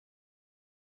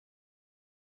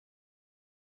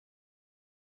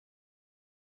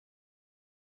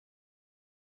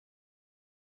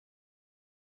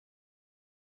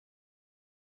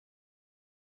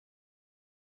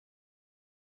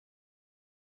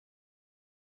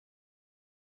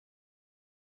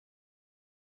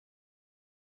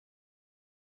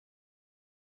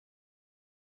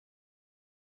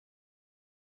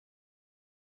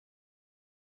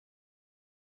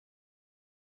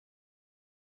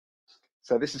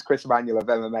So this is Chris Emanuel of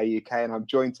MMA UK, and I'm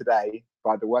joined today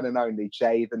by the one and only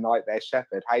Jay the Nightmare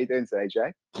Shepherd. How you doing today,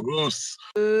 Jay? Bruce.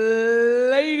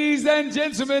 Ladies and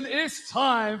gentlemen, it's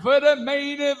time for the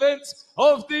main event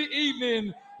of the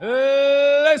evening.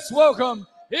 Let's welcome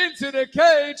into the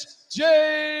cage, Jay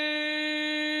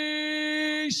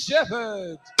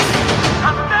Shepherd.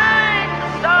 I thank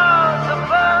the stars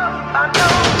above. I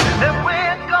know that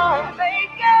we're gonna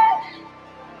make it.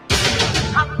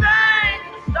 I thank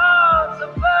the stars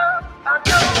above. I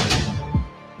know.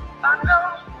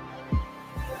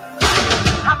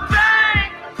 I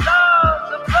thank the stars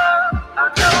above. I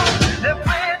know that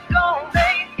we're gonna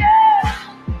make it.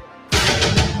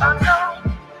 I know.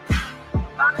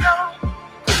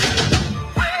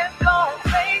 We're gonna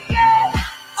make it.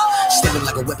 Stepping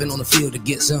like a weapon on the field to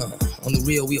get some. On the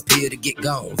real, we appear to get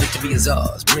gone. Victory is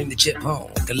ours. Bring the chip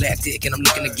home. Galactic, and I'm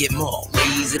looking to get more.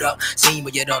 Raise it up, seen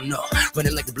but you don't know.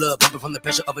 Running like the blood, pumping from the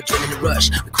pressure of adrenaline rush.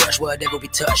 We crush whatever we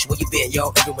touch. Where you been,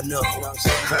 y'all? Everyone know.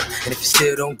 And if you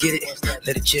still don't get it,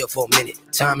 let it chill for a minute.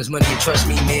 Time is money, and trust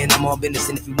me, man. I'm all business,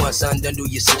 and if you want something done, do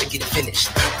yourself to get it finished.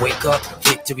 Wake up,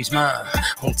 victory's mine.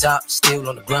 On top, still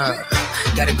on the grind.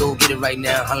 Gotta go get it right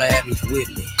now. Holla at me with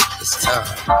me. It's time.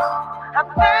 I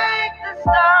thank the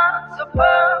stars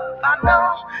above. I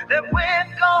know that we're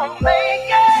gonna make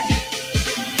it.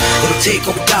 It'll take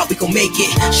over doubt, we gon' make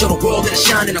it. Show the world that I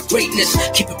shine in our greatness.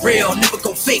 Keep it real, never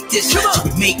gon' fake this. Till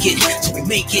we make it,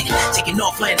 Taking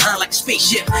off, flying high like a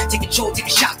spaceship. Take control, take a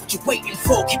shot, what you waiting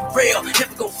for? Keep it real,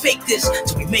 never gon' fake this.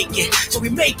 Till we make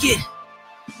it.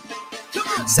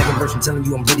 Second verse, I'm telling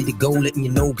you I'm ready to go, letting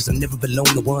you know, cause I'm never below.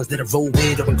 The ones that I roll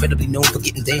with are incredibly known for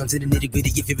getting down to the nitty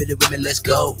gritty. If you're really women, let's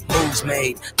go. Moves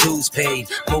made, dues paid,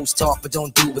 most talk but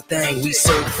don't do a thing. We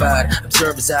certified,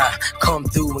 observers I come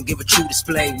through and give a true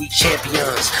display. We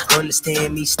champions,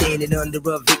 understand me standing under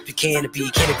a victory canopy.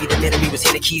 Canopy the enemy with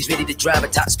hand keys ready to drive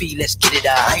at top speed, let's get it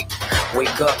out.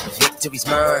 Wake up, victory's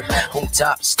mine. On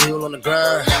top, still on the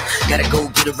grind. Gotta go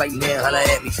get it right now, holla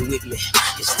at me if you're with me.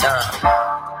 It's time.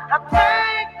 I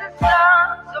thank the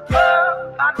stars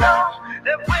above. I know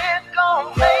that we're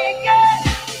gonna make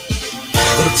it.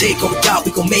 It'll take over doubt,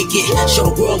 we gon' make it. Show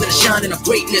the world that I shine in our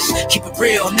greatness. Keep it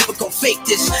real, never gon' fake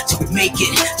this. Till we make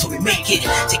it.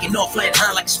 Taking off, flying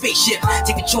high like a spaceship.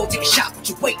 Take control, take a shot, what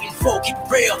you waiting for? Keep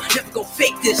it real, never gon'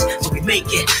 fake this. Till we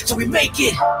make it.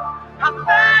 I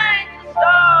thank the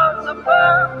stars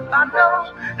above. I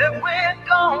know that we're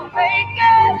gonna make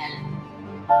it.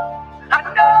 I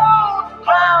know the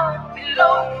ground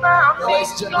below my Ladies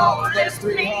and feet gentlemen, gon' those lift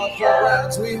three me hardcore up.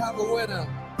 rounds, we have a winner.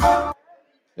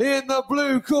 In the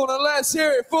blue corner, let's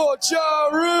hear it for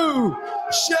Jaru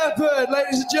Shepherd.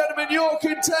 Ladies and gentlemen, your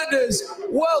contenders,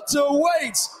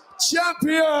 welterweight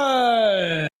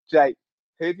champion. Jay,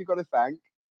 who have you got to thank?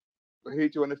 Who do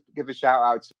you want to give a shout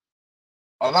out to?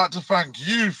 I'd like to thank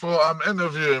you for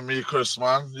interviewing me, Chris,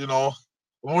 man. You know,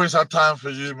 I've always had time for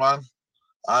you, man.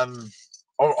 And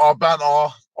our banter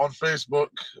on Facebook,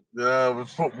 yeah, with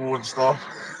football and stuff.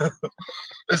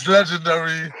 It's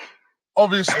legendary.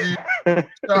 Obviously,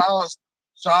 shout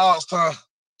outs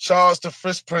to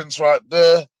Fist Prince right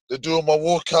there. They're doing my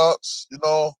walkouts, you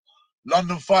know.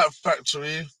 London Fight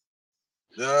Factory,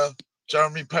 yeah.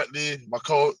 Jeremy Petley, my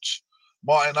coach.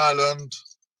 Martin Island,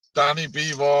 Danny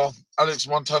Beaver, Alex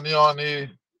Montagnani.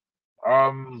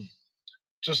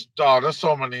 There's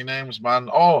so many names, man.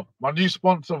 Oh, my new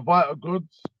sponsor, Vita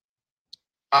Goods.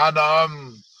 And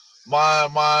my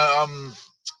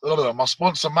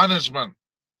sponsor management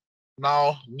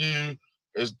now new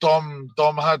is Dom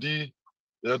Haddy.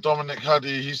 Yeah, Dominic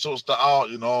Haddy, he sorts that out,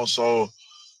 you know. So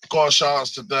got a shout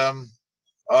outs to them.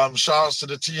 Shout outs to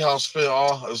the Tea House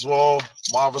Theatre as well,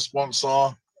 my other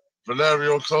sponsor.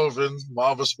 Valerio Clothing, my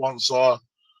other sponsor.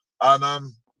 And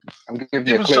I'm giving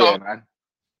you a clue, man.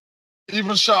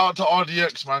 Even shout out to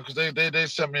RDX, man, because they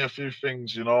sent me a few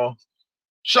things, you know.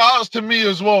 Shout outs to me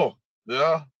as well,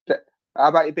 yeah. How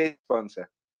about your big sponsor?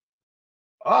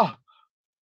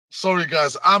 Sorry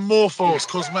guys, Amorphos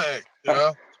Cosmetic,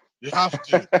 yeah. You have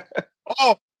to.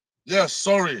 Oh, yes,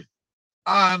 sorry.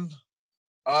 And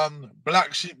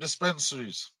Black Sheep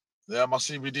Dispensaries, yeah, my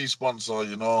CBD sponsor,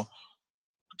 you know.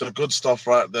 The good stuff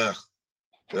right there,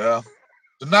 yeah.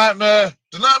 The Nightmare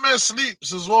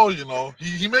sleeps as well, you know.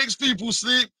 He makes people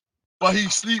sleep, but he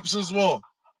sleeps as well.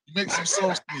 He makes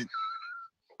himself sleep.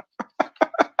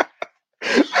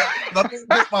 I don't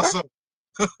make myself.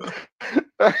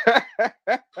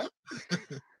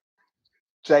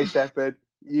 Jay Shepherd,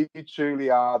 you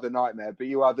truly are the nightmare, but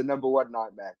you are the number one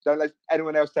nightmare. Don't let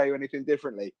anyone else tell you anything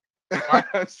differently.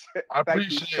 I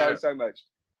Thank you so much.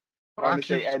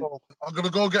 Honestly, I'm going to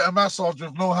go get a massage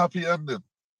with no happy ending.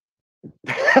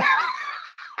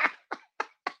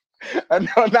 And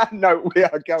on that note, we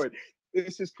are going.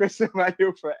 This is Chris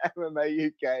Emmanuel for MMA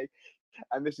UK,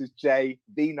 and this is Jay,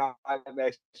 the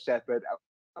Nightmare Shepherd,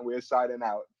 and we are signing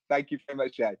out. Thank you very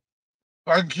much, Jay.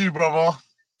 Thank you, brother.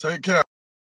 Take care.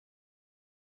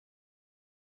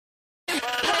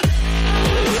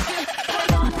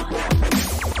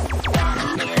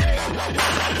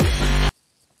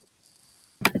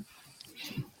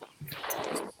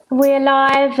 We're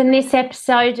live, and this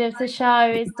episode of the show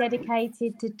is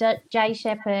dedicated to Jay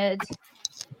Shepherd.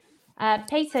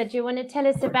 Peter, do you want to tell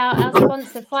us about our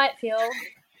sponsor, Fight Fuel?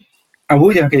 I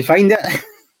would if I could find it.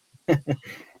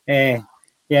 Yeah,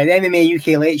 the MMA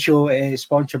UK Late Show is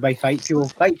sponsored by Fight Fuel.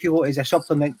 Fight Fuel is a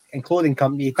supplement and clothing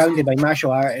company founded by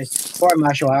martial artists, former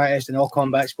martial artists, and all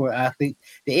combat sport athletes.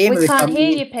 The aim of We the can't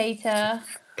company, hear you, Peter.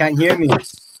 Can't hear me.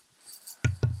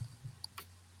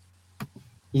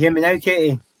 You hear me now,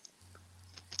 Katie?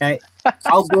 Right,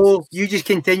 I'll go. You just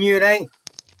continue, right?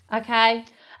 Okay.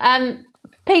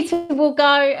 Peter will go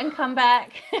and come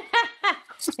back.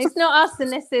 It's not us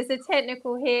unless there's a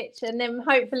technical hitch, and then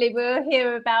hopefully we'll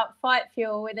hear about Fight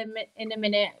Fuel in a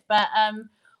minute. But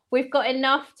we've got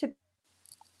enough to.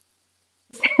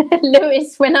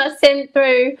 Lewis, when I sent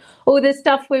through all the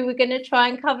stuff we were going to try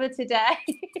and cover today,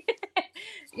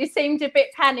 you seemed a bit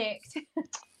panicked.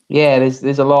 Yeah,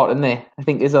 there's a lot in there. I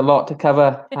think there's a lot to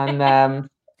cover, and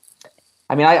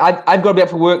I mean, I've got to be up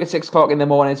for work at 6 o'clock in the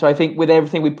morning, so I think with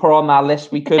everything we put on that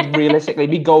list, we could realistically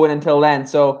be going until then.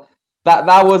 So that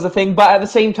was the thing. But at the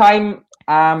same time,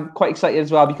 I'm quite excited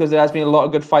as well because there has been a lot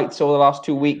of good fights over the last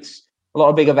 2 weeks, a lot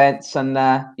of big events, and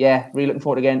yeah, really looking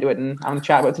forward to getting into it and having a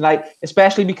chat about it tonight,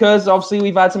 especially because obviously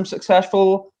we've had some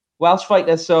successful Welsh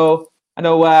fighters. So I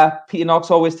know Peter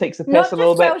Knox always takes the piss a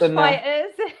little bit. Not just Welsh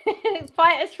fighters,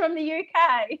 fighters from the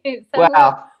UK. So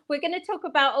well, we're going to talk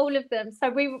about all of them. So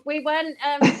we weren't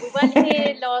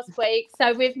here last week,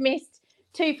 so we've missed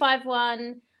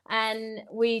 251, and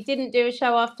we didn't do a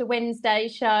show after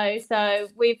Wednesday's show. So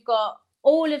we've got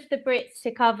all of the Brits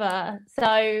to cover.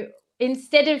 So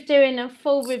instead of doing a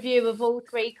full review of all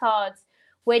 3 cards,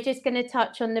 we're just going to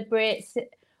touch on the Brits.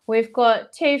 We've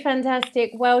got 2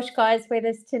 fantastic Welsh guys with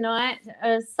us tonight.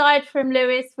 Aside from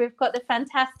Lewis, we've got the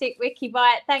fantastic Ricky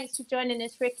Wright. Thanks for joining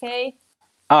us, Ricky.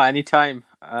 Oh, anytime.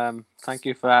 Thank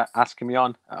you for asking me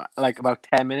on. Like about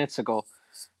 10 minutes ago,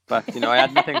 but you know, I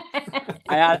had nothing.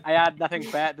 I had nothing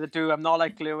better to do. I'm not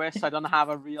like Lewis. I don't have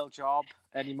a real job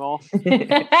anymore.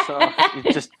 So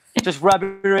just rub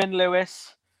her in,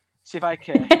 Lewis. See if I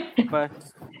care. But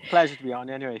pleasure to be on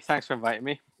anyway. Thanks for inviting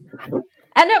me.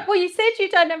 And well, you said you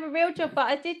don't have a real job, but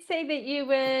I did see that you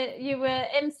were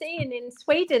emceeing in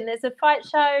Sweden. There's a fight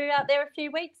show out there a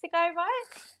few weeks ago, right?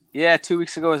 Yeah, 2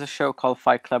 weeks ago was a show called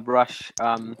Fight Club Rush,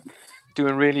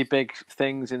 doing really big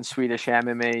things in Swedish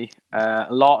MMA. A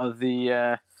lot of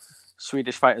the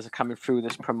Swedish fighters are coming through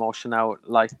this promotion now,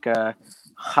 like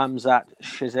Khamzat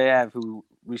Chimaev, who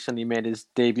recently made his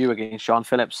debut against John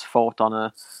Phillips, fought on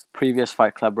a previous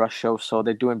Fight Club Rush show. So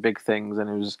they're doing big things,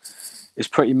 and it's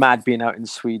pretty mad being out in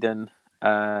Sweden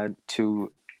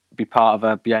to be part of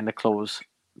a behind the closed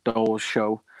doors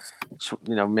show. So,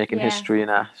 you know, making history, and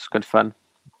it's good fun.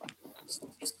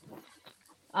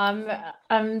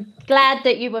 I'm glad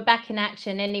that you were back in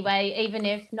action anyway, even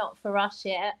if not for us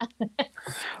yet.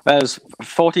 Well, it was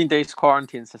 14 days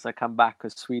quarantine since I come back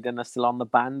because Sweden are still on the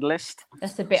banned list.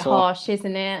 That's a bit harsh,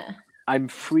 isn't it? I'm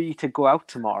free to go out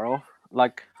tomorrow.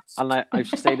 And I've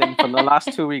stayed in for the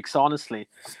last 2 weeks, honestly.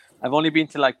 I've only been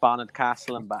to like Barnard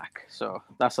Castle and back, so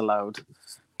that's allowed.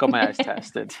 Got my eyes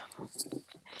tested.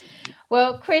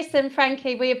 Well, Chris and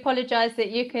Frankie, we apologise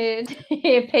that you could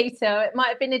hear Peter. It might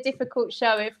have been a difficult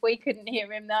show if we couldn't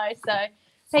hear him though. So,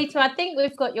 Peter, I think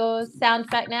we've got your sound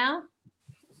back now.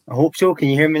 I hope so. Can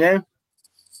you hear me now?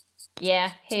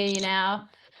 Yeah, hear you now.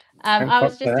 I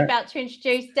was just about to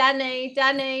introduce Danny.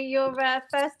 Danny, your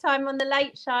first time on the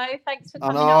Late Show. Thanks for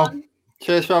coming on.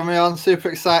 Cheers for having me on. Super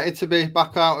excited to be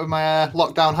back out with my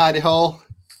lockdown hidey hole.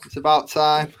 It's about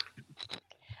time.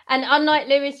 And unlike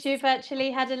Lewis, you've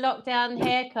actually had a lockdown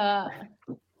haircut.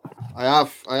 I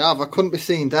have. I couldn't be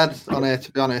seen dead on here,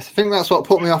 to be honest. I think that's what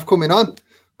put me off coming on.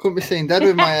 Couldn't be seen dead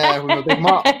with my big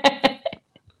mop.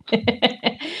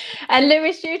 And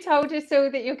Lewis, you told us all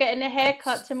that you're getting a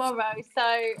haircut tomorrow.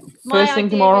 So my First thing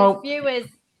idea tomorrow. is, viewers,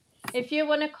 if you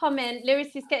want to comment,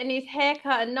 Lewis is getting his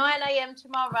haircut at 9 a.m.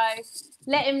 tomorrow.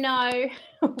 Let him know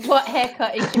what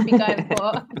haircut he should be going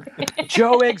for.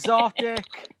 Joe Exotic.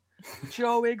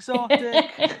 Joe Exotic.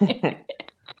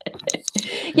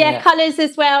 Yeah, colours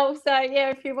as well. So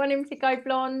yeah, if you want him to go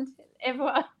blonde,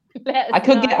 everyone let us I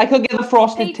could know. get the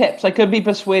frosted tips. I could be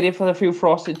persuaded for a few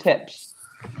frosted tips.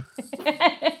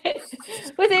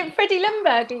 Was it Freddie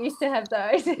Lundberg who used to have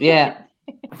those? Yeah.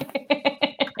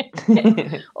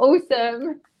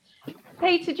 Awesome.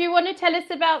 Peter, do you want to tell us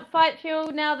about Fight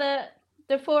Fuel now that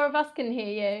the four of us can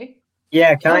hear you?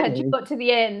 Yeah, Or can had you got to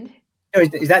the end?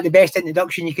 Is that the best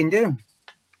introduction you can do?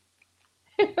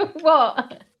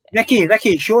 What?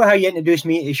 Ricky, show how you introduced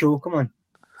me to the show. Come on.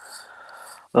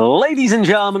 Ladies and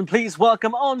gentlemen, please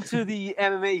welcome on to the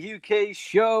MMA UK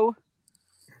show,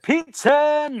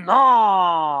 Peter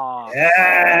Knox.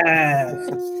 Yeah.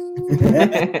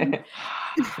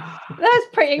 That's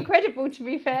pretty incredible, to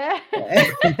be fair.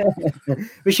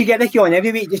 We should get Ricky on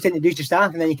every week just to introduce the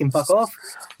staff and then you can fuck off.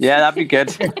 Yeah, that'd be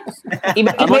good. He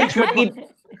makes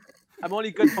I'm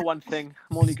only good for one thing.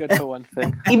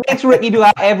 He makes Ricky do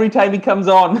that every time he comes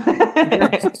on.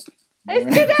 It's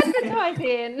good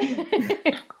advertising.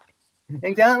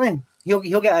 Exactly.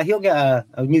 He'll get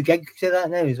a new gig to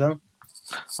that now as well.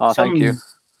 Oh, thank you.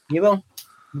 You will.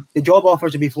 The job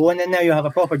offers will be flowing in now. You have a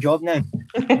proper job now.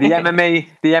 The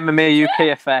MMA UK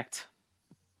effect.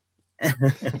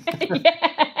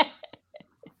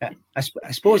 Yeah. I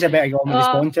suppose I better get on with the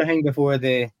sponsor thing before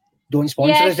they don't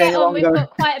sponsor us any longer. We've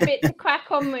got quite a bit to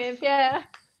crack on with, yeah.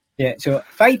 Yeah, so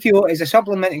Fight Fuel is a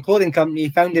supplement and clothing company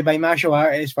founded by martial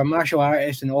artists for martial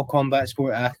artists and all combat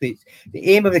sport athletes.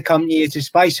 The aim of the company is to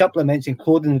supply supplements and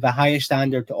clothing of the highest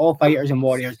standard to all fighters and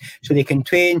warriors so they can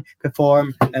train,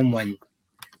 perform, and win.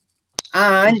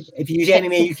 And if you use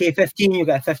MMA UK 15, you'll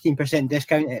get a 15%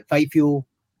 discount at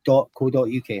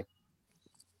fightfuel.co.uk.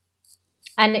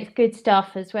 And it's good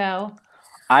stuff as well.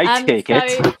 I take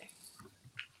it.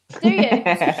 Do you?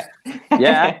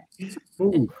 Yeah.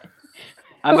 Ooh.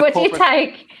 What do you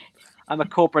take? I'm a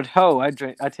corporate hoe. I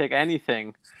take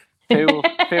anything. Fuel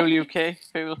UK.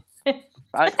 Fuel.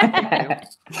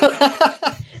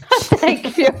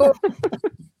 Thank you.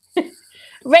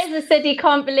 Reza said he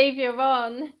can't believe you're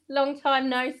on. Long time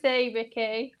no see,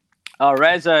 Ricky. Oh,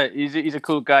 Reza, he's a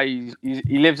cool guy.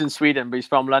 He lives in Sweden, but he's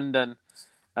from London,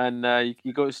 and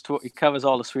he covers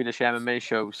all the Swedish MMA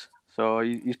shows. So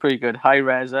he's pretty good. Hi,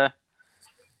 Reza.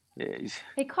 Yeah,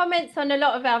 he comments on a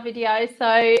lot of our videos, so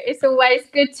it's always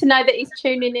good to know that he's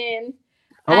tuning in.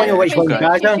 I wonder which one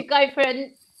Gaza. You should go for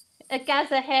a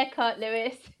Gaza haircut,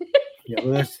 Lewis. Yeah,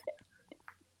 Lewis.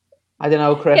 I don't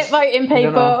know, Chris. Get voting,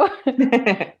 people.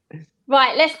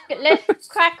 Right, let's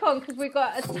crack on because we've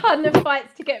got a ton of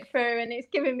fights to get through, and it's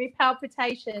giving me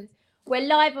palpitations. We're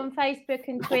live on Facebook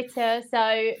and Twitter,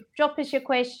 so drop us your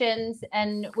questions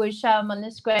and we'll show them on the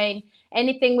screen.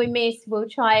 Anything we miss, we'll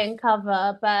try and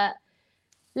cover. But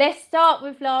let's start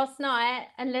with last night,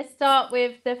 and let's start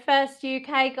with the first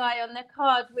UK guy on the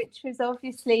card, which was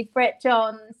obviously Brett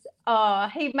Johns. Oh,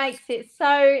 he makes it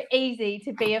so easy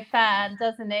to be a fan,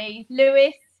 doesn't he?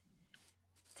 Lewis,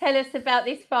 tell us about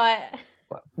this fight.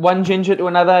 One ginger to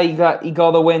another, he got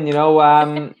the win. You know,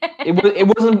 it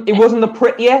wasn't the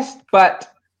prettiest,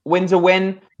 but win's a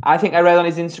win. I think I read on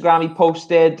his Instagram he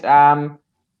posted,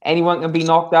 anyone can be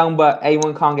knocked down, but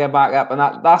anyone can't get back up, and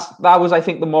that was, I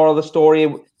think, the moral of the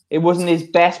story. It wasn't his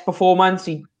best performance.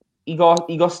 He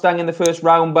got stung in the first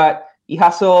round, but he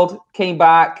hustled, came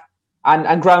back,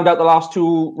 and ground out the last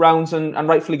two rounds, and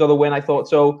rightfully got the win. I thought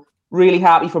so. Really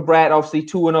happy for Brett. Obviously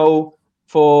 2-0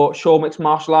 for Shaw Mixed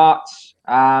Martial Arts.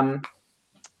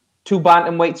 Two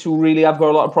bantamweights who really have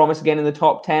got a lot of promise again in the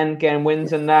top 10, getting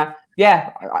wins, and I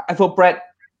thought Brett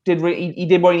did what he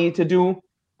needed to do.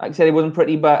 Like I said, it wasn't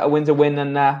pretty, but a win's a win,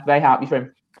 and very happy for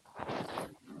him.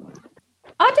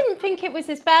 I didn't think it was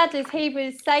as bad as he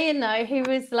was saying, though. He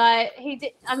was like, he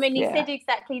said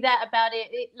exactly that about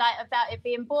it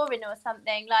being boring or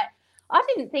something. Like, I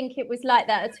didn't think it was like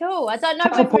that at all. I don't know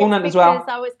tough opponent as well.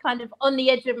 I was kind of on the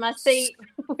edge of my seat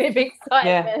with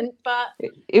excitement, but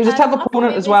it was a tough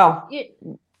opponent as well.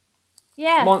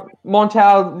 Yeah,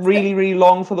 Montel really, really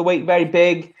long for the weight, very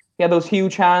big. He had those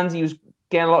huge hands. He was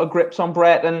getting a lot of grips on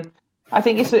Brett, and I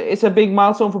think it's a big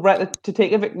milestone for Brett to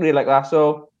take a victory like that.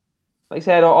 So, like I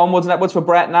said, onwards and upwards for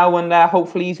Brett now, and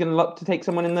hopefully he's going to look to take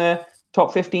someone in the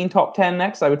top 15, top 10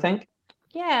 next, I would think.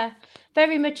 Yeah.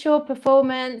 Very mature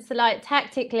performance, like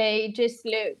tactically, just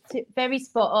looked very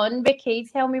spot on. Ricky,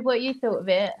 tell me what you thought of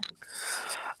it.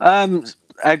 I'm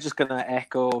just going to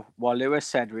echo what Lewis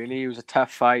said, really. It was a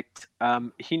tough fight.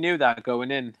 He knew that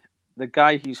going in. The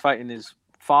guy he's fighting is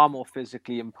far more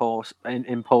physically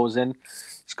imposing.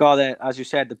 He's got, as you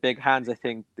said, the big hands. I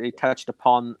think they touched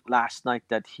upon last night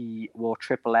that he wore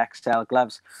XXL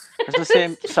gloves. That's the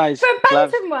same size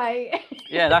gloves. Bantamweight.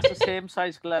 Yeah, that's the same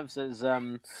size gloves as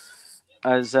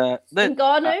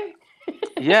Ngannou.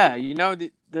 Yeah, you know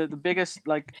the biggest,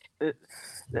 like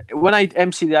when I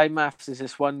MC the IMAFs, there's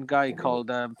this one guy called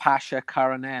Pasha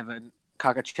Karanev, and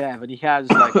Kagachev, and he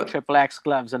has like triple X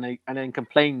gloves, and then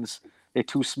complains they're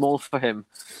too small for him.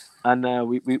 And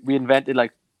we invented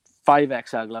like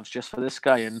 5XL gloves just for this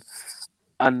guy,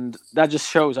 and that just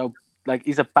shows how like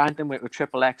he's a bantamweight with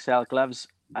triple XL gloves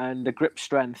and the grip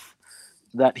strength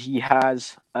that he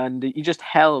has, and he just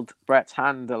held Brett's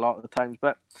hand a lot of the times.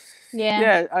 But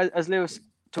Yeah. as Lewis,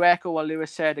 to echo what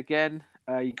Lewis said again,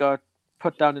 he got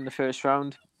put down in the first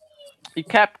round. He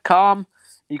kept calm.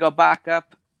 He got back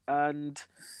up, and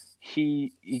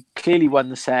he clearly won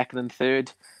the second and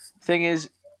third. Thing is,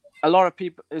 a lot of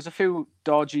people, there's a few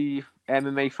dodgy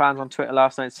MMA fans on Twitter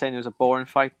last night saying it was a boring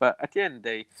fight, but at the end of the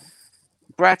day,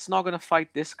 Brett's not going to fight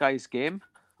this guy's game.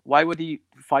 Why would he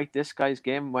fight this guy's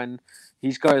game when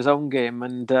he's got his own game?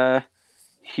 And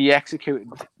he executed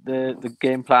the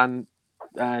game plan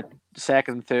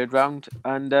second and third round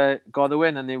and got the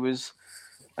win. And it was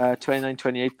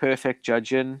 29-28, perfect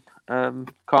judging. Can't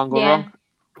go wrong.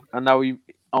 And now he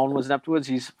onwards and upwards.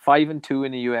 He's 5-2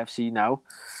 in the UFC now.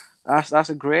 That's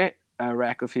a great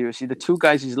record for UFC. The two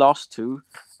guys he's lost to,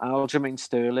 Aljamain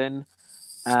Sterling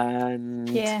and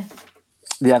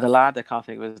the other lad, I can't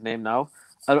think of his name now,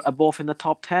 are both in the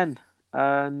top 10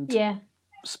 and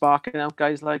sparking out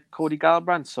guys like Cody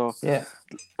Garbrandt. So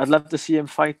I'd love to see him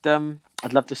fight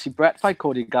I'd love to see Brett fight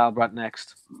Cody Garbrandt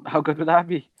next. How good would that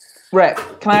be? Brett,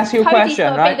 can I ask you a Cody's question?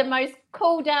 got to Right? be the most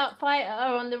called out fighter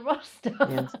on the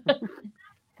roster.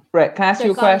 Brett, can I ask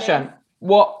you a question?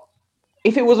 What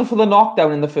if it wasn't for the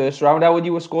knockdown in the first round? How would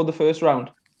you have scored the first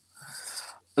round?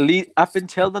 Up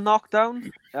until the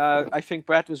knockdown, I think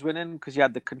Brett was winning because he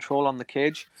had the control on the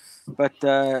cage. But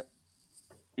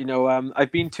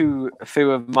I've been to a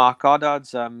few of Mark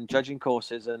Goddard's judging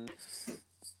courses, and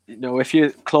if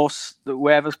you're close,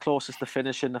 whoever's closest to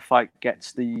finishing the fight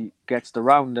gets the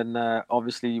round. And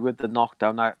obviously, with the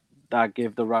knockdown, that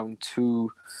gave the round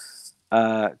to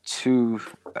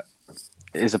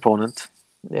his opponent.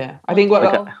 Yeah, I think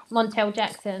Montel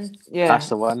Jackson. Yeah, that's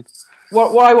the one.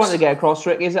 What I want to get across,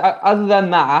 Rick, is other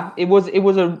than that, it was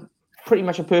a pretty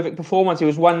much a perfect performance. It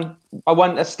was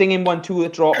a stinging 1-2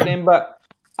 that dropped him, but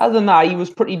other than that, he was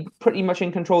pretty much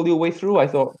in control the whole way through, I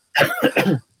thought.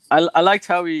 I liked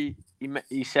how he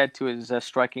said to his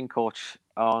striking coach,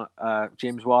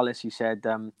 James Wallace. He said,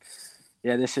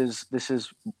 "This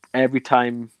is every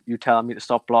time you tell me to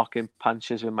stop blocking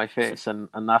punches with my face, and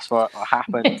that's what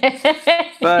happened."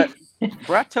 But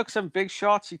Brett took some big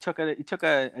shots. He took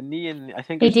a knee in, I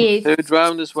think, the third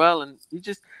round as well, and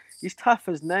he's tough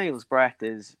as nails. Brett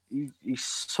is. He's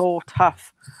so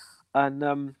tough,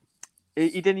 and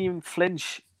he didn't even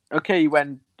flinch. Okay, he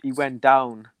went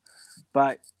down,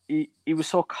 but he was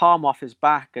so calm off his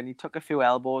back, and he took a few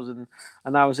elbows, and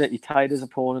that was it. He tied his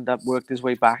opponent up, worked his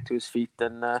way back to his feet,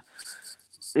 and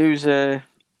it was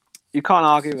you can't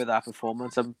argue with that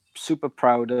performance. I'm super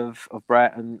proud of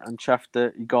Brett and chuffed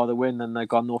that he got the win, and I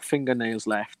got no fingernails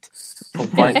left from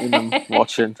fighting him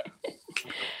watching.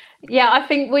 Yeah, I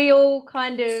think we all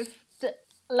kind of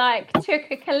took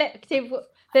a collective.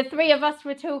 The three of us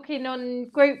were talking on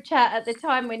group chat at the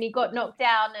time when he got knocked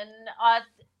down, and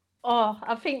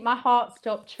I think my heart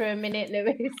stopped for a minute,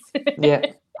 Lewis.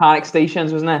 Yeah, panic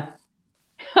stations, wasn't it?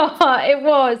 It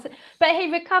was, but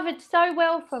he recovered so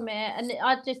well from it, and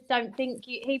I just don't think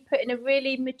he put in a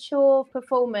really mature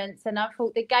performance, and I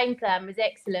thought the game plan was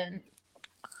excellent.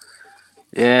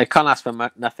 Yeah, can't ask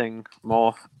for nothing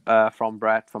more from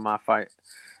Brett from our fight.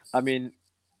 I mean,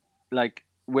 like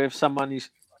with someone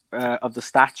who's of the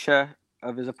stature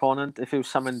of his opponent, if it was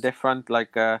someone different,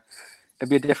 it'd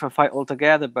be a different fight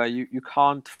altogether. But you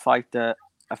can't fight a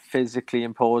physically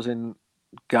imposing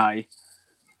guy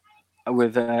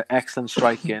with excellent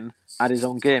striking at his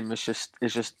own game. It's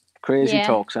just crazy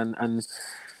talks. And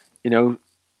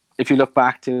if you look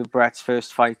back to Brett's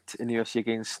first fight in the UFC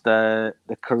against the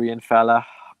Korean fella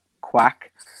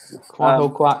Quack,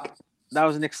 Quack, that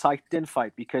was an exciting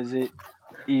fight because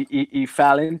he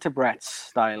fell into Brett's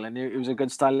style, and it was a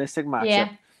good stylistic matchup. Yeah.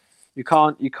 You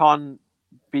can't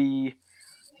be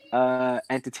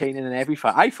entertaining in every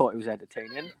fight. I thought it was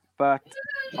entertaining, but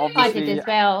obviously I did as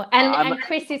well. And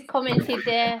Chris has commented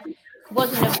there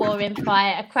wasn't a boring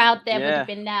fight. A crowd there would have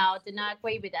been loud, and I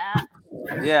agree with that.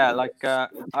 Yeah,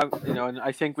 and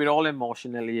I think we're all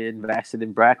emotionally invested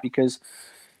in Brett because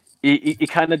he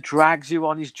kind of drags you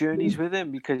on his journeys with him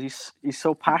because he's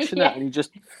so passionate, and you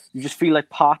just feel like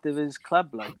part of his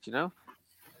club,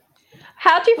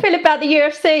 How do you feel about the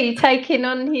UFC taking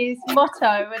on his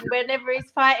motto, and whenever he's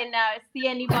fighting now, it's the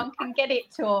anyone can get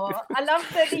it tour? I love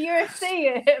that the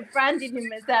UFC are branding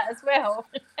him as that as well.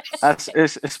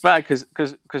 It's bad because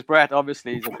Brett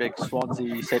obviously is a big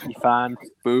Swansea City fan,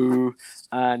 boo,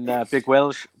 and big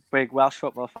Welsh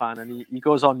football fan, and he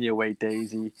goes on the away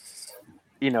days. He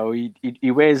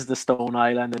wears the Stone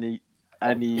Island,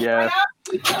 and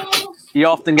he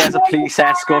often gets a police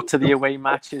escort to the away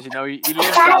matches. He lives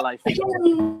that life,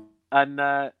 and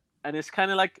it's kind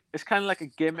of like a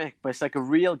gimmick, but it's like a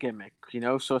real gimmick,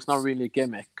 So it's not really a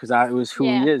gimmick because that was who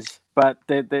he is. But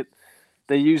they're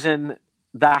using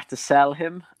that to sell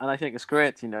him, and I think it's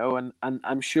great, And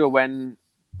I'm sure when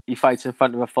he fights in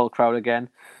front of a full crowd again,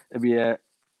 there'll be a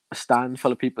stand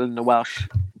full of people in the Welsh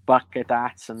bucket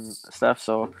hats and stuff.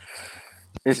 So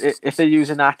if they're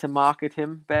using that to market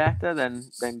him better, then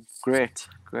great.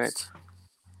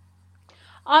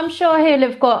 I'm sure he'll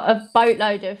have got a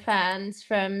boatload of fans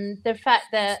from the fact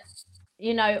that,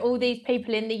 all these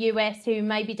people in the US who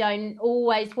maybe don't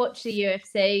always watch the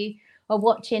UFC are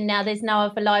watching now. There's no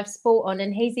other live sport on,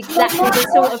 and he's exactly the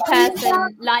sort of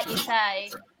person, like you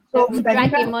say, that will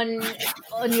drag him on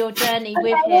your journey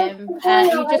with him.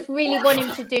 You just really want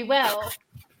him to do well.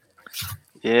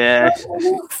 Yeah,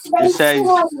 you say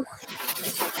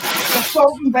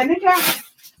salt and vinegar.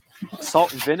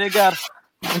 Salt and vinegar.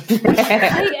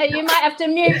 You might have to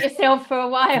mute yourself for a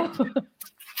while.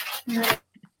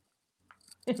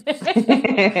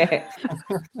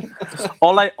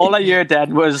 all I heard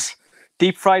then was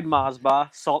deep fried Mars bar,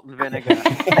 salt and vinegar.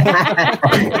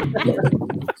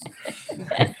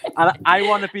 And I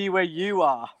want to be where you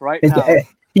are right now.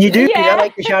 You do? Yeah. I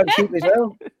like the sharp soup as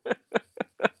well.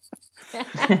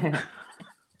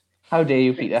 How dare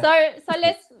you, Peter? So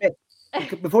let's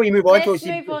before you move on, let's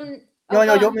move on.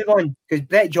 No, don't move on, because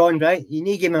Brett John, right? You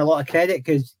need to give him a lot of credit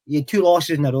because he had 2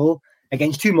 losses in a row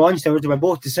against 2 monsters. They were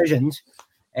both decisions,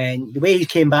 and the way he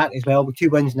came back as well with 2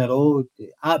 wins in a row,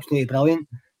 absolutely brilliant.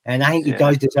 And I think he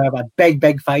does deserve a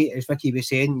big fight, as Vicky was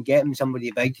saying. Get him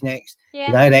somebody big next.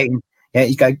 Yeah, I reckon. Yeah,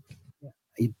 he's got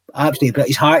absolutely, but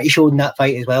his heart he showed in that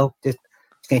fight as well. Just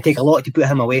it's going to take a lot to put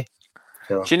him away.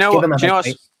 So, do you know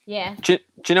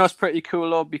what's pretty cool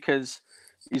though? Because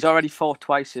he's already fought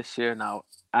twice this year now,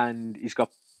 and he's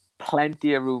got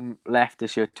plenty of room left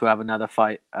this year to have another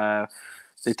fight. They're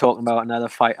talking about another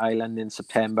fight island in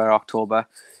September, October.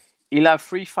 He'll have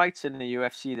 3 fights in the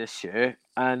UFC this year,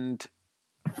 and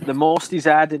the most he's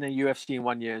had in a UFC in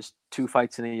 1 year is 2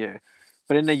 fights in a year.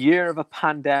 But in a year of a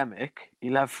pandemic,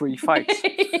 he'll have 3 fights.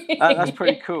 That's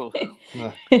pretty cool.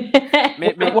 What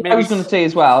I was going to say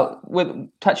as well, with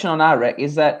touching on that, Rick,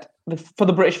 is that for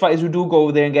the British fighters who do go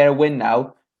over there and get a win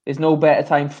now, there's no better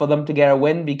time for them to get a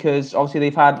win because obviously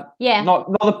they've had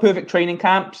not the perfect training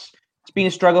camps. It's been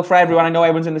a struggle for everyone. I know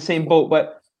everyone's in the same boat,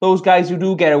 but those guys who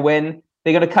do get a win,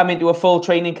 they're going to come into a full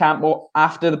training camp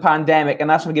after the pandemic, and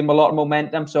that's going to give them a lot of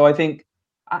momentum. So I think,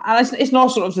 and it's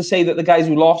not sort of to say that the guys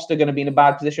who lost are going to be in a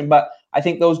bad position, but I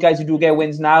think those guys who do get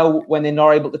wins now, when they're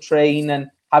not able to train and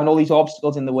having all these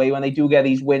obstacles in the way, when they do get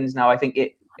these wins now, I think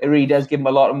it really does give them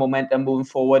a lot of momentum moving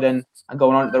forward and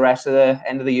going on to the rest of the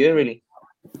end of the year, really.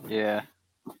 Yeah.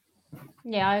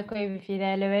 Yeah, I agree with you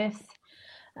there, Lewis.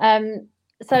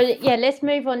 So let's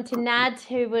move on to Nad,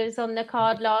 who was on the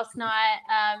card last night.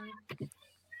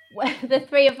 The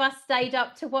 3 of us stayed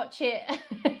up to watch it.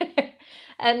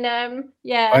 And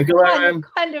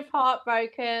kind of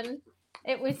heartbroken.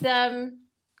 It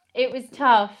was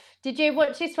tough. Did you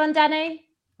watch this one, Danny?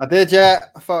 I did, yeah.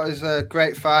 I thought it was a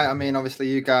great fight. I mean, obviously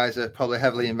you guys are probably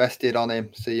heavily invested on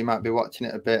him, so you might be watching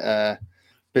it a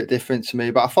bit different to me.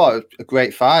 But I thought it was a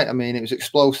great fight. I mean, it was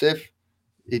explosive.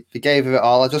 He gave it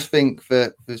all. I just think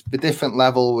that the different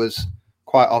level was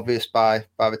quite obvious by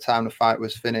the time the fight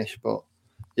was finished. But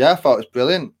yeah, I thought it was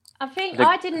brilliant. I think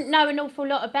I didn't know an awful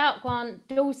lot about Grant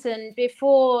Dawson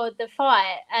before the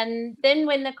fight, and then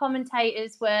when the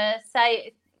commentators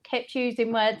kept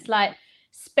using words like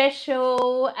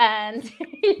special and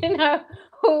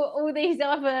all these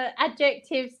other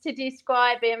adjectives to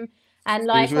describe him, and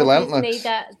like obviously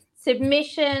that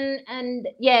submission, and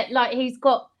he's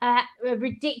got a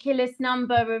ridiculous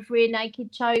number of rear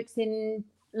naked chokes in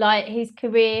like his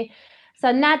career.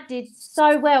 So Nad did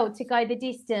so well to go the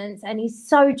distance, and he's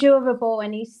so durable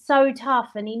and he's so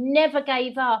tough, and he never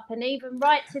gave up, and even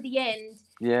right to the end,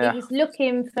 he was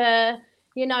looking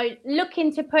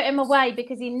to put him away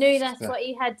because he knew that's what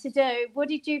he had to do. What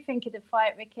did you think of the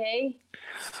fight, Ricky?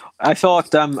 I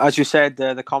thought, as you said,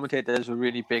 the commentators were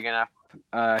really bigging up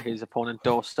his opponent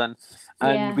Dawson,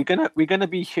 and Yeah. we're gonna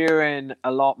be hearing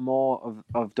a lot more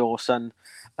of Dawson.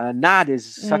 Nad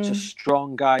is such a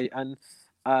strong guy, and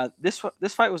this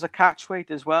fight was a catch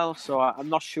weight as well, so I'm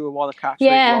not sure what the catch weight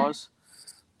Yeah. was,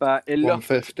 but it looked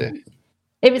 150.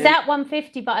 It was at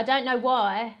 150, but I don't know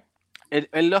why.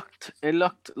 it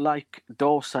looked like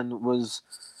Dawson was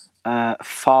a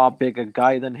far bigger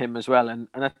guy than him as well, and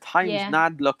at times Yeah.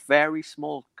 Nad looked very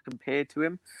small compared to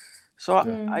him. So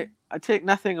I take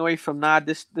nothing away from Nad.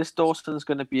 This Dawson's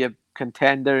going to be a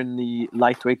contender in the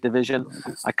lightweight division.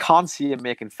 I can't see him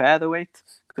making featherweight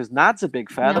because Nad's a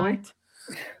big featherweight,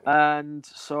 and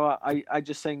so I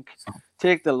just think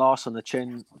take the loss on the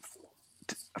chin,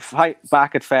 fight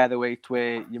back at featherweight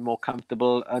where you're more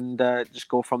comfortable, and just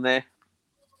go from there.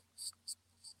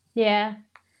 Yeah.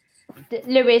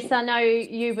 Lewis, I know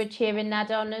you were cheering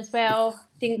Nad on as well.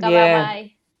 Didn't go Yeah.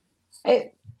 away.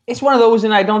 It's one of those,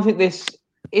 and I don't think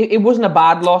it wasn't a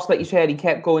bad loss, like you said. He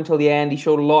kept going till the end. He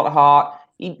showed a lot of heart.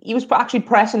 He was actually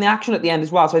pressing the action at the end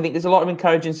as well. So I think there's a lot of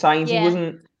encouraging signs.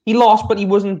 Yeah. He lost, but he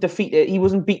wasn't defeated. He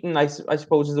wasn't beaten, I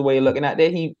suppose is the way of looking at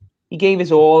it. He gave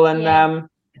his all, and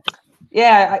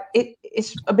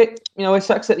it's a bit, it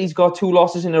sucks that he's got 2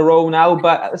 losses in a row now.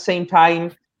 But at the same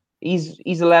time,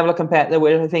 he's a level of competitor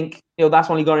where I think that's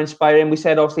only going to inspire him. We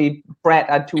said obviously Brett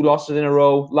had 2 losses in a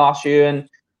row last year, and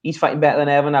he's fighting better than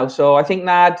ever now. So I think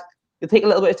Nad, he'll take a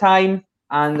little bit of time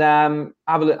and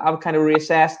have a kind of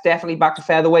reassess. Definitely back to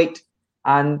featherweight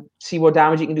and see what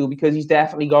damage he can do, because he's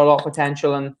definitely got a lot of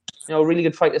potential and a really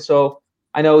good fighter. So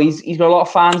I know he's got a lot of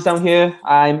fans down here.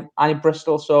 I'm in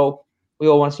Bristol, so we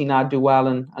all want to see Nad do well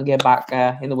and get back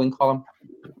in the win column.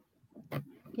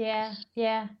 Yeah.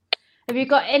 Have you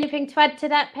got anything to add to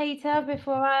that, Peter,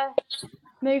 before I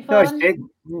move No, on?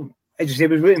 I just say, I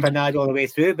was rooting for Nad all the way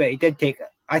through, but he did take.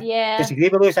 I disagree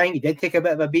with Lewis. I think he did take a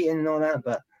bit of a beating and all that,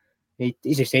 but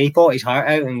as I say, he fought his heart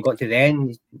out and got to the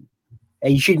end.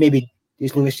 He should maybe,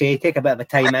 as Lewis said, take a bit of a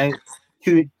time out.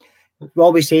 We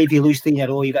always say if you lose 3 in a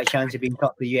row, you got a chance of being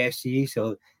cut for the UFC.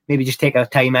 So maybe just take a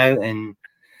time out and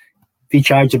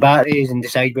recharge the batteries and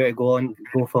decide where to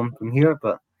go from here.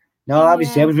 But no, I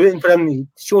was rooting for him. He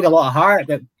showed a lot of heart,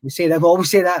 but we always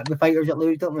say that with fighters that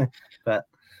lose, don't we? But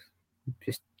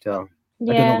just I don't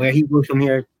know where he goes from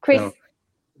here.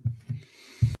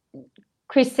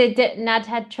 Chris said that Nad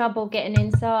had trouble getting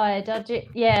inside. I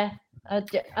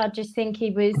just think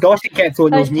he was. Dawson kept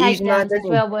throwing those those knees and that, takedowns didn't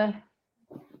as well were.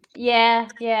 Yeah.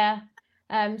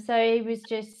 So he was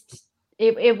just.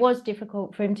 It was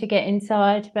difficult for him to get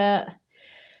inside, but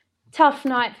tough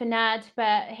night for Nad.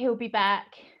 But he'll be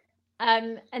back.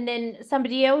 And then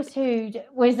somebody else who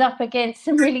was up against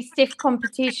some really stiff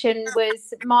competition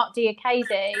was Mark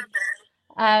Diakese.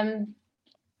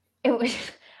 It was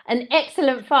an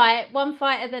excellent fight, one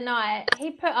fight of the night.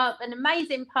 He put up an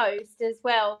amazing post as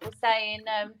well saying,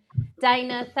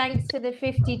 Dana, thanks for the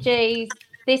 50 Gs.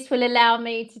 This will allow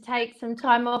me to take some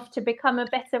time off to become a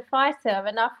better fighter.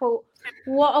 And I thought,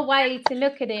 what a way to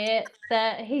look at it,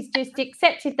 that he's just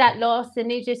accepted that loss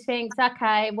and he just thinks,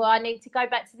 okay, well, I need to go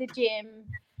back to the gym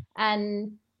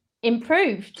and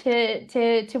improve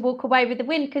to walk away with the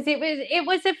win, because it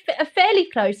was a fairly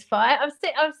close fight.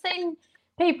 I've seen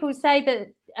people say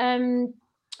that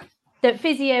that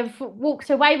Fiziev walked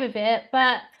away with it,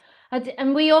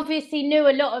 and we obviously knew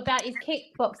a lot about his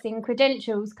kickboxing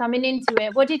credentials coming into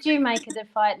it. What did you make of the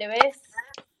fight, Lewis?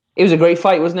 It was a great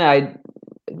fight, wasn't it?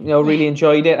 I really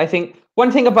enjoyed it. I think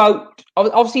one thing about,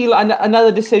 obviously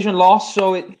another decision loss,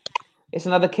 so it's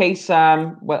another case.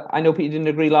 Well, I know Peter didn't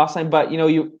agree last time, but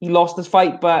he lost this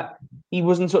fight, but he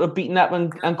wasn't sort of beaten up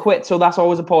and quit. So that's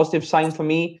always a positive sign for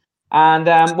me. And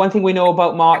one thing we know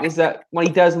about Mark is that when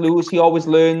he does lose, he always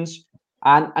learns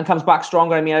and comes back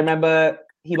stronger. I mean, I remember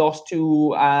he lost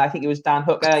to, I think it was Dan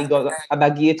Hooker. He got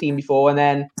that guillotine before and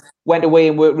then went away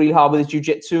and worked really hard with his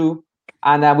jiu-jitsu.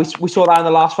 And we saw that in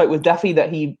the last fight with Duffy,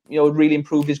 that he really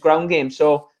improved his ground game.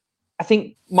 So I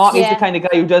think Mark is the kind of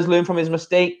guy who does learn from his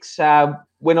mistakes,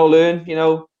 win or learn,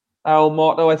 our old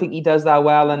motto. I think he does that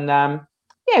well. And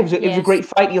it was a great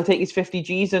fight. He'll take his 50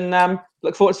 Gs and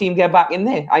look forward to seeing him get back in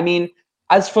there. I mean,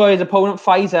 as for his opponent,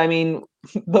 Fizer, I mean,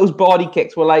 those body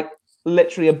kicks were like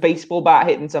literally a baseball bat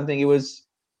hitting something. It was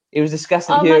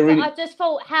disgusting. Oh my God, really... I just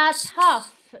thought how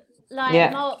tough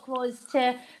Mark was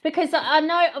because I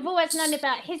know I've always known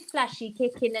about his flashy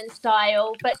kicking and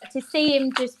style, but to see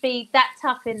him just be that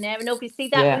tough in there, and obviously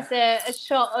that was a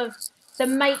shot of the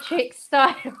Matrix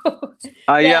style.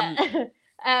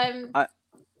 I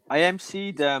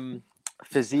emceed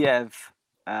Fiziev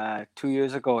 2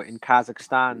 years ago in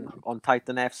Kazakhstan on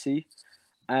Titan FC,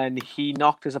 and he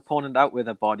knocked his opponent out with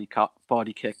a body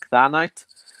kick that night.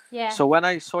 Yeah. So when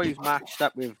I saw he was matched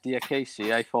up with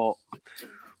Diakese, I thought,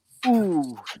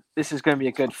 ooh, this is going to be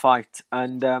a good fight.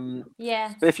 And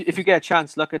Yeah. but if you get a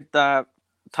chance, look at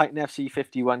Titan FC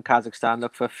 51 Kazakhstan.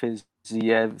 Look for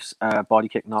Fiziev's body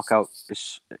kick knockout.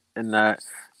 And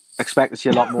expect to see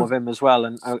a lot more of him as well.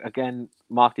 And again,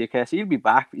 Mark Diakese, he'll be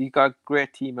back. He's got a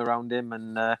great team around him.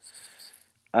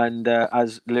 And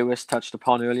as Lewis touched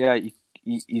upon earlier,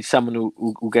 he's someone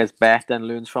who gets better and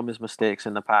learns from his mistakes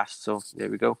in the past. So there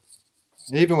we go.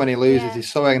 Even when he loses, Yeah.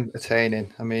 he's so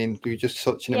entertaining. I mean, we were just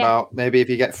touching about maybe if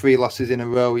you get 3 losses in a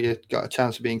row, you've got a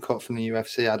chance of being cut from the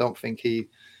UFC. I don't think he'd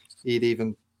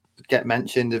even get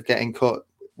mentioned of getting cut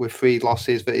with 3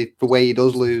 losses, but the way he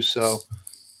does lose. So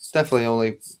it's definitely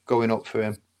only going up for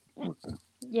him.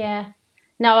 Yeah.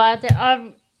 No,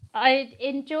 I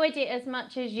enjoyed it as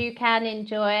much as you can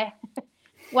enjoy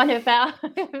one of our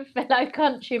fellow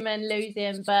countrymen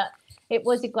losing, but it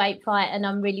was a great fight, and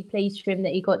I'm really pleased for him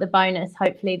that he got the bonus.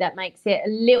 Hopefully that makes it a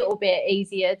little bit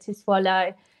easier to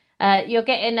swallow. You're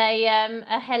getting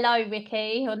a hello,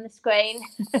 Ricky, on the screen.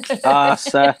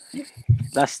 Sir,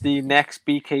 that's the next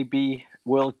BKB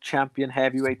world champion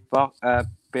heavyweight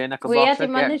bare knuckle We boxer. had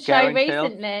him on the show Geraint Hill.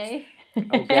 recently.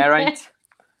 Oh, Geraint,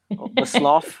 the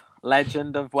sloth,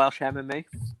 legend of Welsh MMA.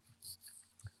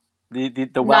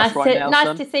 The Welsh Roy Nelson.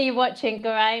 Nice to see you watching,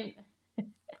 Geraint.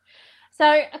 So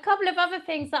a couple of other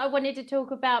things that I wanted to talk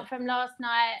about from last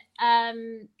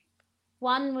night.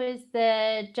 One was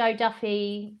the Joe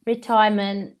Duffy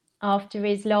retirement after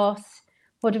his loss.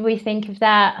 What do we think of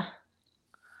that?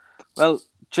 Well,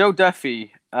 Joe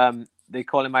Duffy, they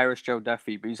call him Irish Joe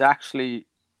Duffy, but he's actually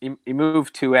he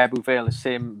moved to Ebbw Vale, the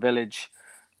same village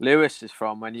Lewis is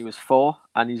from, when he was 4,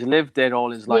 and he's lived there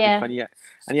all his life. Yeah.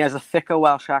 And he has a thicker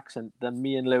Welsh accent than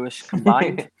me and Lewis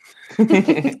combined.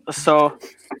 So,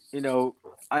 you know,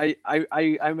 I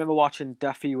remember watching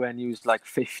Duffy when he was like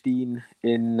 15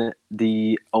 in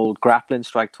the old grappling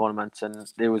strike tournaments,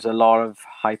 and there was a lot of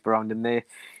hype around him there.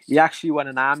 He actually won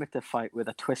an amateur fight with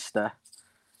a twister,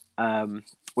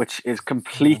 which is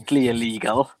completely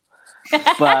illegal.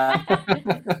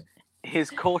 But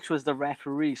his coach was the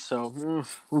referee, so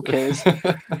who cares?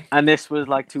 And this was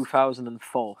like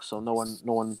 2004, so no one,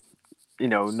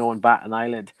 no one bat an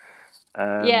eyelid.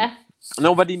 Yeah.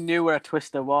 Nobody knew where a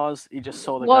twister was. He just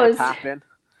saw the guy tapping.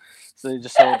 So he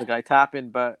just saw the guy tapping.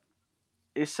 But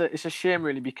it's a shame,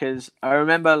 really, because I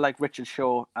remember like Richard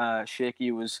Shaw,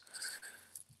 Shaky was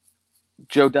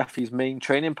Joe Duffy's main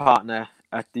training partner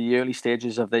at the early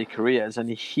stages of their careers, and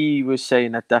he was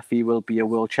saying that Duffy will be a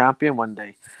world champion one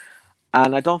day.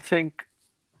 And I don't think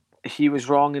he was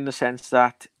wrong in the sense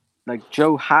that like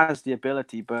Joe has the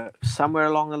ability, but somewhere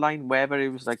along the line, whether it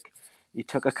was like he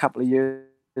took a couple of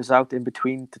years out in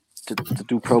between to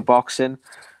do pro boxing,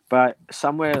 but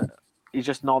somewhere he's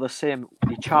just not the same.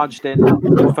 He charged in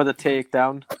for the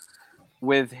takedown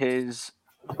with his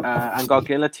and got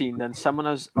guillotined. And someone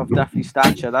of Duffy's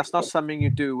stature, that's not something you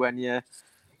do when you're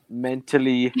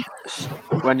mentally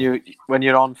when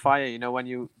you're on fire. You know, when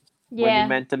you're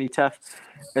mentally tough.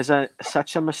 It's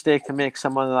such a mistake to make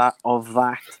someone of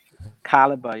that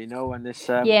caliber. You know, and this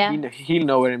he'll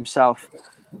know it himself.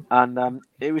 And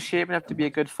it was shaping up to be a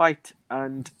good fight,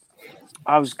 and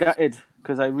I was gutted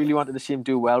because I really wanted to see him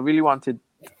do well, really wanted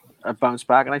a bounce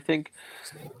back, and I think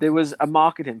there was a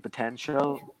marketing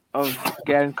potential of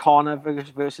getting Conor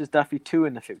versus Duffy 2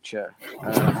 in the future,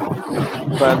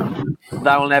 but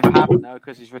that will never happen now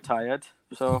because he's retired.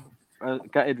 So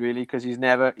gutted really, because he'll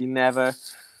never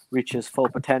reach his full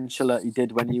potential that he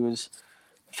did when he was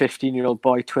 15-year-old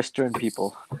boy twistering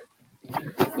people.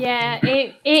 Yeah,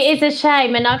 it is a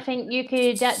shame, and I think you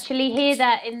could actually hear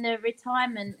that in the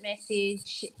retirement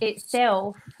message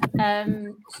itself,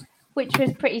 which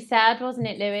was pretty sad, wasn't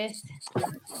it, Lewis?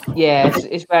 Yeah,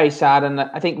 it's very sad, and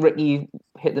I think Ricky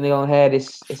hit the nail on the head.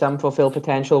 It's unfulfilled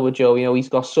potential with Joe. You know, he's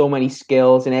got so many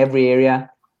skills in every area,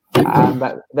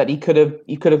 that he could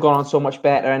have gone on so much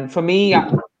better. And for me,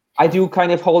 I do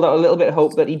kind of hold out a little bit of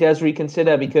hope that he does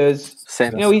reconsider, because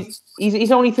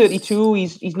he's only 32.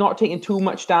 He's not taking too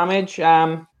much damage.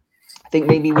 I think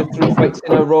maybe with 3 fights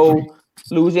in a row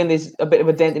losing, there's a bit of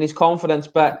a dent in his confidence.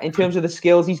 But in terms of the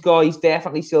skills he's got, he's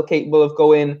definitely still capable of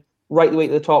going right the way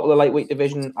to the top of the lightweight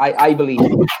division, I believe.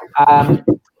 And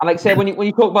like I said, when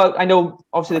you talk about, I know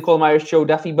obviously they call him Irish Joe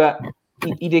Duffy, but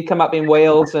he did come up in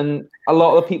Wales, and a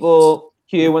lot of the people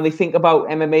here, when they think about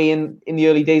MMA in the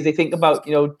early days, they think about,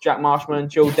 you know, Jack Marshman and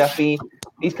Joe Duffy,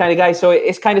 these kind of guys. So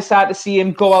it's kind of sad to see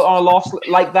him go out on a loss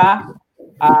like that.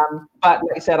 But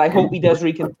like I said, I hope he does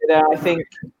reconsider. I think,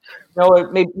 you know,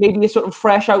 maybe a sort of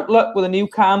fresh outlook with a new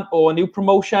camp or a new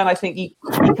promotion. I think he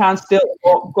can still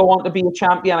go on to be a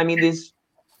champion. I mean, there's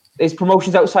there's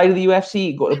promotions outside of the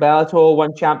UFC. Go to Bellator,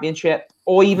 one championship,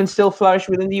 or even still flourish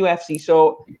within the UFC.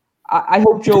 So I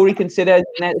hope Joe reconsiders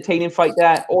an entertaining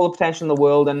fighter, all the potential in the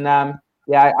world. And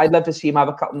I'd love to see him have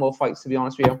a couple more fights, to be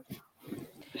honest with you.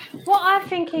 What I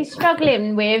think he's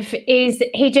struggling with is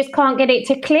he just can't get it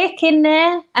to click in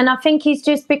there. And I think he's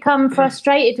just become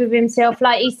frustrated with himself.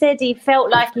 Like he said, he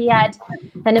felt like he had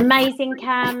an amazing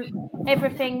camp.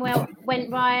 Everything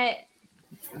went right.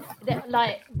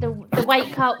 The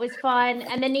weight cut was fine.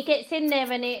 And then he gets in there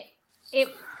and it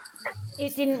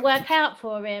didn't work out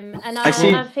for him. And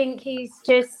I think he's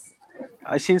just...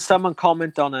 I seen someone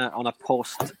comment on a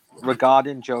post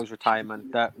regarding Joe's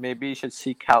retirement that maybe he should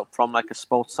seek help from like a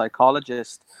sports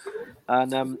psychologist,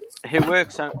 and it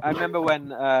works. I remember when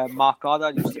Mark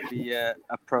Goddard used to be a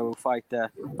pro fighter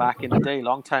back in the day,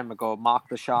 long time ago. Mark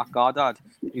the Shark Goddard.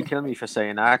 You kill me for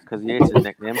saying that because he hates his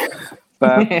nickname.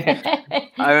 But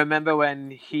I remember when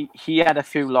he had a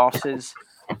few losses,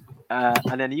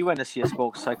 and then he went to see a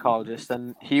sports psychologist,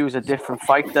 and he was a different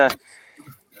fighter.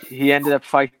 He ended up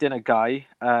fighting a guy,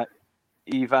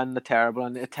 Ivan the Terrible,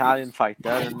 an Italian fighter,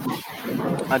 and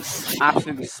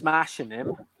absolutely smashing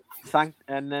him.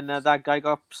 And then that guy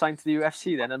got signed to the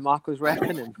UFC then, and Mark was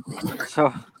repping him.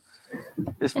 So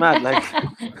it's mad,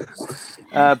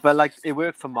 but like it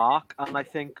worked for Mark, and I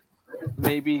think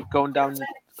maybe going down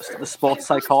the sports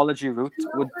psychology route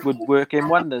would work in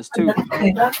wonders too.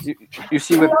 You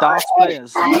see with darts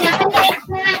players.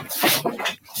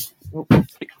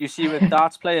 You see with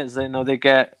darts players, they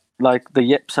get like the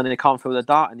yips and they can't throw the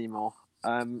dart anymore.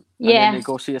 And then they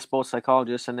go see a sports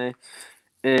psychologist and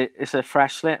it's a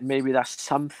fresh slate. Maybe that's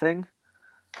something.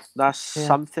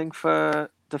 Something to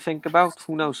think about.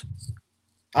 Who knows?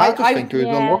 I just think he was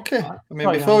unlucky. I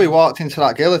mean, before he walked into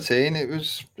that guillotine, it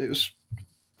was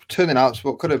turning out to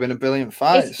what could have been a brilliant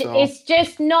fight. It's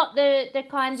just not the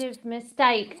kind of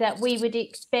mistake that we would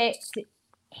expect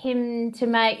him to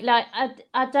make. Like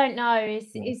I don't know.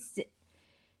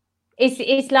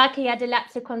 It's like he had a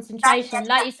lapse of concentration.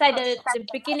 Like you say, the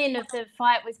beginning of the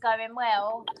fight was going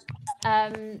well.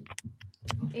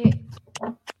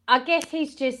 I guess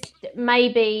he's just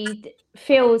maybe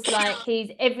feels like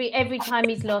he's every time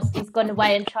he's lost, he's gone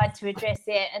away and tried to address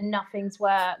it and nothing's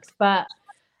worked. But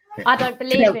I don't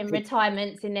believe in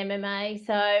retirements in MMA,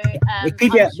 so he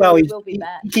will be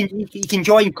back. He can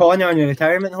join Conor in the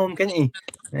retirement home, can't he?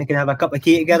 They can have a cup of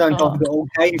tea together and talk about old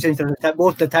times since they're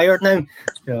both retired now.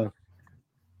 So,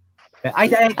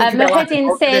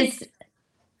 Mahedin says...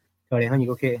 Sorry, honey,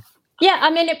 go Katie. Yeah, I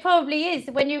mean, it probably is.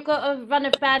 When you've got a run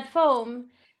of bad form,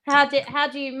 how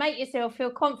do you make yourself feel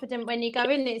confident when you go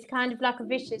in? It's kind of like a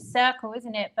vicious circle,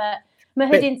 isn't it? But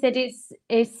Mahedin said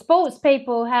it's sports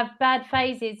people have bad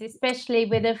phases, especially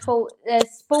with a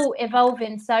sport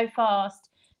evolving so fast.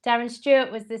 Darren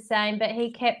Stewart was the same, but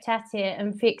he kept at it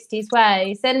and fixed his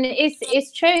ways. And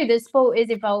it's true, the sport is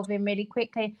evolving really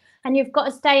quickly, and you've got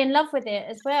to stay in love with it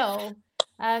as well.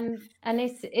 And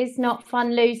it's not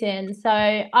fun losing. So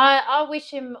I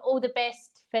wish him all the best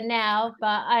for now,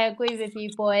 but I agree with you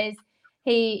boys.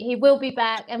 He will be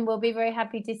back, and we'll be very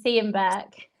happy to see him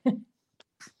back.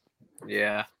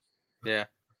 Yeah.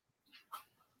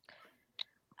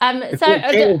 So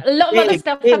a lot of other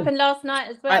stuff happened last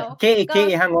night as well.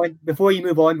 Katie, hang on. Before you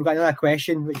move on, we've got another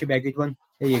question, which would be a good one.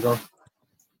 There you go.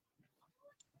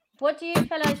 What do you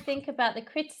fellows think about the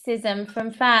criticism from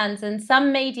fans and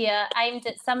some media aimed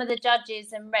at some of the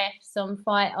judges and refs on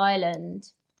Fight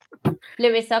Island?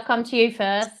 Lewis, I'll come to you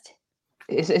first.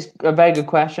 It's a very good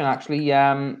question, actually.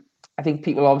 I think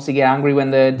people obviously get angry when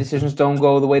the decisions don't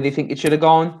go the way they think it should have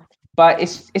gone. But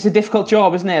it's a difficult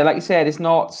job, isn't it? Like you said, it's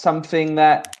not something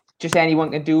that just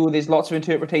anyone can do. There's lots of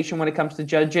interpretation when it comes to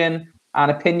judging and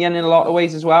opinion in a lot of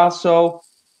ways as well. So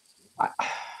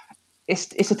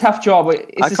it's a tough job.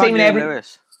 It's the same in every.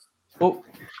 Lewis. Oh,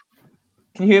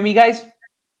 can you hear me, guys?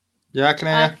 Yeah, I can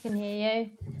hear you. I can hear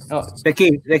you. Oh.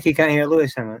 Vicky can't hear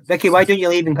Lewis. Hang on. Vicky, why don't you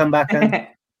leave and come back in?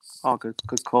 Oh, good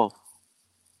call.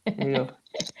 There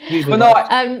you go. But no,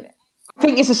 I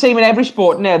think it's the same in every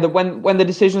sport now, that when the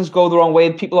decisions go the wrong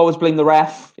way, people always blame the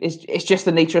ref. It's just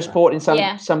the nature of sport in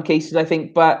some cases, I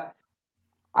think. But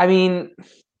I mean,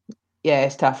 yeah,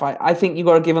 it's tough. I think you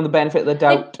got to give them the benefit of the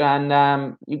doubt,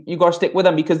 and you got to stick with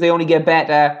them because they only get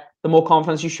better the more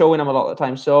confidence you show in them a lot of the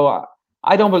time. So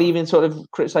I don't believe in sort of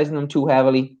criticizing them too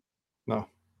heavily. No,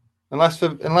 unless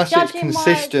it's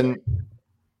consistent.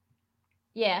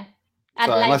 Yeah.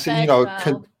 So unless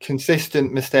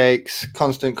consistent mistakes,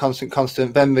 constant,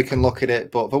 then we can look at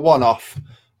it. But the one-off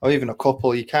or even a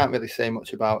couple, you can't really say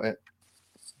much about it.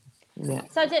 Yeah.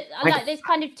 So there's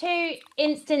kind of two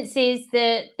instances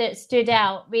that stood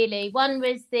out really. One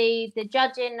was the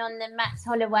judging on the Max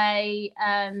Holloway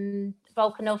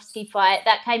Volkanovski fight.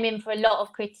 That came in for a lot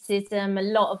of criticism. A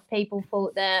lot of people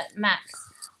thought that Max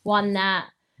won that.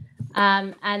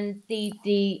 And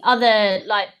the other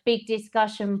like big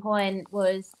discussion point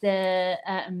was the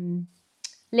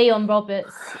Leon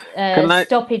Roberts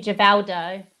stoppage of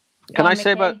Aldo. Can I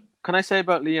say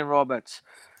about Leon Roberts?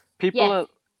 People are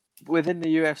within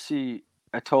the UFC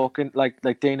are talking like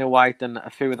Dana White and a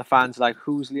few of the fans like,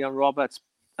 who's Leon Roberts?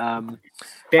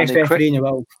 Best referee in the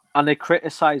world. And they're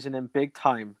criticizing him big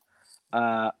time.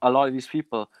 A lot of these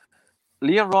people.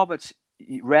 Leon Roberts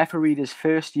refereed his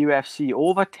first UFC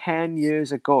over 10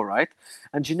 years ago, right?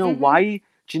 And do you know why?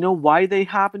 Do you know why they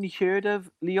haven't heard of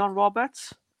Leon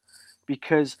Roberts?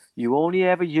 Because you only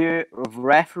ever hear of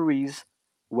referees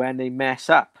when they mess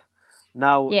up.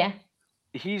 Now,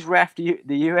 he's reffed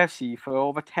the UFC for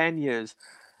over 10 years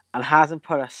and hasn't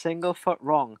put a single foot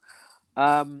wrong.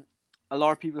 A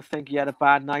lot of people think he had a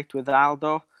bad night with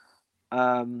Aldo.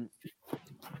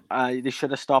 They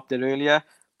should have stopped it earlier.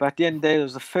 But at the end of the day, it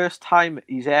was the first time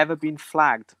he's ever been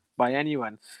flagged by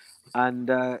anyone. And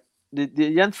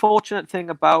the unfortunate thing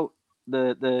about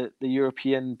the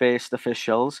European-based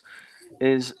officials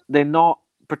is they're not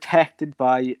protected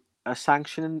by a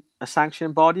sanction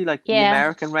body like the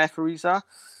American referees are.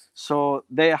 So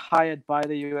they are hired by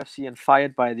the UFC and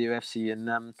fired by the UFC.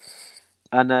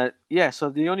 So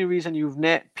the only reason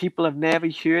people have never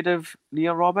heard of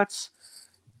Leon Roberts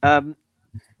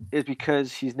is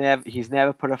because he's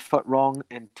never put a foot wrong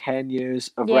in 10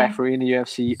 years of refereeing the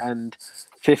UFC and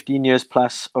 15 years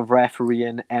plus of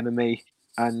refereeing MMA.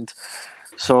 And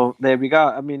so there we go.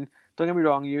 I mean, don't get me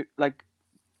wrong, you like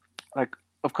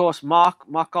of course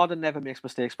Mark Godden never makes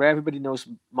mistakes, but everybody knows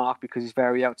Mark because he's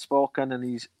very outspoken and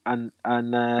he's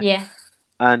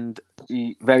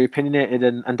he very opinionated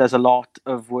and does a lot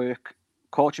of work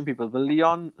coaching people. But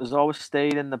Leon has always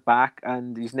stayed in the back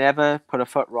and he's never put a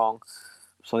foot wrong.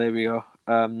 So there we go.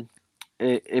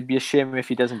 It'd be a shame if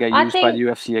he doesn't get used by the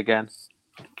UFC again.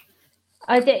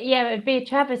 It'd be a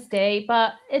travesty.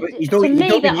 But to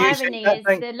me, the irony is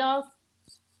the last.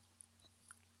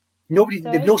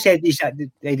 They've not said this. The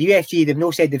UFC, they've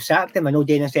not said they've sacked him. I know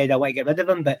Dana said I want to get rid of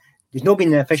him, but there's not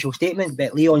been an official statement.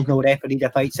 But Leon's no refereed a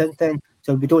fight since then,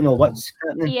 so we don't know what's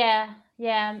happening.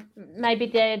 Yeah. Maybe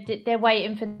they're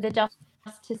waiting for the dust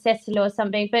to settle or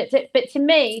something. But to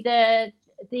me,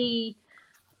 the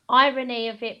irony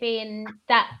of it being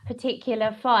that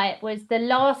particular fight was the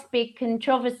last big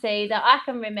controversy that I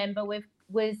can remember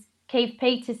was Keith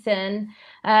Peterson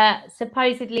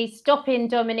supposedly stopping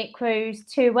Dominic Cruz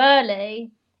too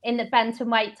early in the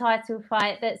bantamweight title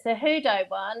fight that Cejudo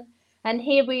won. And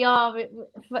here we are,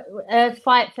 a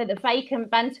fight for the vacant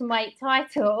bantamweight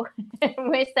title.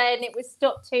 We're saying it was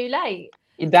stopped too late.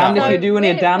 You're damned if you do and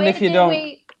you're damned if you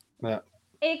don't.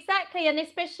 Exactly, and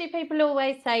especially people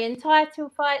always say in title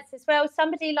fights as well,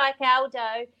 somebody like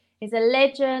Aldo is a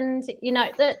legend. You know,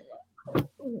 that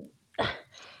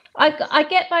I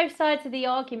get both sides of the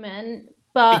argument,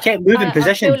 but he kept moving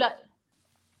position. I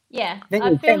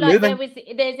feel like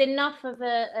there's enough of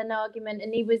an argument,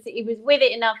 and he was with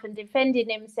it enough and defending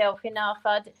himself enough.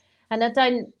 And I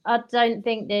don't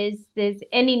think there's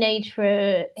any need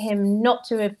for him not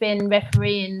to have been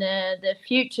refereeing the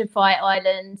future Fight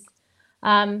Islands.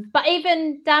 But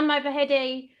even Dan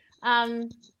Movaheady,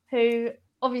 who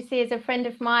obviously is a friend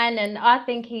of mine, and I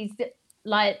think he's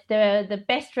like the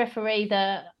best referee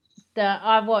that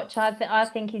I watch. I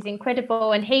think he's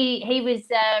incredible, and he was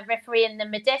refereeing the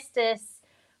Modestas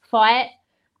fight,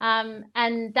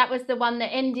 and that was the one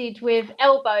that ended with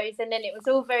elbows, and then it was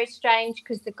all very strange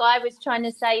because the guy was trying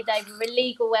to say they were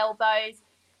illegal elbows,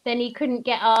 then he couldn't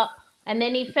get up. And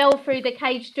then he fell through the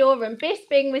cage door, and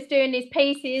Bisping was doing his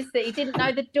pieces that he didn't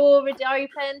know the door had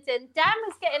opened, and Dan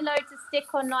was getting loads of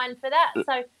stick online for that.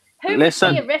 So who would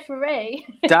be a referee?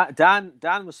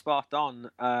 Dan was spot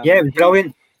on.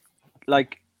 Brilliant.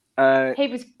 He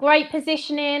was great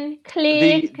positioning,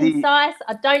 clear, concise.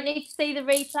 I don't need to see the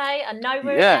replay. I know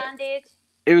where it landed.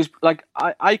 It was like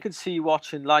I could see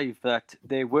watching live that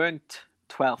they weren't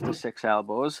 12-6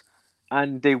 elbows,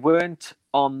 and they weren't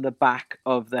on the back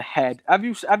of the head. Have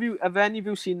any of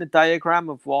you seen the diagram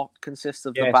of what consists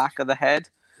of the back of the head?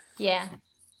 Yeah.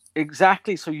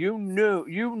 Exactly. So you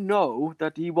know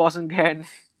that he wasn't getting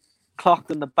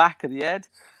clocked on the back of the head.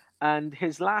 And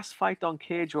his last fight on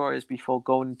Cage Warriors before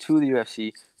going to the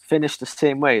UFC finished the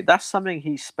same way. That's something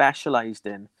he specialized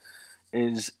in,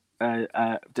 is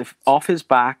off his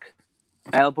back,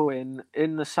 elbow in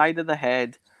the side of the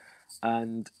head,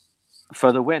 and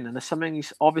for the win, and it's something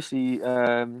he's obviously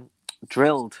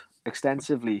drilled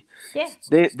extensively. Yeah.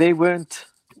 They weren't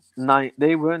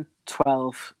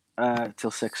 12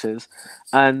 till sixes,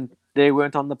 and they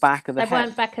weren't on the back of the They head.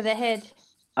 weren't back of the head.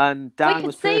 And Dan we could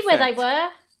was see where they perfect. were.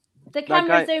 The That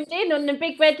camera guy- zoomed in on the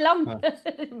big red lump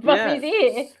above Yeah. his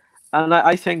ear. And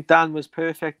I think Dan was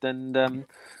perfect, and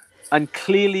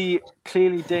clearly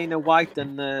Dana White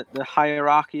and the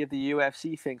hierarchy of the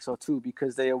UFC think so too,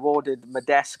 because they awarded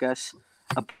Modescus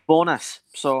a bonus,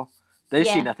 so they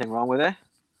see Yeah. nothing wrong with it.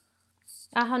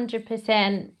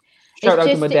 100%. Shout out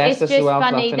to it's Modestus just as well for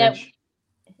that funny that. finish.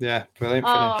 Yeah, brilliant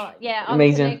finish. Oh yeah, I'm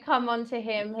Amazing. gonna come on to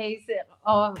him. He's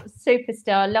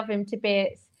superstar. Love him to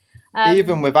bits.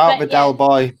 Even without the but Del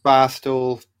Boy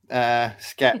Barstool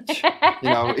sketch, you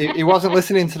know, he wasn't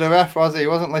listening to the ref, was he? He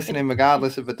wasn't listening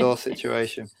regardless of the door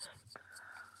situation.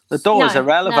 The door is No,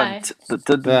 irrelevant.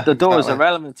 The Yeah, door is exactly.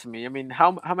 irrelevant to me. I mean,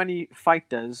 how many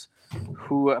fighters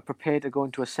who are prepared to go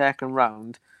into a second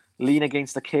round lean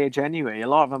against the cage anyway? A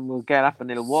lot of them will get up and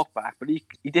they'll walk back, but he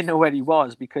didn't know where he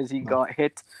was because he got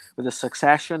hit with a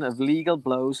succession of legal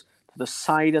blows to the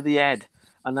side of the head,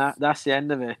 and that's the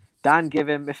end of it. Dan give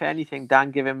him, if anything,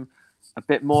 a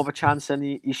bit more of a chance than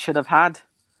he should have had,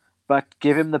 but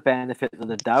give him the benefit of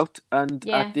the doubt. And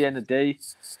Yeah. at the end of the day,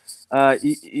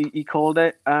 he called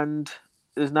it, and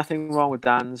there's nothing wrong with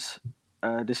Dan's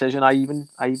decision. I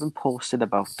even posted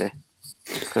about it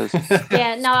because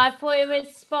Yeah, no, I thought it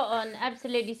was spot on,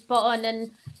 absolutely spot on,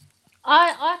 and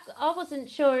I wasn't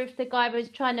sure if the guy was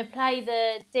trying to play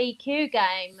the DQ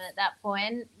game at that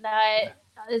point, like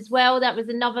as well. That was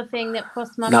another thing that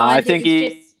crossed my mind. no, I It think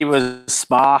was he was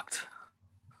sparked.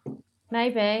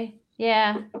 maybe,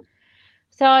 yeah.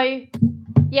 So,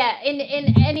 yeah. In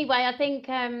anyway, I think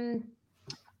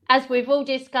as we've all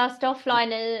discussed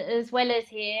offline as well as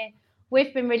here,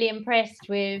 we've been really impressed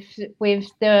with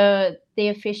the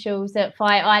officials at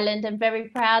Fight Island, and very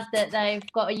proud that they've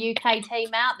got a UK team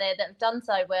out there that have done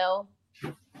so well.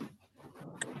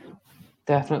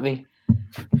 Definitely.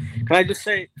 Can I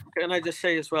just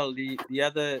say as well, the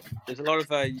other, there's a lot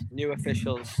of new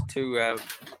officials to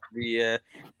the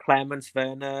Clemens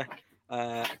Werner,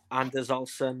 Anders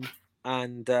Olsen,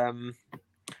 and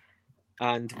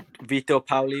Vito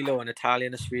Paolillo, an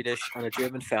Italian, a Swedish, and a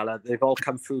German fella. They've all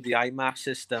come through the IMAF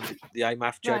system, the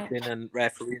IMAF judging and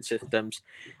refereeing systems,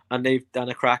 and they've done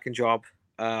a cracking job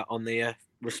on their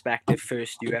respective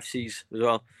first UFCs as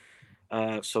well.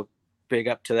 So big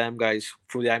up to them guys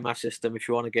through the IMAF system. If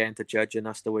you want to get into judging,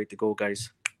 that's the way to go, guys.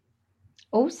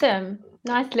 Awesome,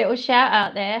 nice little shout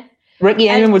out there. Ricky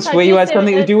England would so swear you had just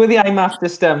something to do with the IMAF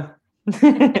system.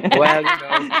 Well,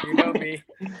 you know me.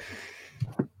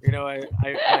 You know,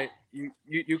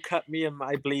 you cut me and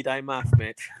I bleed IMAF,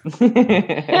 mate.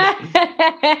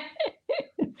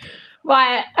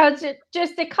 Right,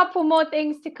 just a couple more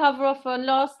things to cover off on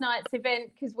last night's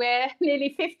event, because we're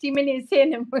nearly 50 minutes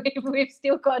in and we've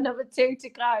still got another 2 to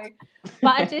go.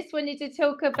 But I just wanted to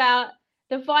talk about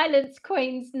the Violence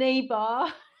Queen's knee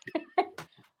bar.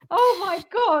 Oh my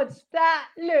God, that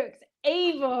looks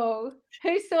evil.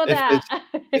 Who saw that?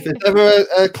 If there's ever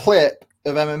a clip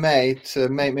of MMA to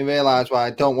make me realise why I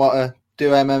don't want to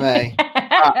do MMA,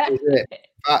 that is it.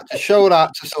 To show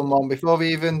that to someone before we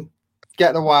even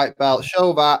get the white belt,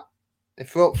 show that.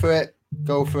 If you're up for it,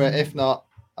 go for it. If not,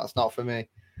 that's not for me.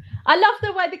 I love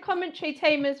the way the commentary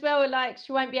team as well are like,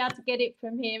 she won't be able to get it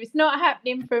from here. It's not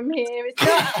happening from here. It's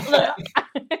not.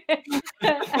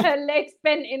 Her legs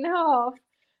bent in half.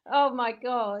 Oh my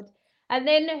God. And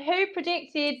then who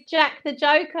predicted Jack the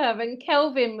Joker and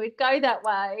Kelvin would go that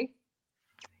way?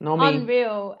 Not me.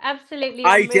 Unreal. Absolutely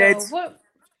I unreal. did. What?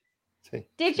 See.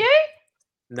 Did you?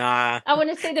 Nah. I want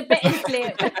to see the betting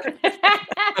slip.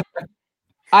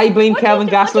 I blame What Kelvin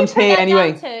did you put Gaslam's hair that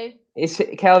anyway. down It's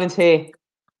Kelvin's hair.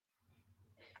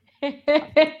 to?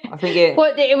 I think it.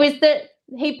 What, it was that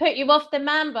he put you off the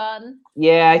man bun?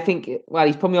 Yeah, I think. Well,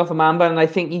 he's put me off a man bun, and I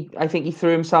think he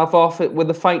threw himself off it with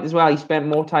the fight as well. He spent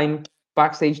more time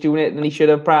backstage doing it than he should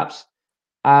have, perhaps.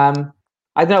 I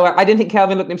don't know. I didn't think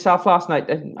Kelvin looked himself last night.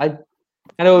 I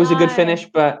know it was a good No. finish,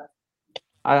 but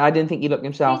I didn't think he looked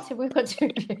himself. Peter, we've got to.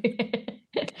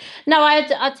 No,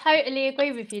 I totally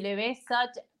agree with you, Lewis.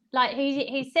 Like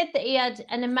he said that he had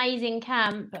an amazing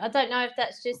camp. I don't know if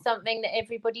that's just something that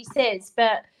everybody says,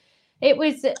 but it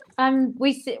was.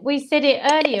 We said it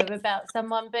earlier about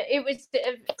someone, but it was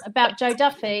about Joe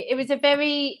Duffy. It was a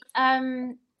very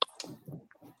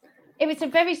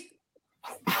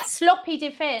sloppy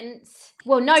defense.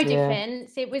 Well, no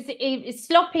defense. It was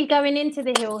sloppy going into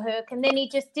the heel hook, and then he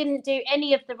just didn't do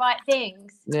any of the right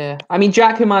things. Yeah, I mean,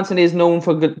 Jack Hermanson is known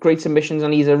for great submissions,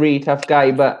 and he's a really tough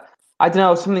guy. But I don't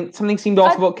know. Something seemed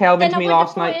off about Kelvin Then to I me would have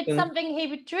last thought night. it's and- something he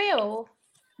would drill.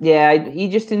 Yeah, he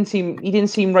just didn't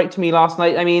seem right to me last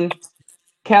night. I mean,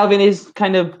 Kelvin is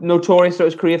kind of notorious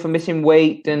throughout his career for missing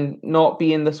weight and not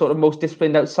being the sort of most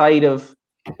disciplined outside of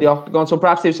the octagon. So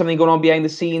perhaps there's something going on behind the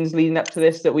scenes leading up to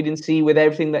this that we didn't see with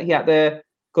everything that he had to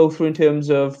go through in terms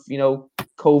of,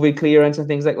 COVID clearance and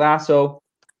things like that. So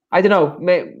I don't know.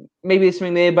 Maybe there's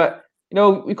something there, but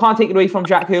we can't take it away from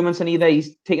Jack Hermanson either.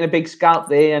 He's taking a big scalp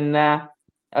there, and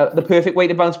the perfect way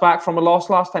to bounce back from a loss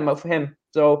last time out for him.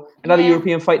 So another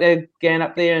European fighter getting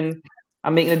up there and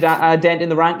making a dent in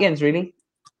the rankings, really.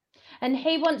 And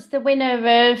he wants the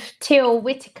winner of Till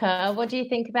Whitaker. What do you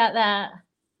think about that?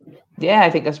 Yeah, I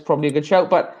think that's probably a good shout.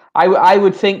 But I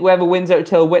would think whoever wins out of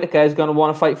Till Whitaker is going to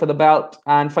want to fight for the belt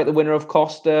and fight the winner of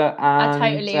Costa and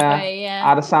I totally agree,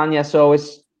 yeah. Adesanya. So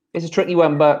it's a tricky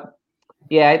one. But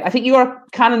yeah, I think you got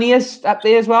Cannoniers up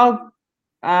there as well.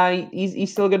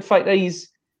 He's still a good fighter. He's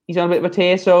on a bit of a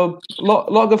tear. So a lot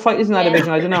of good fighters in that division.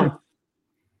 I don't know.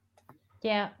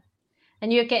 Yeah.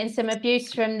 And you're getting some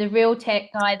abuse from the real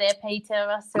tech guy there, Peter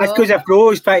Russell. That's because I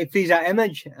froze trying to freeze that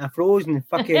image. I froze and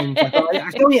fucking. I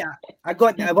still need. I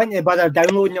went to bother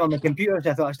downloading it on my computer, so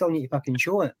I thought I still need to fucking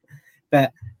show it.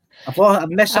 But I thought I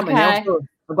missed something else. So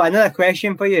I've got another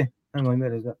question for you. Hang on,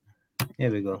 where is it?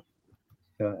 Here we go.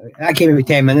 So that came about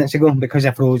 10 minutes ago. Because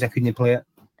I froze, I couldn't play it.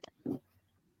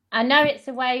 I know it's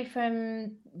away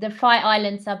from the Fight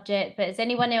Island subject, but has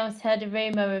anyone else heard a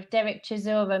rumour of Derek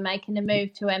Chisora making a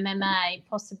move to MMA,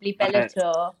 possibly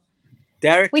Bellator?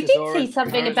 We did see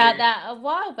something about that a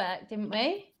while back, didn't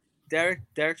we? Derek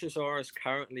Chisora is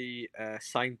currently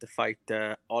signed to fight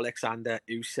Alexander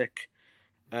Usyk.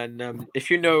 And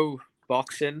if you know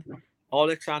boxing,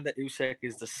 Alexander Usyk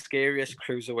is the scariest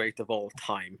cruiserweight of all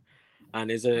time. And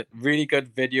there's a really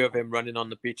good video of him running on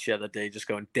the beach the other day, just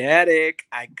going, "Derek,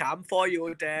 I come for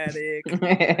you, Derek."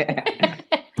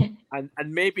 and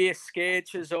maybe it scared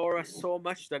Chisora so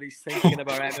much that he's thinking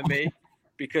about MMA,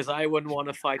 because I wouldn't want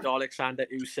to fight Alexander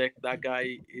Usyk. That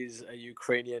guy is a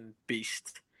Ukrainian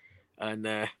beast. And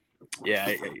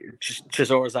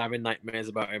Chisora's having nightmares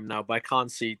about him now, but I can't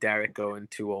see Derek going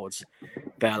towards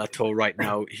Bellator right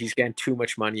now. He's getting too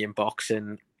much money in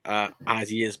boxing. As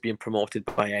he is being promoted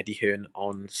by Eddie Hearn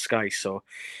on Sky,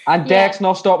 and Derek's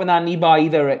not stopping that knee bar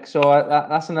either, Rick. So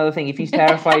that's another thing. If he's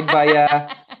terrified by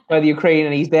the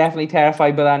Ukrainian, he's definitely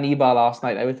terrified by that knee bar last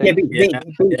night, I would think. But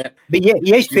he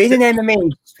is training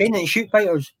MMA. He's training shoot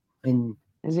fighters.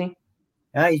 Is he?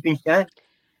 Yeah, he's been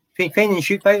training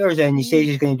shoot fighters, and he says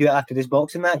he's going to do it after this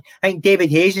boxing match. I think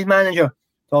David Hayes is manager,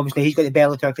 so obviously he's got the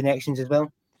Bellator connections as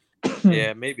well.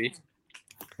 Yeah, maybe.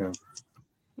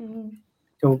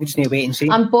 So we'll just need to wait and see.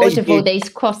 I'm bored of all these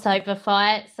crossover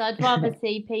fights. I'd rather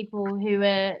see people who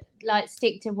are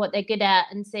stick to what they're good at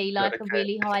and see a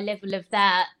really high level of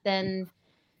that than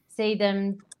see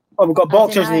them. Oh, we've got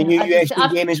boxers in the new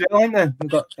UFC game as well, haven't we?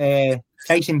 We've got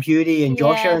Tyson Fury and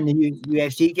Joshua in the new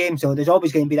UFC game, so there's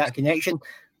always going to be that connection.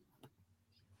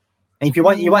 And if you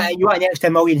want an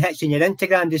extra million hits in your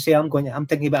Instagram, just say I'm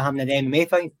thinking about having an MMA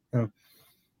fight. So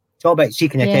it's all about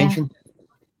seeking attention.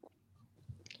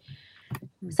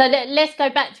 So let's go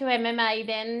back to MMA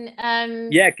then.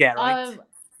 Get right.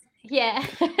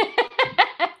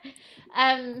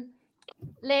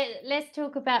 Let's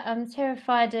talk about. I'm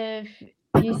terrified of.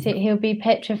 You said he'll be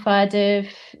petrified of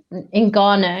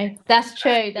Ngannou. That's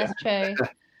true. That's true.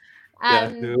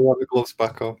 We want the gloves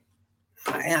back on.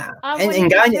 Yeah,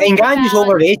 Ngannou's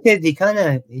overrated.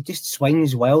 He just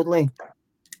swings wildly.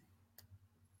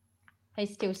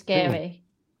 He's still scary.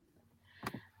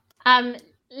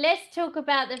 Let's talk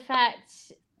about the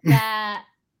fact that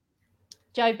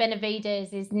Joe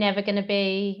Benavidez is never going to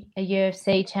be a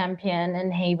UFC champion,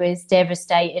 and he was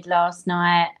devastated last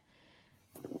night.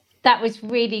 That was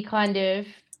really kind of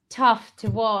tough to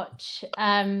watch.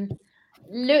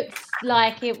 Looks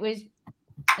like it was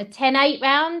a 10-8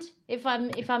 round, if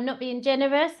I'm not being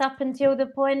generous, up until the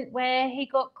point where he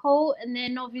got caught, and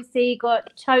then obviously he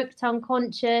got choked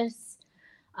unconscious.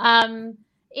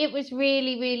 It was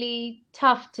really, really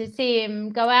tough to see him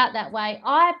go out that way.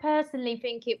 I personally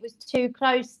think it was too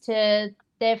close to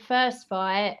their first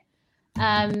fight, but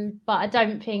I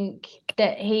don't think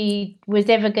that he was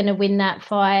ever going to win that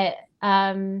fight.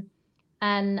 And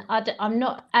I'm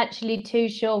not actually too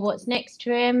sure what's next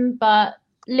to him. But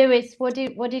Lewis, what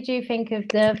did you think of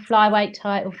the flyweight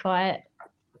title fight?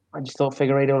 I just thought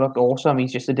Figueiredo looked awesome.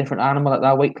 He's just a different animal at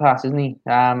that weight class, isn't he?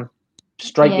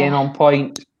 Striking on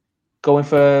point, going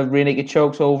for rear naked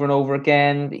chokes over and over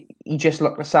again. He just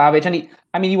looked a savage. And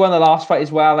he won the last fight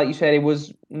as well. Like you said, it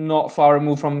was not far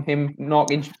removed from him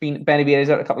knocking Benavidez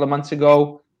out a couple of months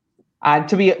ago. And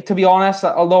to be honest,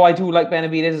 although I do like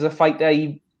Benavidez as a fighter,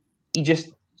 he just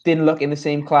didn't look in the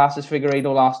same class as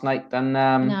Figueiredo last night. And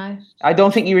No. I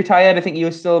don't think he retired. I think he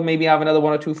will still maybe have another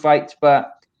 1 or 2 fights.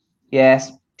 But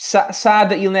yes, sad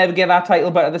that you'll never get that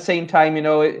title. But at the same time, you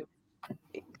know,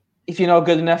 if you're not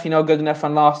good enough, you're not good enough.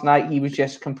 And last night he was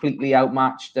just completely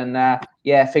outmatched. And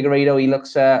Figueiredo, he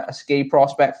looks a scary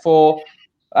prospect for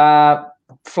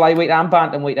flyweight and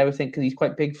bantamweight, I would think, because he's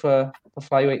quite big for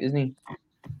flyweight, isn't he?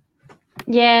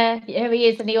 Yeah, he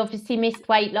is, and he obviously missed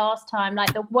weight last time.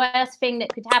 Like, the worst thing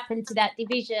that could happen to that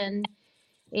division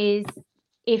is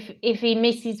if he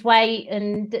misses weight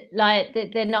and like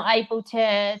they're not able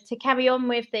to carry on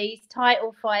with these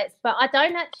title fights. But I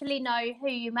don't actually know who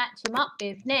you match him up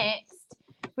with next.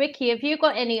 Ricky, have you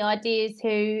got any ideas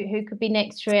who could be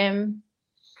next for him?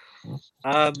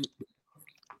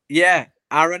 Yeah,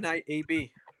 Aaron EB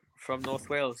from North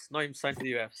Wales. Not even signed to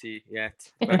the UFC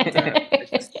yet.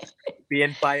 But,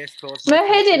 being biased towards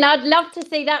Mahidin, I'd love to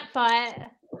see that fight.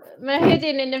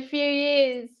 Mahidin in a few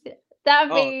years. That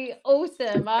would be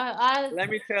awesome. Let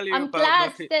me tell you I'm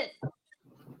about glad that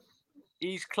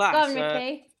he's class. Go on,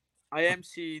 Ricky. I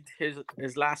emceed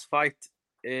his last fight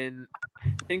in,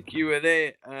 I think you were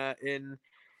there, in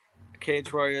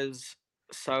Cage Warriors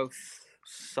South,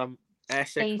 some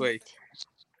Essex way.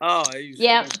 Oh, it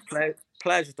was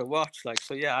pleasure to watch. Like,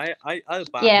 so yeah, I'll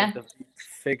back the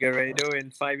Figueiredo in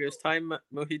 5 years' time.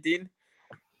 Muhyiddin,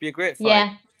 be a great fight.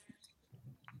 Yeah,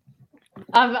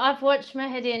 I've watched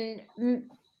Mahidin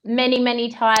many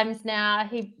times now.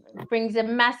 He brings a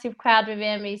massive crowd with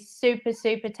him. He's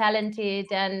super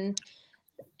talented, and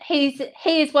he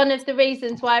is one of the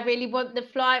reasons why I really want the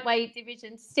flyweight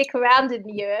division to stick around in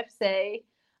the UFC.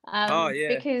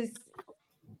 Because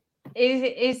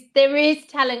there is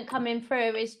talent coming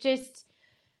through. It's just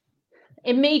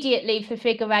immediately for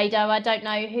Figueiredo, I don't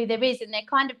know who there is, and they're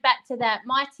kind of back to that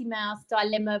Mighty Mouse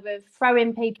dilemma of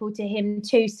throwing people to him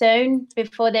too soon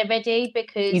before they're ready,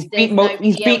 because he's beat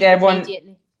everyone.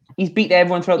 He's beat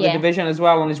everyone throughout the division as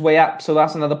well on his way up, so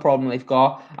that's another problem they've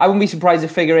got. I wouldn't be surprised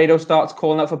if Figueiredo starts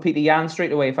calling out for Peter Yan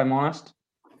straight away, if I'm honest.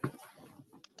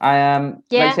 Like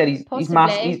I said, he's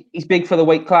massive. He's big for the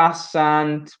weight class,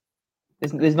 and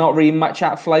there's not really much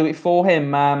at flyweight for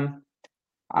him.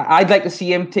 I'd like to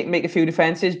see him make a few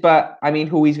defenses, but I mean,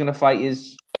 who he's going to fight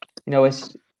is,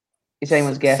 it's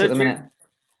anyone's guess at the minute.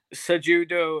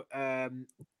 Cejudo,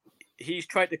 he's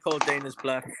tried to call Dana's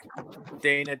bluff.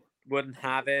 Dana wouldn't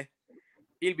have it.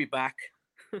 He'll be back.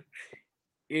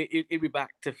 He'll be back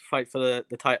to fight for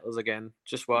the titles again.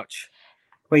 Just watch.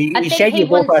 Well, I think he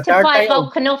wants to fight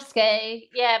Volkanovski,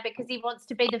 because he wants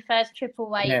to be the first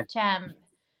triple-weight champ.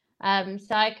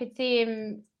 So I could see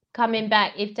him coming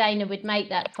back if Dana would make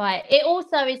that fight. It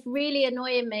also is really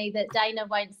annoying me that Dana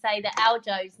won't say that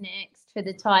Aljo's next for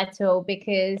the title,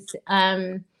 because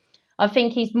I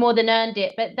think he's more than earned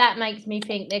it. But that makes me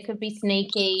think there could be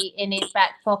sneaky in his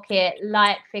back pocket,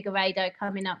 like Figueiredo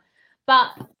coming up.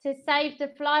 But to save the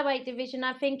flyweight division,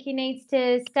 I think he needs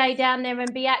to stay down there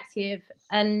and be active.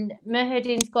 And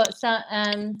Muhyiddin's got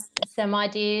some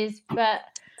ideas, but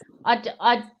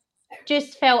I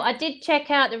just felt, I did check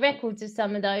out the records of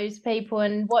some of those people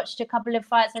and watched a couple of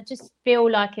fights. I just feel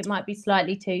like it might be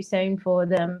slightly too soon for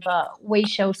them, but we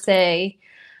shall see.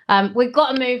 We've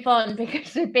got to move on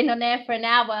because we've been on air for an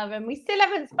hour and we still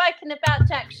haven't spoken about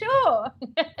Jack Shaw.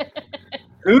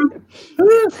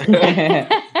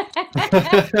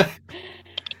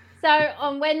 So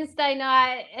on Wednesday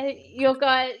night,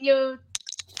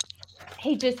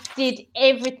 he just did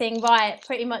everything right,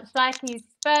 pretty much like his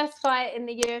first fight in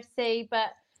the UFC.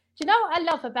 But do you know what I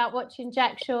love about watching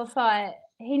Jack Shaw fight?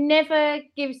 He never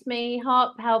gives me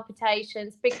heart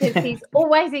palpitations because he's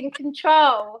always in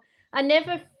control. I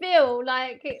never feel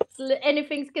like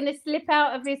anything's going to slip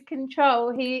out of his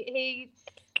control. He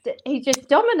just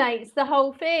dominates the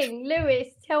whole thing. Lewis,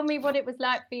 tell me what it was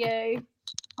like for you.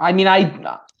 I mean,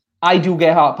 I do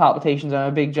get heart palpitations. I'm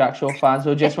a big Jack Shaw fan,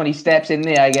 so just when he steps in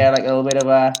there, I get like a little bit of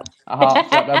a heart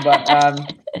flutter. But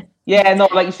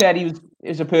like you said, it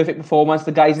was a perfect performance.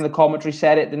 The guys in the commentary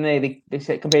said it, didn't they? They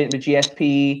said compared to the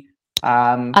GSP.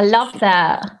 I love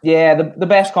that. Yeah, the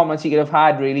best comments he could have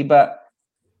had, really. But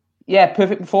yeah,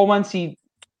 perfect performance. He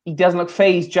doesn't look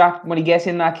phased. Jack, when he gets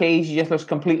in that cage, he just looks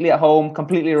completely at home,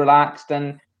 completely relaxed.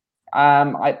 And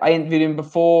I interviewed him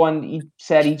before, and he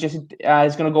said he just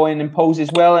is going to go in and impose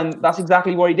his will, and that's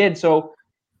exactly what he did. So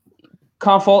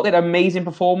can't fault it. Amazing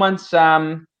performance.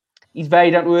 He's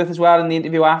very down to earth as well in the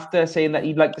interview after, saying that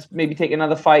he'd like to maybe take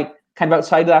another fight kind of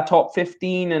outside of that top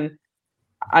 15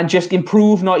 and just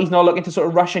improve. He's not looking to sort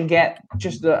of rush and get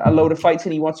just a load of fights,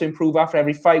 and he wants to improve after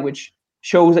every fight, which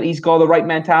shows that he's got the right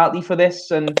mentality for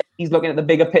this, and he's looking at the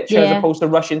bigger picture as opposed to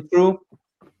rushing through.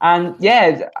 And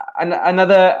yeah,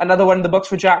 another one in the books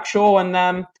for Jack Shaw, and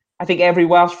I think every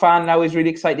Welsh fan now is really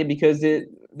excited because the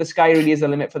sky really is the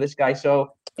limit for this guy.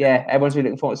 So yeah, everyone's really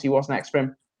looking forward to see what's next for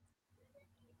him.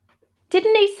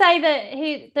 Didn't he say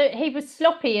that he was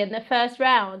sloppy in the first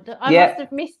round? I must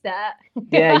have missed that.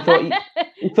 Yeah,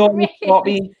 he thought he was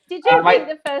sloppy. Did you think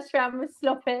the first round was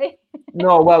sloppy?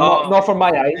 No, well, not from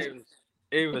my eyes.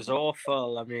 It was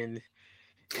awful. I mean,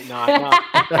 no.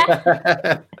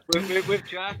 with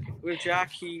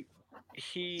Jack, he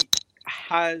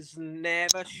has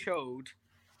never showed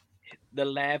the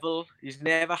level. He's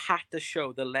never had to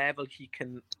show the level he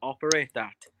can operate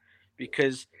at,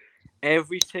 because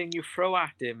everything you throw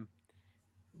at him,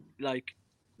 like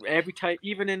every time,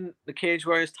 even in the Cage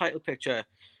Warriors title picture,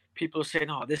 people are saying,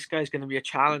 "Oh, this guy's going to be a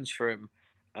challenge for him."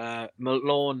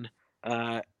 Malone,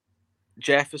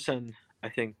 Jefferson, I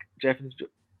think Jefferson,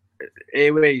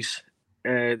 Airways,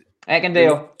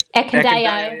 Eckendale.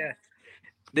 Yeah.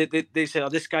 They said, "Oh,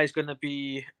 this guy's going to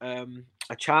be a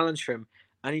challenge for him,"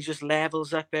 and he just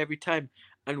levels up every time.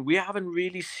 And we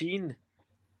haven't seen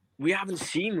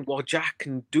what Jack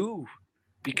can do,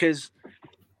 because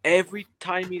every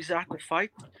time he's at the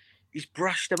fight, he's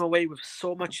brushed them away with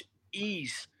so much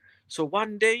ease. So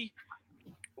one day,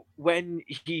 when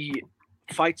he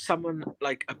fights someone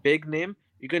like a big name,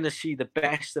 you're going to see the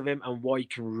best of him and what he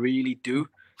can really do.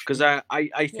 Because I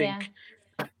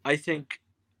think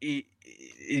he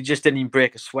just didn't even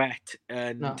break a sweat.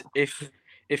 And if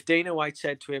Dana White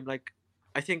said to him, like,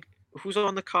 I think, who's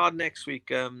on the card next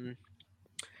week?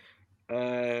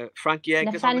 Frankie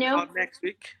Edgar's on the card next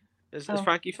week. Is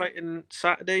Frankie fighting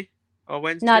Saturday or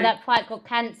Wednesday? No, that fight got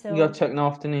cancelled. He got taken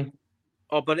off, didn't he?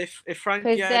 Oh, but if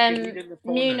Frankie Edgar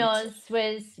Munoz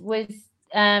was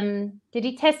did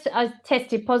he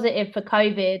tested positive for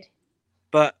COVID?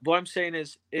 But what I'm saying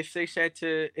is, if they said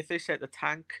to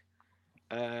Tank,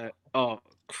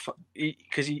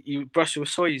 because he brushed with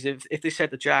so easy. If they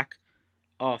said to Jack,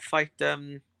 fight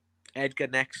Edgar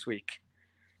next week,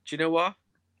 do you know what?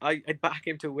 I'd back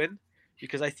him to win,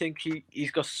 because I think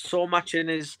he's got so much in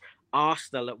his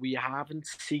arsenal that we haven't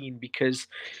seen, because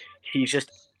he's just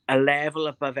a level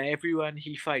above everyone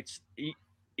he fights. He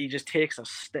just takes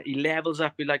he levels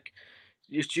up. You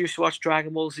used to watch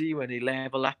Dragon Ball Z when he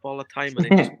level up all the time,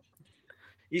 and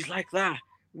he's like that.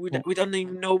 We don't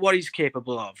even know what he's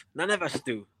capable of. None of us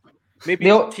do. Maybe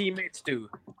his teammates do,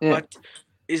 but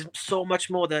is so much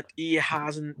more that he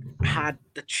hasn't had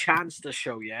the chance to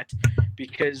show yet,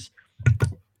 because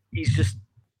he's just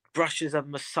brushes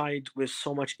them aside with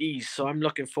so much ease. So I'm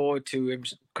looking forward to him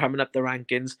coming up the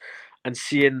rankings and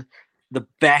seeing the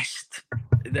best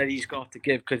that he's got to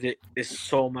give, because it is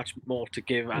so much more to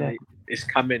give, and it's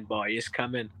coming, boy. It's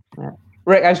coming. Yeah.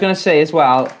 Rick, I was going to say as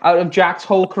well, out of Jack's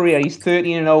whole career, he's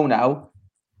 13-0 now.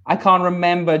 I can't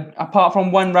remember, apart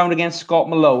from one round against Scott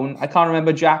Malone, I can't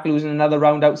remember Jack losing another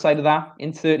round outside of that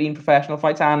in 13 professional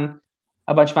fights and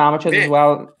a bunch of amateurs as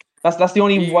well. That's the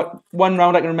only one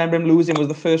round I can remember him losing was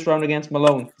the first round against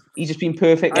Malone. He's just been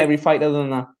perfect every fight other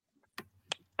than that.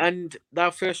 And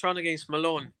that first round against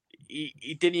Malone,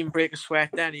 he didn't even break a sweat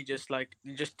then. He just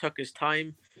took his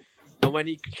time. And when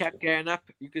he kept getting up,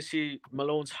 you could see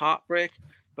Malone's heart break.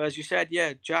 But as you said,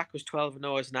 Jack was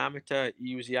 12-0 as an amateur.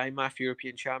 He was the IMAF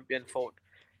European champion, fought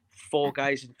 4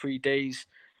 guys in 3 days.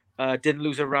 Didn't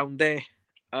lose a round there.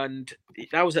 And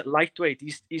that was at lightweight.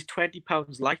 He's 20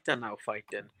 pounds lighter now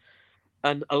fighting.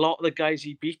 And a lot of the guys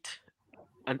he beat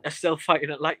and are still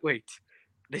fighting at lightweight.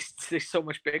 They're so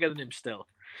much bigger than him still.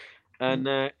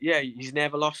 And he's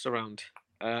never lost a round.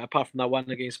 Apart from that one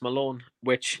against Malone,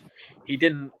 which he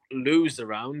didn't lose the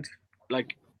round.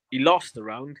 Like, he lost the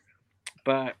round,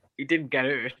 but he didn't get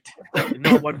hurt.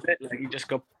 Not one bit. Like, he just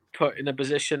got put in a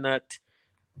position that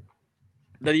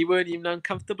he weren't even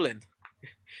uncomfortable in.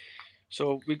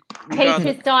 So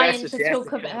Peter's dying to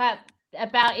talk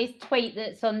about his tweet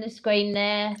that's on the screen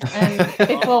there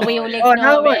before we all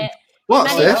ignore it.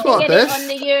 What's this? What's this? On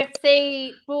the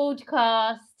UFC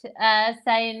broadcast,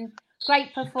 saying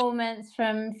great performance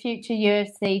from future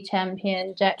UFC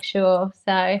champion Jack Shaw.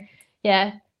 So,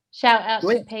 yeah, shout out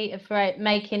to Peter for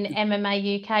making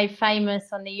MMA UK famous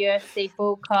on the UFC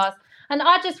broadcast. And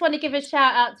I just want to give a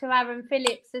shout out to Aaron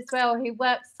Phillips as well, who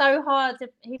worked so hard.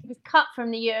 He was cut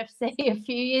from the UFC a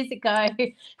few years ago,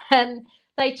 and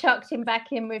they chucked him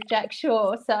back in with Jack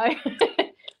Shaw. So,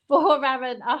 for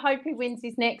Aaron, I hope he wins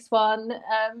his next one.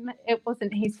 It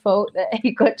wasn't his fault that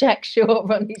he got Jack Shaw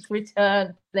on his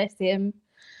return. Bless him.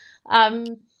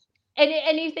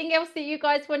 Anything else that you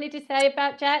guys wanted to say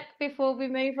about Jack before we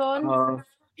move on?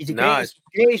 He's the No,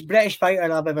 greatest British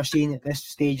fighter I've ever seen at this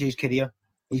stage of his career.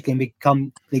 He's going to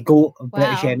become the GOAT of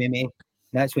British Wow. MMA.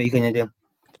 That's what he's going to do.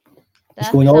 He's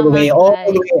That's going all the way, some all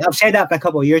accolade. the way. I've said that for a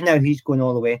couple of years now. He's going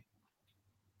all the way.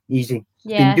 Easy.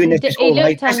 Yeah, doing he, this his he whole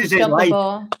life. looked This is his life.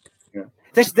 unstoppable.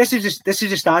 This is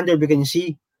the standard we're going to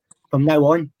see from now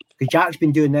on. Because Jack's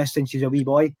been doing this since he's a wee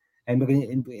boy, and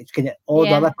it's going to all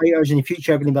Yeah. the other fighters in the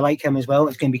future are going to be like him as well.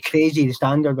 It's going to be crazy the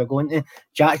standard we're going to.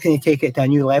 Jack's going to take it to a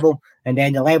new level, and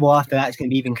then the level after that is going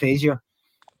to be even crazier.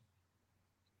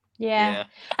 Yeah.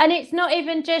 And it's not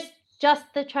even just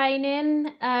the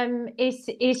training.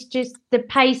 It's just the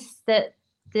pace that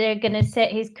they're going to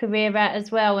set his career at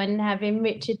as well, and having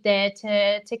Richard there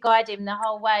to guide him the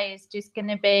whole way is just going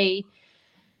to be,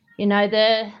 you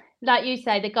know, like you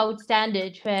say, the gold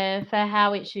standard for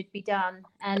how it should be done.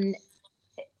 And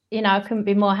you know, I couldn't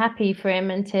be more happy for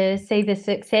him, and to see the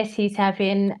success he's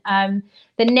having.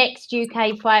 The next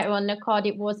UK fighter on the card,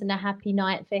 it wasn't a happy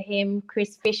night for him,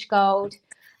 Chris Fishgold.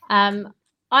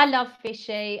 I love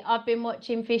Fishy. I've been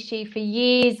watching Fishy for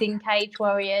years in Cage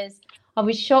Warriors. I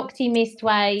was shocked he missed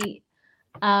weight.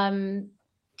 And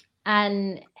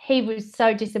he was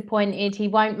so disappointed. He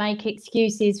won't make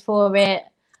excuses for it.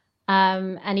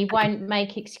 And he won't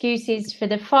make excuses for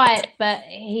the fight, but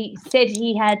he said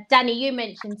he had, Danny, you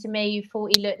mentioned to me you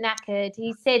thought he looked knackered.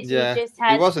 He said Yeah, he just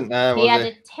had, he wasn't there, he was had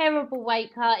he? a terrible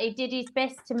weight cut. He did his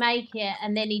best to make it,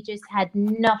 and then he just had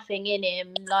nothing in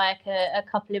him, like a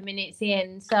couple of minutes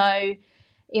in. So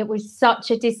it was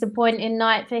such a disappointing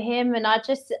night for him. And I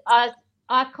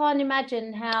can't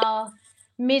imagine how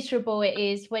miserable it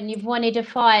is when you've wanted a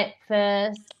fight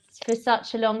for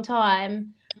such a long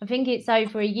time. I think it's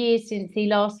over a year since he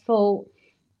last fought,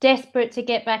 desperate to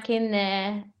get back in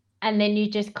there, and then you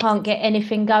just can't get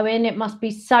anything going. It must be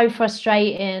so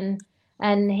frustrating.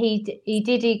 And he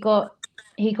got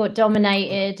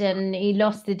dominated, and he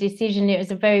lost the decision. It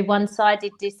was a very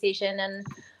one-sided decision, and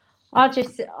I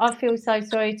feel so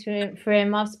sorry for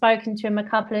him. I've spoken to him a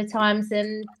couple of times,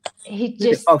 and he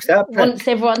just wants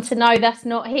everyone to know that's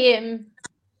not him.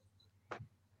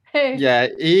 Who? Yeah,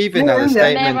 he even had a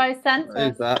statement. Romero Santos.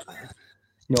 Who's that?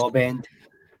 No bend.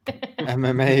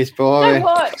 MMA is boring. Don't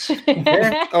watch.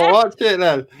 I'll watch it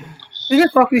then. Who the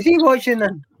fuck is he watching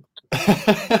then?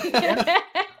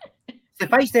 The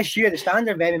fights this year, the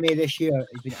standard of MMA this year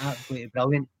has been absolutely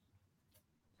brilliant.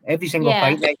 Every single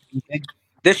fight night has been good.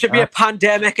 There should be a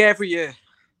pandemic every year.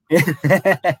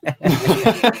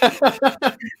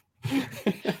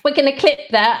 We're going to clip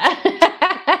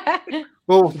that.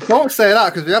 Well, don't say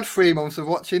that, because we had 3 months of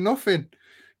watching nothing.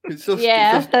 It's just,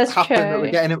 that's happened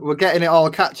true. that we're getting it all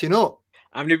catching up.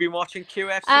 Have you been watching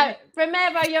QFC?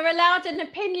 Romero, you're allowed an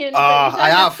opinion, Ah, but you I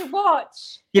don't have have. to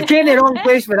watch. You're in the wrong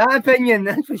place for that opinion,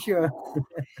 that's for sure.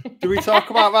 Do we talk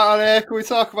about that on air? Can we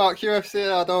talk about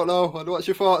QFC? I don't know. What's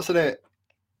your thoughts on it?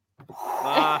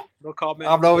 No comment.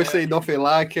 I've obviously nothing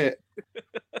like it.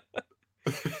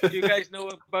 Do you guys know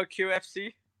about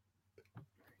QFC?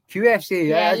 QFC,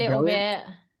 Yeah, a that's little brilliant.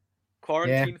 bit.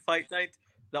 Quarantine fight night.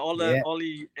 All the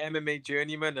Yeah. MMA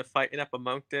journeymen are fighting up a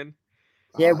mountain.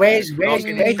 Yeah, Wes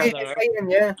knocking Wes each did other out. fighting,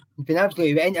 yeah. He's been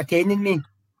absolutely entertaining me.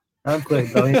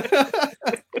 Absolutely brilliant.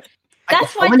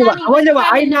 That's why wonder what- Danny I wonder was what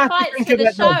planning I'm the not fights thinking for the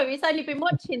about show. He's only been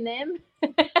watching them.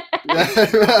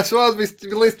 That's what I was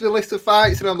the list of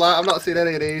fights, and I'm like, I'm not seeing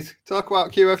any of these. Talk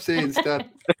about QFC instead.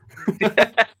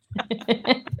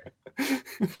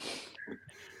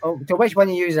 Oh, so which one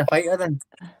are you as a fighter then?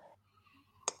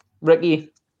 Ricky.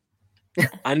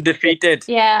 Undefeated.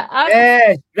 Yeah,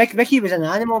 Yeah, Ricky was an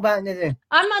animal back in the day.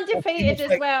 I'm undefeated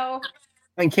as well.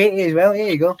 And Katie as well. Here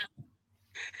you go.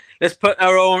 Let's put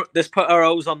our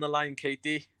O's on the line,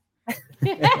 Katie.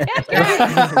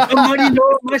 Somebody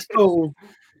know must go.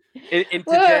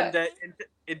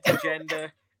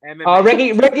 Intergender MMA. Oh,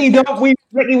 Ricky,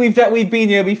 we've been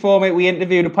here before, mate. We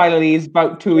interviewed a pile of these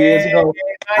about 2 years ago,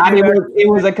 and it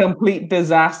was a complete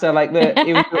disaster. Like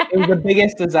it was the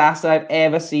biggest disaster I've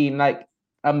ever seen. Like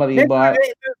unbelievable.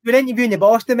 We're interviewing the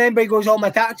boss. Remember, he goes, "All my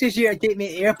taxis here to take me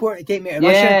to the airport, to take me to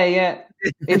Russia." Yeah.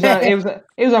 It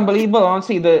was unbelievable.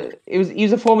 Honestly, he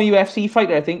was a former UFC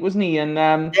fighter, I think, wasn't he? And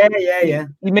yeah.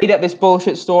 He made up this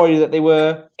bullshit story that they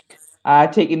were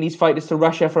taking these fighters to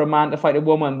Russia for a man to fight a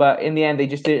woman, but in the end they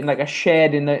just did it in like a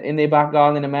shed in their back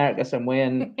garden in America somewhere.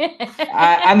 And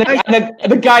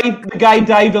the guy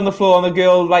dived on the floor and the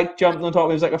girl like jumped on top.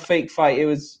 It was like a fake fight. It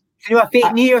was. You know, a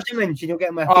fake knee or something. You don't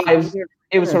get my.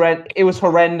 It was horrendous. It was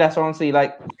horrendous, honestly.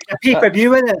 Like a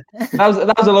pay-per-view, isn't it?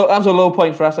 That was a low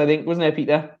point for us, I think, wasn't it,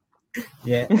 Peter?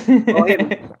 Yeah.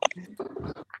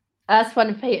 That's one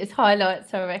of Peter's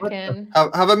highlights, I reckon.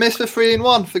 Have I missed a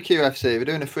 3-in-1 for QFC? We're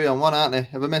doing a 3-on-1, aren't they?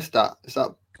 Have I missed that? Is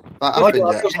that That Oh, happened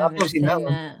I've yet? not- I've not seen that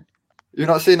one. You've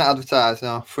not seen that advertised?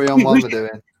 No. 3-on-1 we're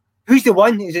doing. Who's the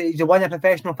one? Is the one a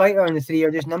professional fighter and the three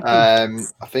are just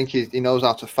numpties? I think he knows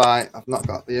how to fight. I've not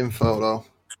got the info though.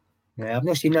 Yeah, I've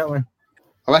not seen that one.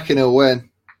 I reckon he'll win.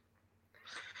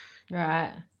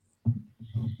 Right.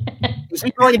 Is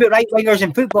he talking about right wingers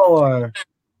in football, or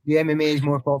the MMA is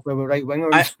more popular with right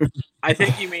wingers? I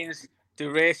think he means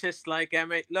do racists like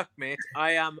Emmett. Look, mate,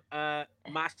 I am a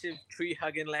massive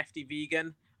tree-hugging lefty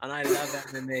vegan, and I love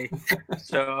MMA.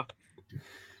 So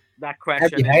that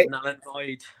question is null and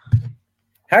void.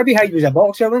 Herbie Hyde was a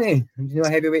boxer, wasn't he? Do you know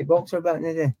a heavyweight boxer back in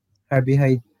the day? Herbie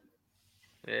Hyde.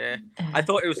 Yeah, I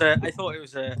thought it was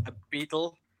a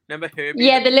beetle. Remember Herbie?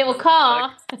 Yeah, the little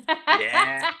car.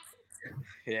 Yeah.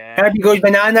 Yeah. Herbie Goes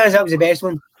Bananas. That was the best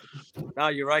one. No,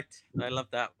 you're right. I love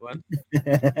that one.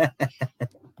 Right.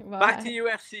 Back to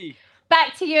UFC.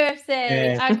 Back to UFC.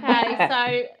 Yeah. Okay,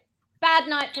 so bad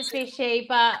night for Fishy,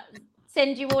 but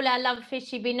send you all our love,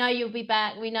 Fishy. We know you'll be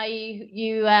back. We know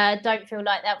you don't feel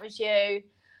like that was you.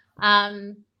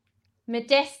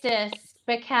 Modestus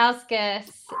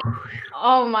Bukauskas.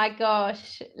 Oh my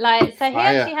gosh. Like, so he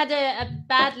actually had a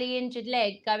badly injured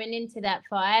leg going into that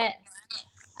fight.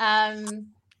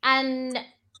 And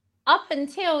up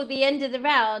until the end of the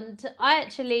round, I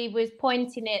actually was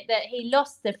pointing it that he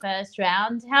lost the first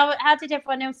round. How did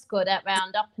everyone else score that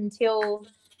round up until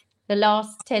the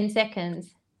last 10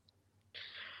 seconds?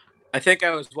 I think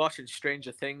I was watching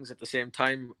Stranger Things at the same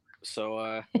time, so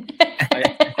I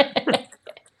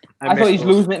thought he's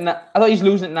losing it. I thought he's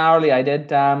losing it narrowly. I did,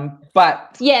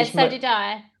 but yeah, so did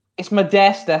I. It's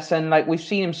Modestus, and like we've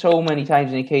seen him so many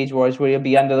times in the Cage Wars where he'll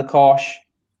be under the cosh,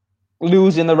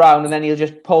 losing the round, and then he'll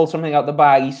just pull something out the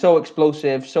bag. He's so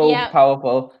explosive, so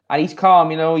powerful, and he's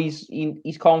calm. You know,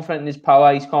 he's confident in his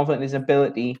power. He's confident in his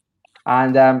ability,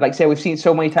 and like I say, we've seen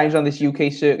so many times on this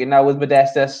UK circuit now with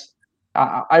Modestus.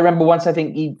 I remember once I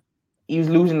think he was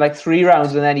losing like 3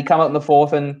 rounds, and then he come out in the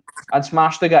 4th and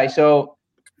smashed the guy. So.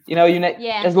 You know,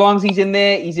 as long as he's in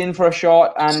there, he's in for a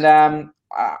shot. And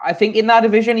I think in that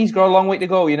division, he's got a long way to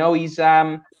go. You know, he's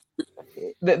the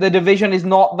division is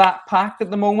not that packed at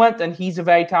the moment, and he's a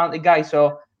very talented guy.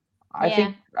 So I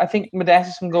think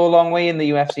Modestus can go a long way in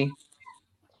the UFC.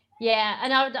 Yeah,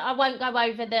 and I won't go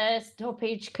over the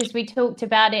stoppage because we talked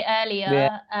about it earlier.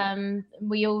 Yeah.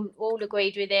 We all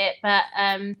agreed with it, but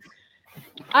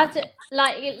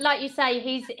like you say,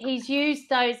 he's used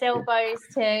those elbows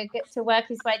to work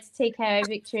his way to TKO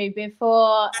victory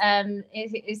before.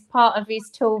 It's part of his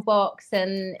toolbox,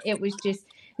 and it was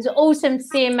awesome to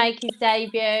see him make his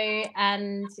debut.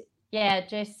 And yeah,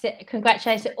 just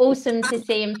congratulations! Awesome to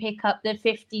see him pick up the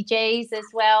 50 Gs as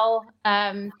well.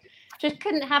 Just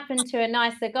couldn't happen to a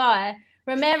nicer guy.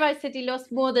 Romero said he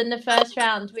lost more than the first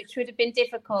round, which would have been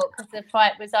difficult because the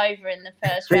fight was over in the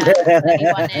first round and he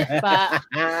won it.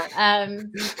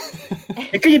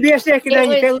 But could you be a second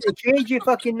and you fell to change, you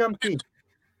fucking numpty?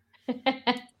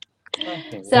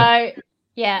 So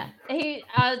yeah, I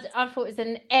thought it was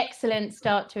an excellent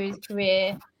start to his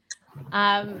career.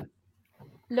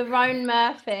 Lerone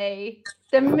Murphy,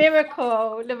 the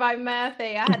miracle Lerone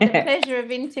Murphy. I had the pleasure of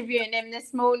interviewing him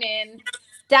this morning.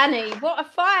 Danny, what a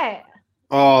fight!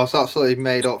 Oh, it's absolutely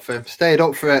made up for him. Stayed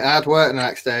up for it. I had work the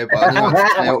next day, but I knew I had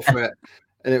to stay up for it.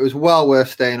 And it was well worth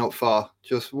staying up for.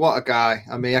 Just what a guy.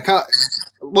 I mean, I can't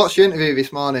watch your interview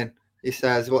this morning. He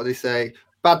says, what did he say?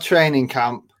 Bad training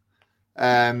camp.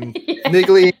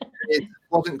 Niggly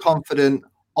wasn't confident,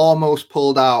 almost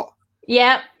pulled out.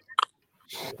 Yep.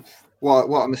 What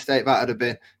a mistake that would have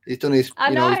been. He's done his,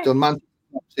 he's done Manchester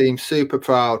team, super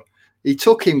proud. He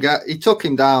took him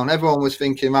down. Everyone was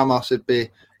thinking Ramos would be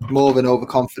more than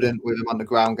overconfident with him on the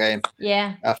ground game.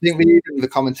 Yeah. I think the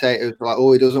commentators were like,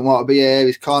 oh, he doesn't want to be here.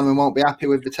 His cornerman won't be happy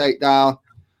with the takedown.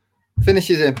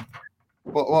 Finishes him.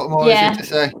 What more is there to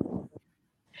say?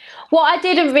 What I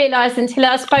didn't realise until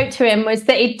I spoke to him was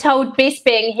that he told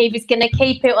Bisping he was going to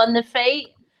keep it on the feet.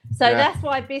 So that's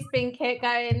why Bisping kept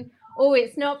going, oh,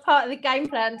 it's not part of the game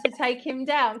plan to take him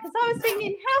down. Because I was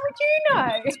thinking, how would you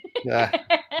know? Yeah.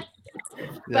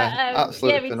 But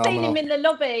absolutely we'd phenomenal. seen him in the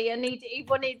lobby and he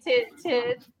wanted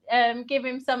to give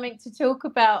him something to talk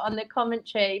about on the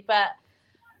commentary. But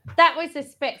that was a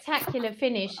spectacular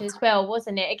finish as well,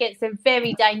 wasn't it? Against a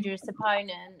very dangerous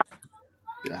opponent.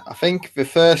 Yeah, I think the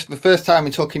first time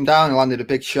he took him down, he landed a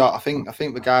big shot. I think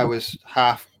the guy was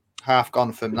half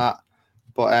gone from that.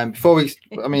 But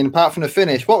apart from the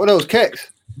finish, what were those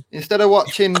kicks? Instead of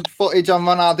watching footage on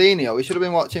Ronaldinho, we should have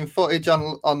been watching footage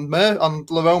on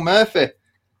Lerone Murphy.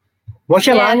 What's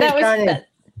your I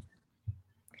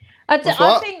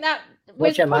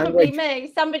was your probably language.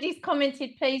 me. Somebody's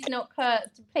commented, please don't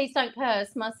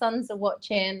curse. My sons are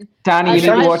watching. Danny, you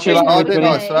need to watch your I language. didn't know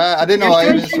I buddy. swear. I didn't know I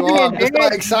even swore. I'm just Yeah.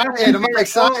 quite excited. I'm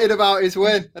excited about his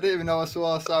win. I didn't even know I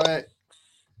swore. Sorry.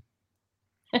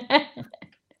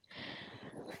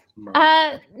 No,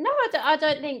 I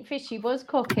don't think Fishy was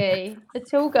cocky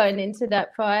at all going into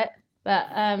that fight. But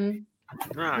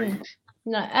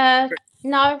No,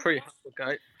 no. pretty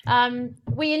okay.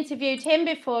 We interviewed him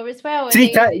before as well, and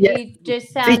Three times, yeah. he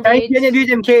just 3 times sounded you interviewed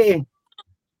him, Katie.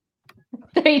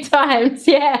 3 times,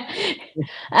 yeah.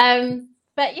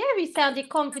 But yeah, he sounded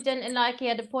confident and like he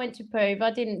had a point to prove.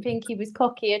 I didn't think he was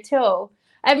cocky at all.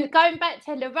 Going back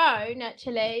to Lerone,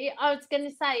 actually, I was going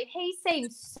to say he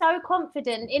seems so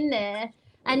confident in there,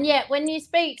 and yet when you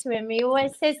speak to him, he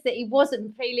always says that he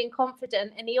wasn't feeling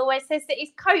confident, and he always says that his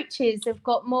coaches have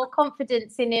got more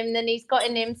confidence in him than he's got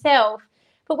in himself.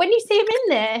 But when you see him in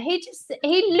there, he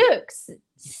looks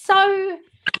so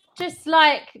just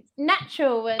like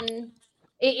natural, and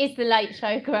it is the Late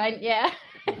Show, Grant, yeah.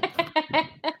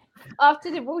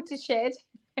 After the watershed.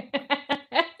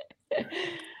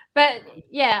 But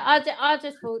yeah, I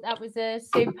just thought that was a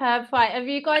superb fight. Have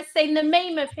you guys seen the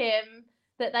meme of him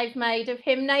that they've made of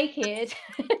him naked?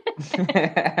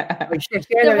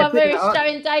 The one where he's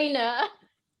showing Dana.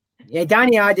 Yeah,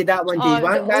 Danny added that one. Oh, Did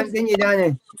awesome. didn't you,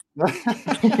 Danny?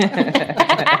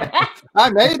 I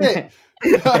made it.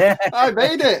 I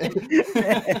made it.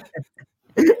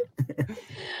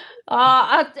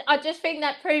 I just think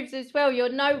that proves as well you're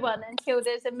no one until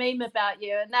there's a meme about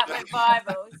you, and that went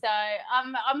viral. So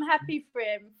I'm happy for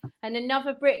him. And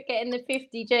another Brit getting the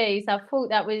 50 Gs. I thought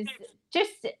that was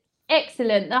just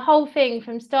excellent. The whole thing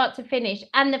from start to finish,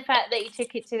 and the fact that he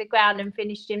took it to the ground and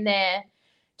finished him there,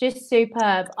 just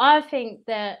superb. I think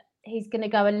that he's going to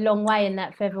go a long way in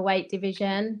that featherweight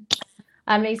division.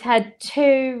 He's had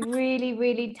 2 really,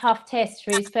 really tough tests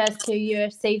for his first 2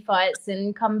 UFC fights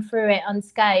and come through it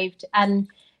unscathed. And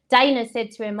Dana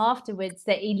said to him afterwards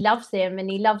that he loves him and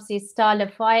he loves his style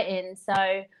of fighting.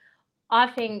 So I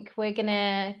think we're going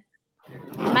to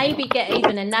maybe get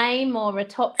even a name or a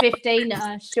top 15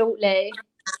 shortly.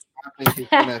 I think he's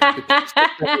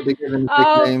gonna be given a big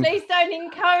Oh, name. please don't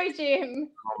encourage him.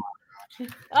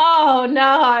 Oh,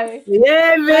 no.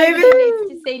 Yeah, Nobody baby. needs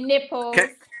to see nipples.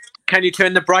 Can you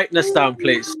turn the brightness down,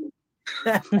 please?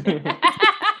 You're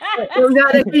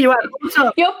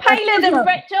paler than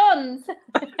Brett Johns.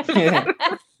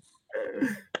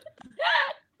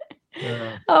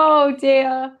 Oh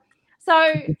dear.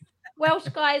 So, Welsh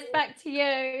guys, back to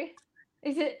you.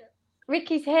 Is it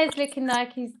Ricky's hair's looking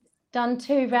like he's done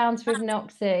 2 rounds with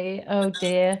Noxie? Oh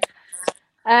dear.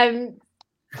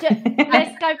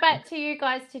 Let's go back to you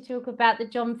guys to talk about the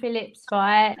John Phillips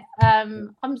fight.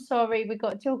 I'm sorry, we've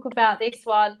got to talk about this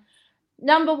one.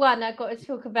 Number one, I've got to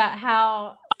talk about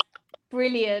how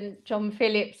brilliant John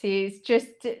Phillips is. Just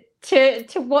to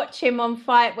watch him on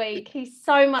fight week, he's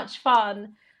so much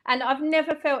fun. And I've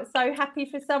never felt so happy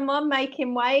for someone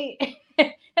making weight.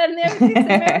 And there was this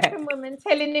American woman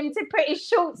telling him to put his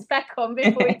shorts back on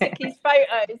before he took his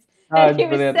photos. And he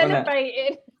was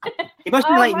celebrating. He must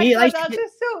be like me. God,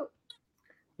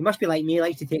 He must be like me.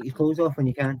 Likes to take his clothes off when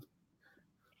you can.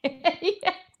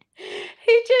 Yeah.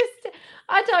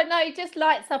 I don't know, he just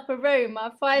lights up a room.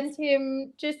 I find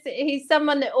him he's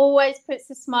someone that always puts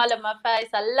a smile on my face.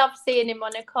 I love seeing him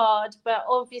on a card, but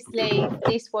obviously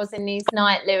this wasn't his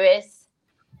night, Lewis.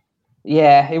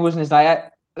 Yeah, it wasn't his night.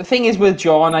 The thing is with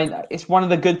John, it's one of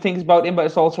the good things about him, but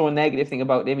it's also a negative thing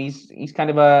about him. He's kind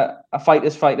of a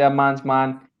fighter's fighter, a man's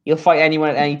man. He'll fight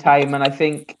anyone at any time, and I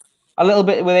think a little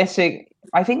bit with this,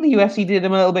 I think the UFC did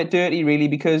him a little bit dirty, really,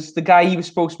 because the guy he was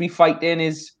supposed to be fighting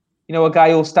is, a guy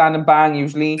who'll stand and bang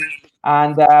usually,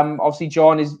 and obviously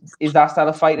John is that style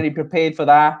of fighter. He prepared for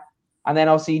that, and then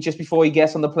obviously just before he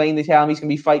gets on the plane, they tell him he's going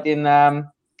to be fighting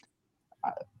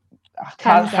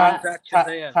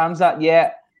Khamzat,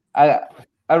 yeah,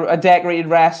 a decorated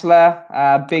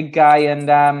wrestler, big guy, and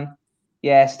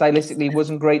stylistically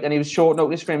wasn't great, and he was short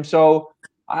notice for him. So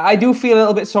I do feel a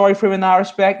little bit sorry for him in that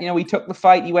respect. He took the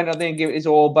fight, he went out there and gave it his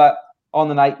all, but on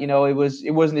the night,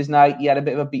 it wasn't his night. He had a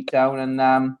bit of a beatdown, and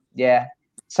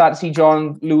sad to see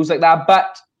John lose like that.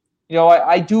 But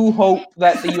I do hope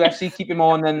that the UFC keep him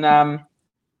on and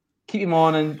give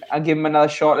him another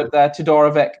shot at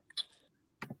Todorovic.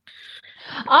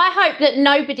 I hope that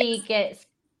nobody gets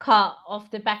cut off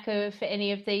the back of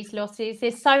any of these losses.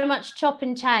 There's so much chop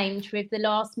and change with the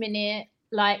last minute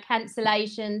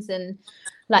cancellations and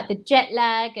the jet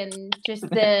lag and just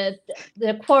the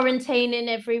quarantining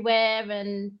everywhere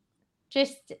and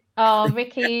just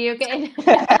Ricky, you're getting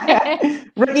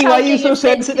Ricky, why are you so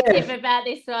sensitive about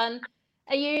this one?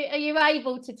 Are you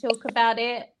able to talk about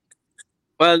it?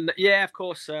 Well, yeah, of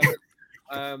course.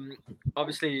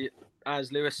 Obviously,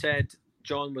 as Lewis said,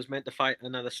 John was meant to fight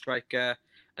another striker,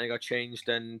 and it got changed.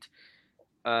 And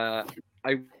I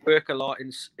work a lot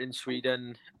in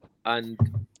Sweden, and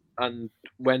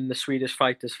when the Swedish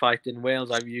fighters fight in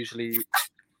Wales, I usually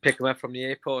pick them up from the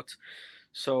airport.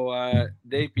 So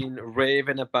they've been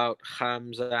raving about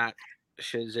Khamzat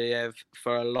Chimaev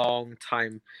for a long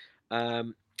time.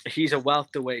 He's a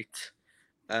welterweight.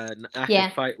 An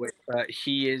active fight with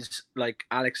he is like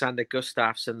Alexander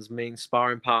Gustafsson's main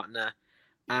sparring partner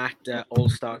at All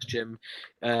Stars Gym.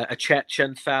 A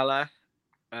Chechen fella,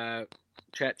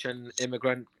 Chechen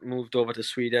immigrant, moved over to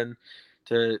Sweden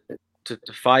to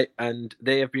fight, and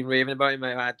they have been raving about him.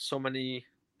 I've had so many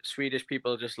Swedish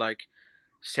people just like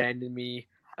sending me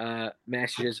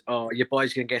messages, "Oh, your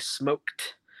boy's gonna get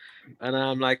smoked," and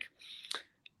I'm like,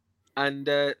 and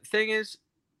thing is,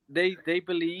 they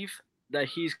believe that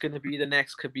he's going to be the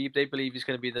next Khabib. They believe he's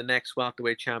going to be the next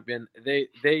welterweight champion.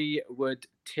 They would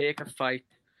take a fight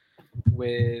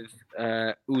with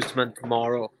Usman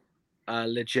tomorrow,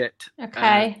 legit.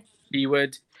 Okay. He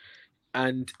would,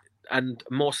 and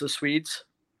most of the Swedes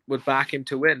would back him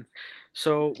to win.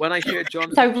 So when I heard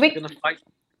John was going to fight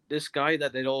this guy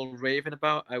that they're all raving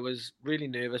about, I was really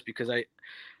nervous because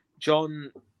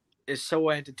John is so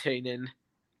entertaining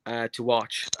to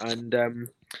watch, and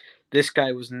this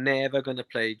guy was never going to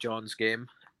play John's game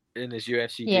in his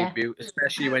UFC debut,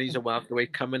 especially when he's a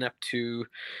welterweight coming up to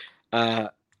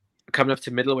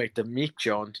middleweight to meet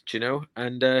John, do you know?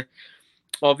 And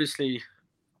obviously,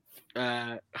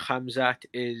 Khamzat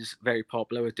is very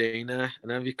popular with Dana,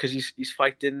 and because he's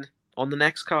fighting on the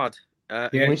next card.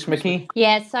 Rhys McKee.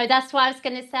 Yeah, so that's what I was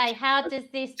going to say. How does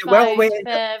this go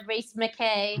for Rhys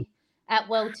McKee at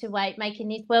welterweight, making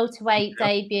his welterweight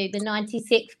debut, the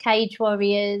 96 Cage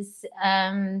Warriors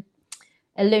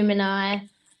alumni?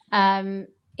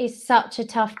 It's such a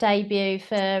tough debut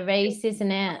for Rhys,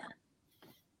 isn't it?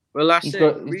 Well, that's he's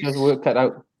got his work cut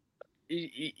out.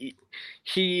 He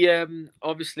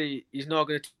obviously he's not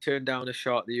going to turn down a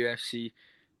shot at the UFC.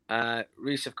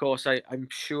 Rhys, of course, I'm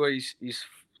sure he's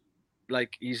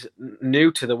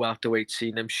new to the welterweight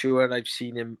scene. I'm sure I've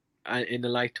seen him in the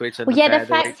lightweights. And the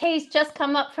fact he's just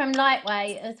come up from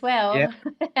lightweight as well,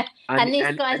 and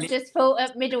this guy's just fought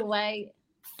at middleweight.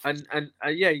 And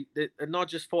not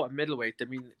just fought at middleweight. I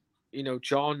mean, you know,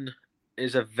 John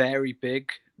is a very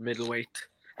big middleweight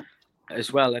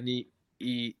as well, and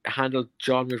he handled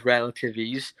John with relative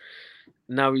ease.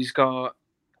 Now I'm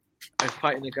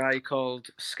fighting a guy called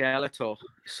Skeletor,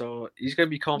 so he's going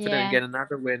to be confident in getting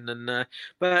another win. And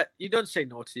but you don't say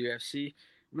no to the UFC.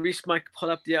 Rhys might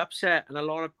pull up the upset, and a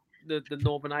lot of the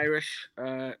Northern Irish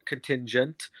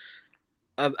contingent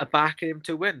are backing him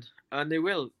to win, and they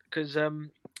will, because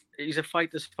he's a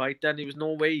fighter's fighter, and there was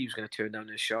no way he was going to turn down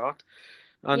this shot.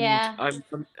 And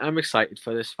I'm excited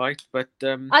for this fight, but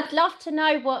I'd love to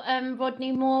know what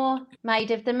Rodney Moore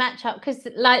made of the matchup, because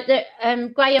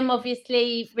Graham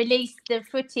obviously released the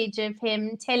footage of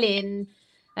him telling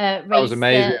Rhys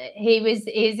that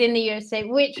he's in the UFC,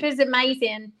 which was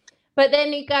amazing. But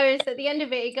then he goes, at the end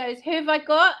of it, he goes, "Who have I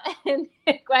got?" And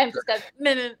Graham just goes,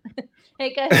 "Mmm."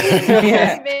 He goes,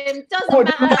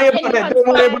 doesn't matter. Don't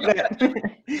worry about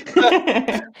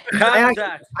it.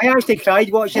 I actually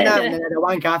cried watching that, and then I had a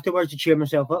wank afterwards to cheer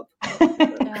myself up.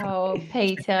 Oh,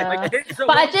 Peter.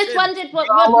 But I just wondered what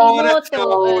Rodney Moore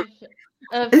thought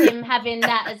of him having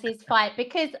that as his fight,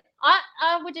 because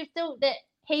I would have thought that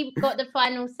he got the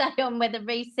final say on whether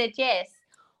Rhys said yes.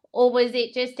 Or was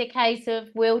it just a case of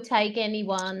we'll take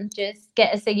anyone, just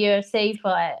get us a UFC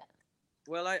fight?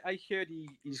 Well, I heard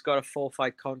he's got a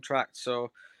 4-fight contract,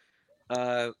 so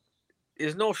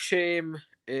there's no shame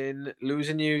in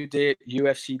losing the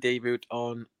UFC debut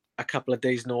on a couple of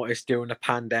days' notice during a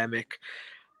pandemic.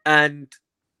 And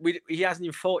he hasn't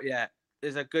even fought yet.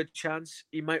 There's a good chance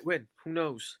he might win. Who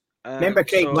knows? Remember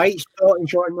Craig White fought in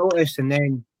short notice, and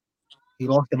then he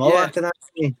lost them all after that.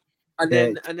 And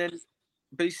then.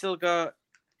 But he's still got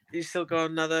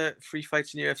another 3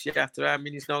 fights in the UFC after that. I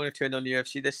mean, he's not going to turn on the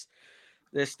UFC.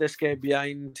 This game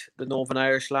behind the Northern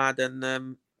Irish lad,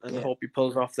 and hope he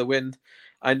pulls off the win.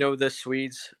 I know the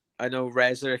Swedes. I know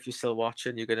Reza. If you're still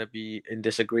watching, you're going to be in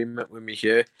disagreement with me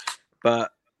here.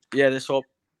 But yeah, let's hope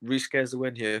Rhys gets the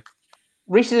win here.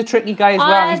 Rhys is a tricky guy as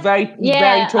well. He's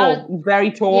very tall. He's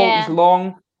very tall. He's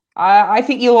long. I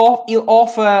think he'll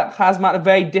offer Khamzat a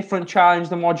very different challenge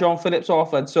than what John Phillips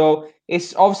offered. So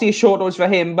it's obviously a short notice for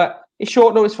him, but it's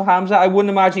short notice for Khamzat. I wouldn't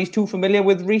imagine he's too familiar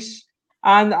with Rhys,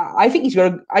 and I think it's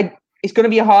going to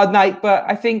be a hard night. But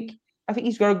I think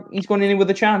he's going in with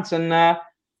a chance, and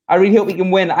I I really hope he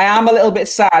can win. I am a little bit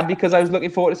sad because I was looking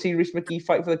forward to see Rhys McKee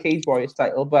fight for the Cage Warriors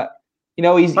title, but you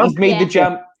know he's made the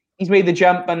jump. He's made the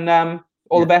jump, and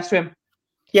all the best to him.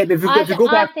 Yeah, but if we go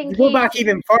back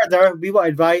even further, we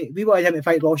wanted him to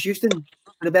fight Ross Houston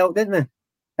for the belt, didn't we?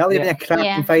 That would have been a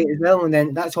cracking fight as well, and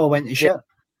then that's all went to shit.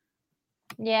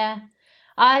 Yeah,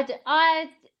 I'm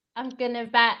gonna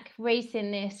back Rhys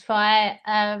in this fight.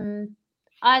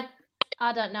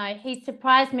 I don't know. He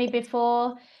surprised me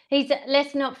before.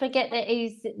 Let's not forget that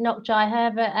he's knocked Jai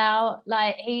Herbert out.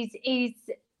 Like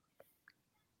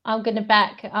I'm gonna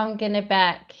back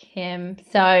him.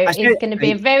 So it's gonna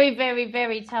be a very, very,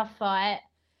 very tough fight.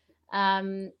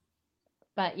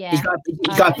 But yeah, he's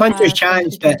got a puncher's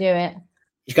chance to do it.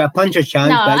 He's got a puncher's chance.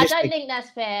 No, I don't think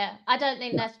that's fair.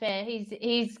 That's fair.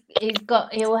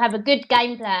 He'll have a good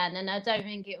game plan, and I don't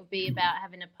think it'll be about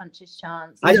having a puncher's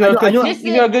chance. He's got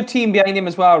a good team behind him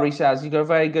as well, Rhys has. He's got a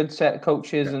very good set of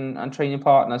coaches and training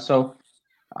partners. So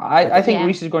I think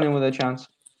Rhys is going in with a chance.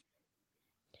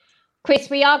 Chris,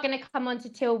 we are going to come on to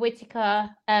Till Whittaker.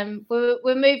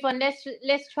 We'll move on.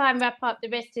 Let's try and wrap up the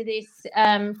rest of this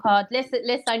card. Let's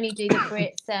only do the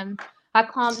Brits. I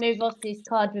can't move off this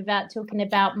card without talking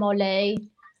about Molly.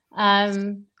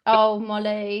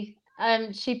 Molly.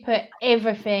 She put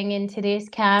everything into this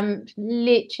camp.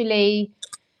 Literally,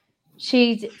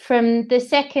 she's from the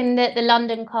second that the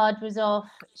London card was off,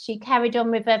 she carried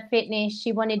on with her fitness.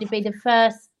 She wanted to be the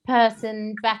first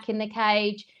person back in the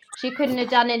cage. She couldn't have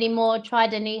done any more,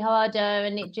 tried any harder,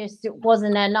 and it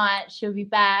wasn't her night. She'll be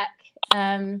back.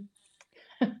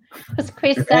 What's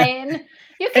Chris saying?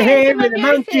 You're getting some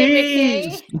abuse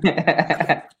here,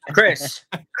 Vicky.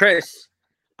 Chris,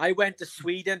 I went to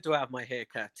Sweden to have my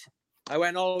haircut. I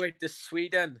went all the way to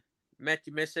Sweden, met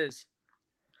your missus.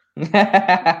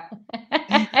 I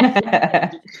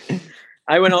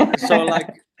went on, so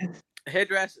like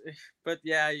hairdress, but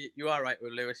yeah, you are right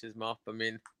with Lewis's mop. I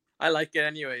mean, I like it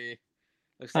anyway.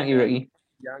 Looks Thank like you, Ricky.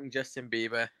 Young Justin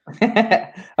Bieber.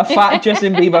 A fat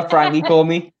Justin Bieber, Frankie called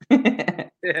me.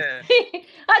 Yeah.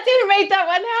 I didn't read that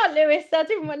one out, Lewis. I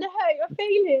didn't want to hurt your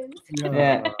feelings.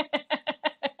 Yeah.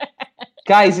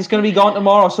 Guys, it's going to be gone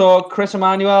tomorrow. So Chris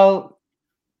Emmanuel.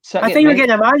 I think we're getting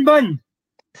a man bun.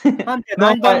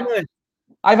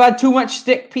 I've had too much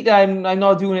stick, Peter. I'm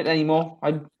not doing it anymore.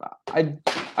 I've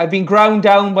been ground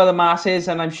down by the masses,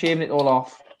 and I'm shaving it all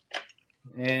off.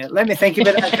 Let me think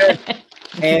about it.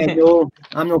 No,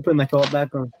 I'm not putting my top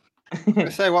back on. I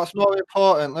say, what's more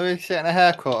important, Louis getting a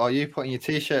haircut or you putting your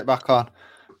t-shirt back on?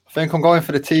 I think I'm going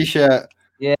for the t-shirt.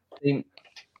 Yeah.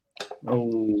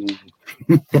 Oh.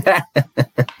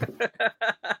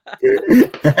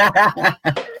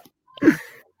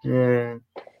 Yeah.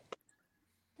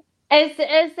 Has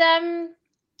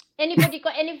anybody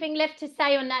got anything left to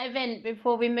say on that event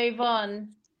before we move on?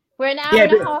 We're an hour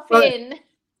and a half in.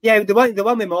 Yeah, the one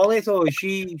with Molly, though,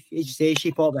 she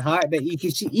popped the heart, but you can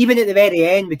see even at the very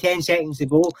end with 10 seconds to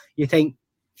go, you think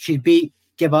she'd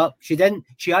give up. She didn't.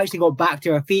 She actually got back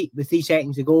to her feet with 3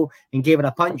 seconds to go and gave her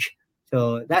a punch.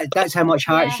 So that's how much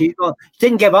heart she got. She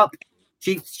didn't give up.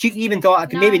 She even thought I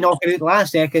could maybe knock her out the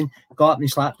last second, got up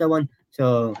and slapped her one.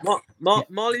 So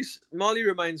Molly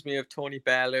reminds me of Tony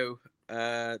Bellew,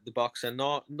 the boxer,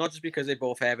 not just because they're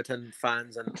both Everton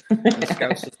fans and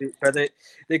scouts, but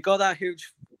they got that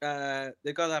huge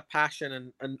they got that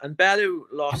passion, and Bellew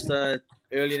lost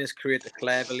early in his career to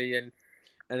Cleverly, and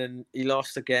then he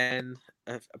lost again,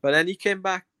 but then he came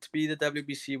back to be the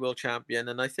WBC world champion,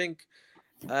 and I think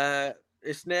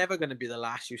it's never going to be the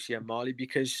last you see of Molly,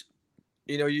 because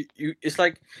you know you it's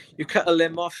like you cut a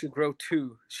limb off, she'll grow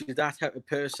two. She's that type of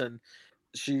person.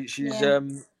 She'll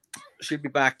be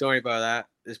back. Don't worry about that.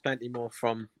 There's plenty more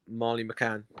from Molly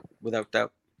McCann, without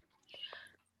doubt.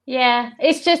 Yeah,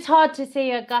 it's just hard to see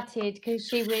her gutted because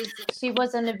she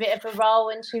was on a bit of a roll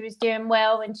and she was doing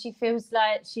well, and she feels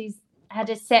like she's had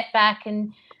a setback,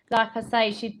 and like I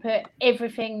say, she'd put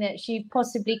everything that she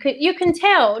possibly could. You can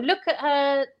tell. Look at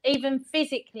her, even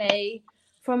physically,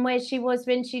 from where she was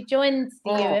when she joined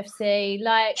the UFC.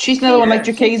 Like she's another one like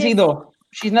Jacasey, though.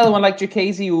 She's another one like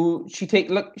Jacasey who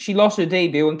she lost her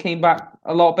debut and came back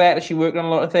a lot better. She worked on a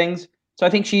lot of things. So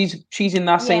I think she's in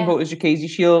that same boat as Jacasey.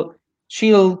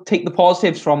 She'll take the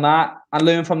positives from that and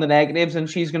learn from the negatives, and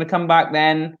she's going to come back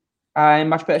then in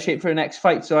much better shape for her next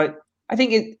fight. So I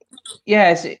think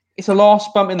it's a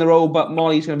lost bump in the road, but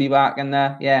Molly's going to be back, and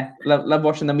love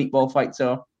watching the meatball fight.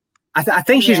 So I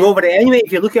think she's over it anyway.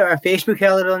 If you look at her Facebook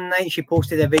earlier on the night, she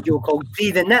posted a video called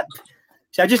 "Free the Nip."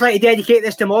 So I'd just like to dedicate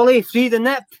this to Molly. Free the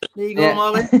nip. There you go,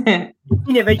 Molly. In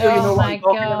the video, you know what I'm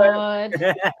talking about.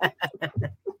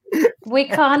 We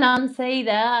can't unsee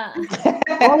that.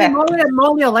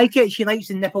 Molly will like it. She likes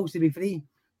the nipples to be free.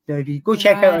 So if you go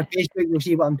check out her Facebook, you'll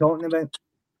see what I'm talking about.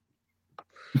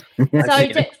 So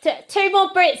two more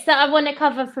Brits that I want to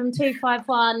cover from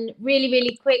 251 really,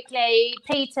 really quickly.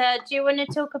 Peter, do you want to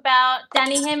talk about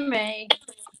Danny Henry?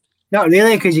 Not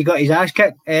really, because he got his ass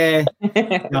kicked.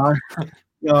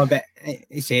 No, but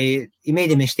he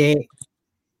made a mistake.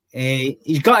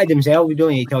 He's gutted himself. We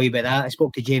don't need to tell you about that. I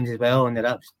spoke to James as well on the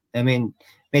Rips. I mean,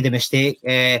 made a mistake.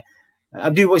 I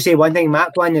do want to say one thing.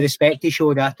 Mac won the respect he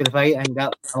showed after the fight. I think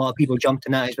that a lot of people jumped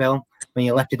on that as well when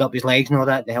he lifted up his legs and all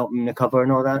that to help him recover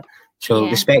and all that. So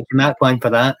respect to Mac One for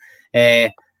that.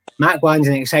 Mac One's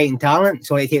an exciting talent.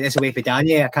 So I take this away for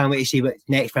Danny. I can't wait to see what's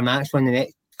next for Max One the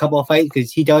next couple of fights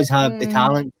because he does have the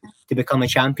talent to become a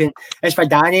champion. As for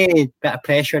Danny, a bit of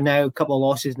pressure now, a couple of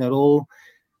losses in a row.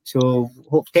 So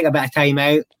hope to take a bit of time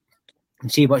out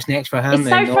and see what's next for him. It's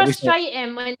so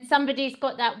frustrating when somebody's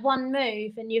got that one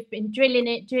move and you've been drilling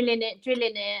it.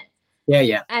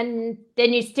 Yeah. And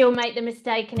then you still make the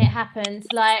mistake and it happens.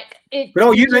 Like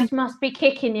you just must be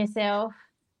kicking yourself.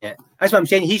 Yeah, that's what I'm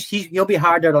saying. He'll be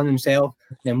harder on himself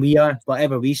than we are,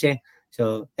 whatever we say.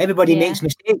 So everybody makes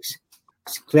mistakes.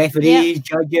 Referees,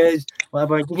 judges,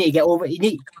 whatever. You need to get over.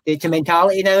 It's a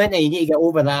mentality now, isn't it? You need to get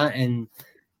over that and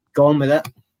go on with it.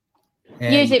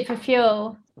 Use it for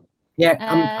fuel.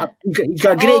 Yeah, he's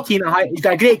got a great team at high. He's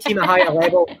got a great team at higher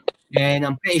level, and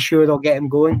I'm pretty sure they'll get him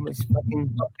going. What's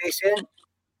fucking saying?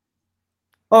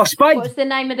 Oh, Spud! What's the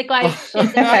name of the guy?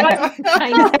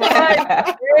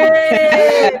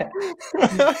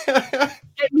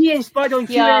 Get me and Spud on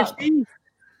QSD.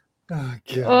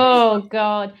 Oh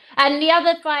God! And the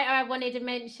other fighter I wanted to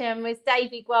mention was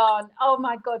Davey Grant. Oh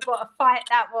my God, what a fight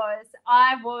that was!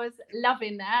 I was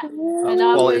loving that, and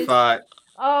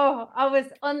I was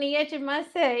on the edge of my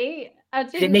seat. I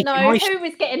didn't know who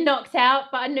was getting knocked out,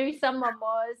 but I knew someone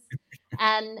was.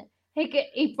 And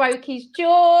he broke his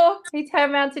jaw. He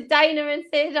turned around to Dana and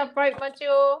said, "I broke my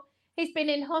jaw." He's been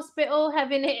in hospital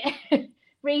having it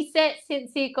reset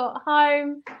since he got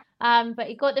home. But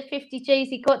he got the 50 Gs.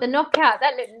 He got the knockout.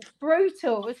 That looked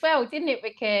brutal as well, didn't it,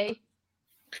 Ricky?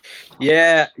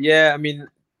 Yeah. I mean,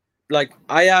 like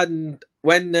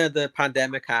when the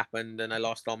pandemic happened and I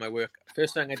lost all my work,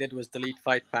 first thing I did was delete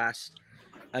Fight Pass,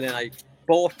 and then I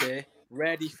bought it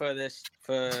ready for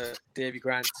Davey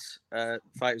Grant's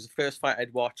fight. It was the first fight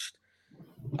I'd watched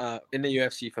in the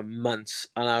UFC for months,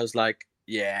 and I was like,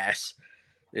 yes,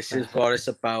 this is what it's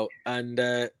about. And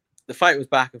the fight was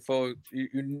back and forth.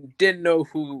 You didn't know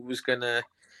who was gonna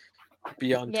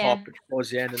be on top towards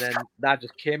the end, and then that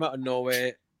just came out of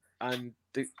nowhere. And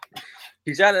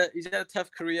he's had a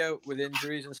tough career with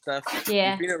injuries and stuff.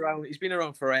 Yeah, he's been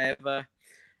around forever.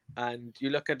 And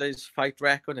you look at his fight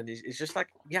record, and it's just like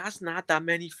he hasn't had that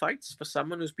many fights for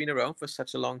someone who's been around for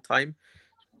such a long time.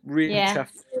 Really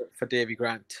tough for Davey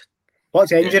Grant.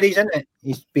 Lots of injuries, isn't it?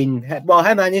 He's been him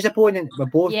and his opponent were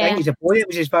both. I think his opponent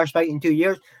was his first fight in 2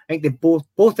 years. I think they both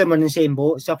of them were in the same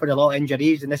boat, suffered a lot of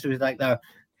injuries, and this was like their.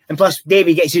 And plus,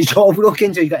 Davey gets his jaw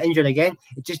broken, so he got injured again.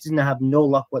 It just doesn't have no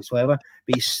luck whatsoever.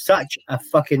 But he's such a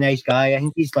fucking nice guy. I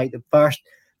think he's like the first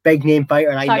big name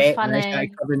fighter I met when I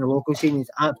started covering the local scene. He's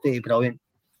absolutely brilliant.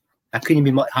 I couldn't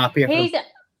be much happier.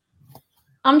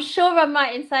 I'm sure I'm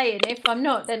right in saying, if I'm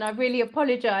not, then I really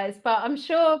apologise. But I'm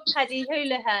sure Paddy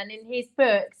Houlihan in his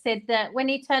book said that when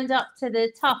he turned up to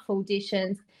the tough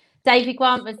auditions, Davey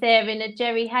Grant was there in a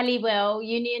Jerry Halliwell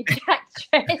Union Jack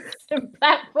dress and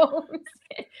platforms.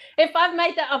 If I've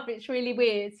made that up, it's really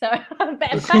weird. So I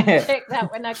better fact check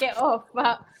that when I get off.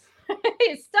 But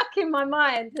it stuck in my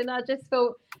mind, and I just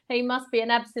thought he must be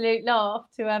an absolute laugh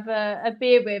to have a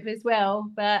beer with as well.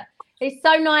 But it's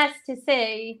so nice to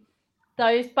see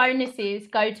those bonuses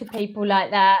go to people like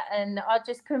that, and I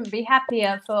just couldn't be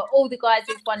happier for all the guys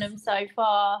who've won them so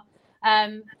far.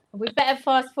 We better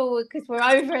fast forward because we're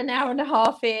over an hour and a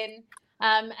half in,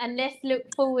 and let's look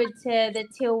forward to the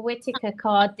Till Whittaker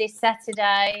card this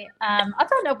Saturday. I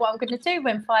don't know what I'm going to do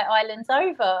when Fight Island's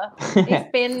over.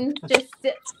 It's been just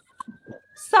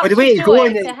such a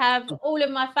joy to have all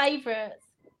of my favourites.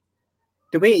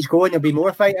 The way it's going, there'll be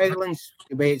more Fight Islands.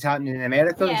 The way it's happening in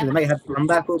America, so they might have to come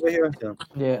back over here. So.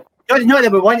 Yeah, not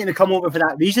that we want them to come over for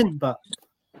that reason, but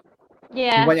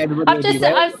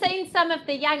I've seen some of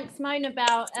the Yanks moan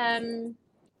about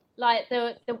like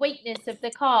the weakness of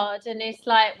the card, and it's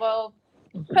like, well,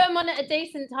 put them on at a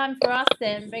decent time for us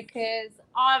then, because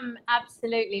I'm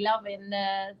absolutely loving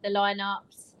the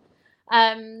lineups.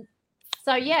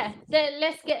 So yeah,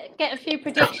 let's get a few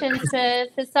predictions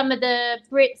for some of the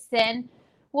Brits then.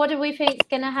 What do we think is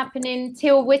going to happen in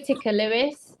Till Whittaker,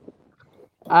 Lewis?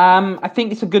 I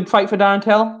think it's a good fight for Darren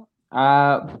Till.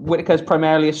 Whittaker's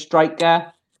primarily a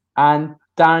striker, and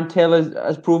Darren Till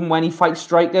has proven when he fights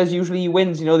strikers, usually he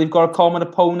wins. You know, they've got a common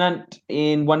opponent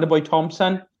in Wonderboy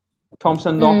Thompson.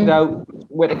 Thompson knocked out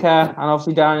Whittaker, and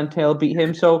obviously Darren Till beat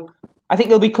him. So I think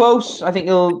it'll be close. I think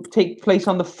it'll take place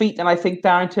on the feet, and I think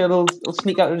Darren Till will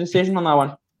sneak out a decision on that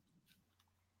one.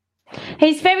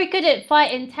 He's very good at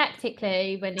fighting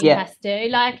tactically when he has to.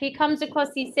 Like, he comes across,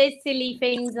 he says silly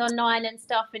things online and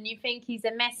stuff, and you think he's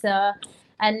a messer.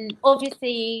 And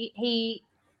obviously, he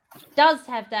does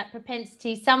have that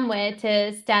propensity somewhere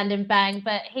to stand and bang,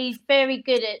 but he's very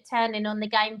good at turning on the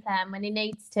game plan when he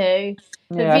needs to.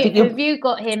 Yeah, have you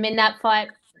got him in that fight,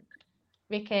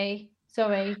 Ricky?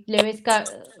 Sorry, Lewis, go.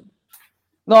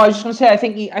 No, I was just going to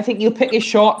say, I think he'll pick his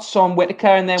shots on Whittaker,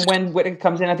 and then when Whittaker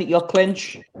comes in, I think he'll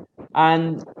clinch,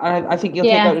 and I think he'll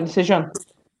take out a decision.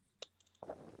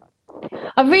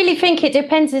 I really think it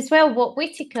depends as well what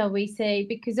Whittaker we see,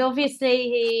 because obviously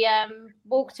he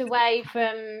walked away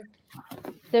from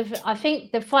I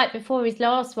think the fight before his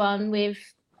last one with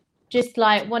just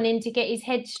like wanting to get his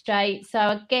head straight. So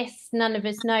I guess none of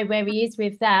us know where he is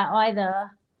with that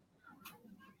either.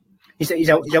 He's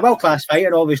a world-class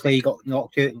fighter. Obviously, he got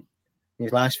knocked out in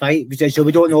his last fight, so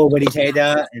we don't know where he's head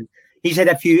at. And he's had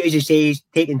a few, as you say, he's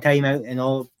taken time out and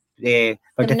all.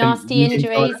 For nasty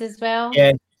injuries as well.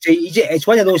 Yeah, so it's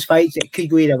one of those fights that could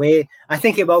go either way. I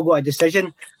think it will go a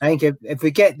decision. I think if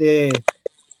we get the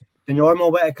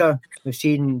normal Whittaker we've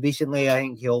seen recently, I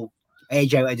think he'll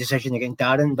edge out a decision against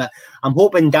Darren. But I'm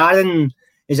hoping Darren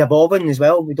is evolving as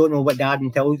well. We don't know what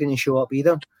Darren Till's going to show up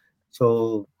either.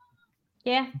 So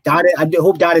yeah, I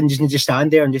hope Darren doesn't just stand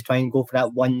there and just try and go for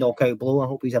that one knockout blow. I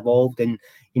hope he's evolved and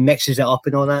he mixes it up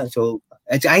and all that. So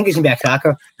I think it's going to be a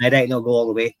cracker. I reckon it'll go all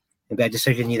the way. It'll be a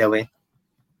decision either way.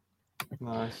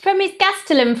 Nice. From his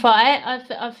Gastelum fight,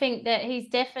 I think that he's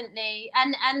definitely,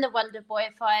 and the Wonder Boy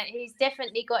fight, he's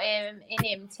definitely got him in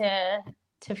him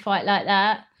to fight like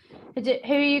that.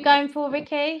 Who are you going for,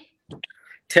 Ricky?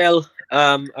 Till.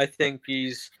 I think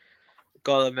he's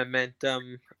got a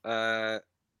momentum,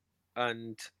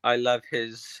 and I love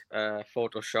his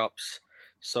photoshops.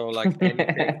 So like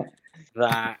anything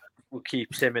that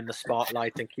keeps him in the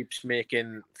spotlight and keeps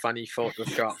making funny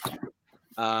Photoshop,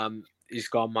 he's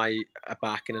got my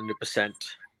backing 100%.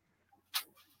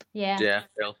 Yeah.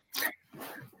 Phil.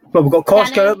 Well, we've got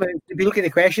Costa. If you look at the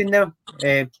question now,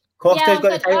 Costa's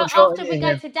got the title shot. After we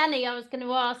go to Danny, I was going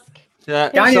to ask. Yeah,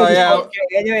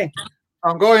 anyway.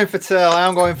 I'm going for Till.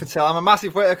 I'm a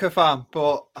massive Whittaker fan,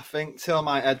 but I think Till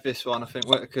might head this one. I think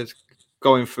Whittaker's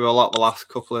going through a lot the last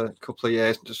couple of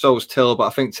years. So is Till, but I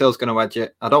think Till's going to edge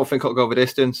it. I don't think it'll go the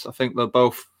distance. I think they'll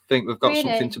both think we've got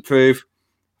something to prove.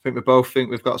 I think we both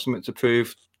think we've got something to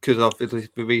prove because of the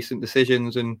recent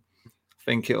decisions, and I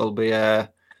think it'll be a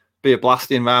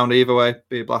blasting round either way.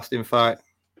 Be a blasting fight.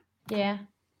 Yeah.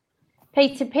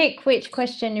 Peter, pick which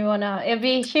question you want to. It'll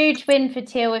be a huge win for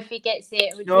Till if he gets it.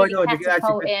 It would really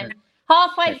catapult him.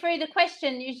 Halfway through the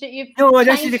question, you've no,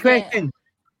 this is the question.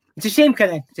 It's the same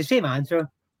it's the same answer.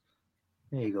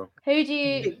 There you go.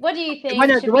 What do you think should be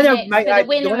next for the winner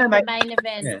of the main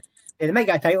event? Yeah, they might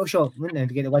get a title shot, wouldn't they,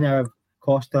 to get the winner of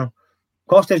Costa.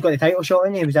 Costa's got the title shot,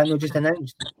 isn't he? Was that not just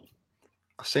announced?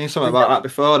 I've seen something about that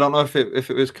before. I don't know if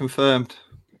it was confirmed.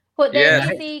 But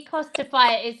the Costa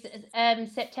fight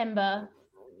is September.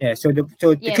 Yeah, so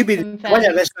it could be the winner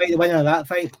of this fight, the winner of that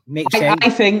fight. Makes sense. I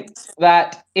think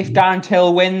that if Darren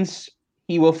Till wins,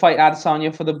 he will fight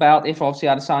Adesanya for the belt. If obviously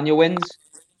Adesanya wins,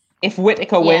 if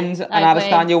Whittaker wins and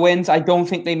Adesanya wins, I don't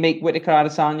think they make Whittaker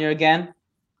Adesanya again.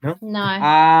 No.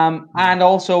 And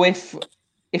also if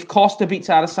Costa beats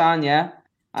Adesanya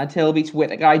and Till beats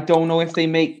Whittaker, I don't know if they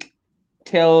make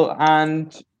Till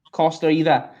and Costa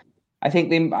either. I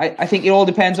think it all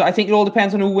depends. I think it all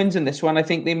depends on who wins in this one. I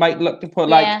think they might look to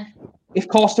put if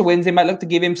Costa wins, they might look to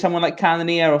give him someone like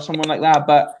Cannonier or someone like that.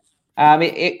 But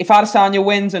if Adesanya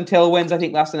wins and Till wins, I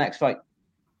think that's the next fight.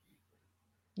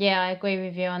 Yeah, I agree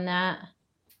with you on that.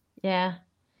 Yeah,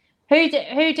 who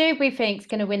do we think is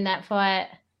going to win that fight?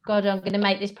 God, I'm going to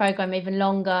make this program even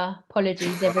longer.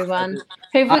 Apologies, everyone.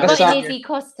 Who've we got in Izzy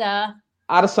Costa?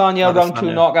 Adesanya round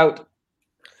 2 knockout.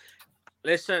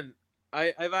 Listen.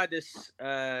 I've had this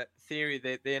theory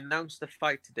that they announced the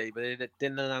fight today, but they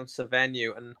didn't announce the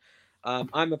venue. And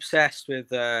I'm obsessed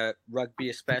with rugby,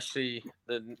 especially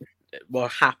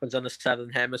what happens on the Southern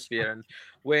Hemisphere. And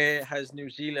where has New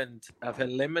Zealand have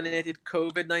eliminated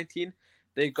COVID-19,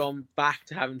 they've gone back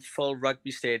to having full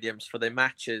rugby stadiums for their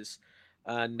matches.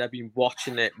 And I've been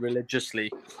watching it religiously.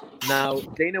 Now,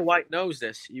 Dana White knows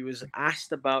this. He was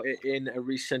asked about it in a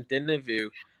recent interview.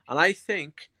 And I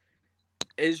think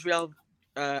Israel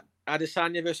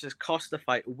Adesanya versus Costa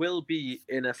fight will be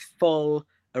in a full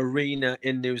arena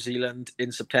in New Zealand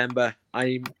in September.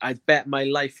 I bet my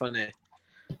life on it,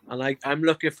 and I'm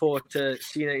looking forward to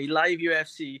seeing a live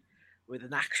UFC with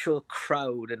an actual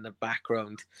crowd in the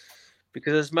background.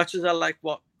 Because as much as I like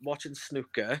watching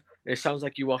snooker, it sounds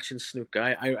like you're watching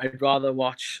snooker. I'd rather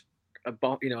watch a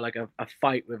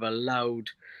fight with a loud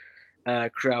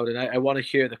crowd, and I want to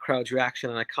hear the crowd's reaction.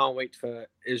 And I can't wait for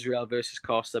Israel versus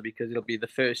Costa, because it'll be the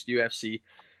first UFC,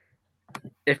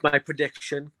 if my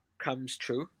prediction comes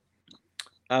true,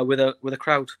 with a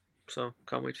crowd. So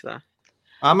can't wait for that.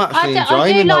 I'm actually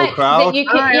enjoying the no crowd.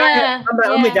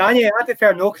 I'm with Danny. I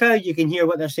prefer no crowd. You can hear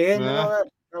what they're saying. And all that.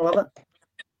 I love it.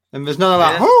 And there's none of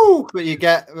that whoo that you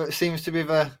get. That seems to be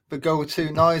the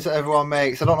go-to noise that everyone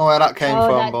makes. I don't know where that came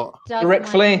from, but Ric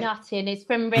Flair. Nothing. It's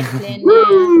from wrestling.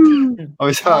 Oh,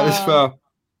 it's how it's from.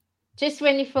 Just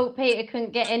when you thought Peter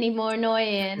couldn't get any more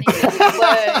annoying.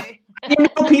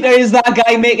 Peter is that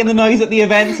guy making the noise at the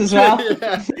events as well.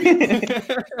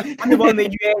 I'm the one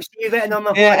with UFC written on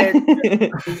my forehead.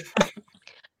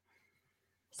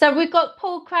 So we've got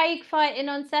Paul Craig fighting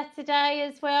on Saturday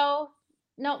as well.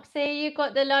 Noxie, you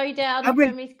got the lowdown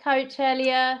from his coach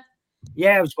earlier.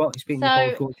 Yeah, I was speaking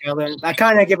to Paul coach earlier. I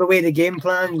can't give away the game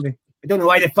plan. I don't know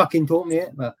why they fucking told me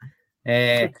it, but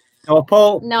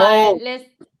Paul.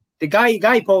 The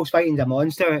guy Paul's fighting's a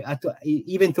monster.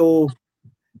 Even though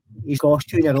he's lost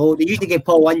 2 in a row, they usually give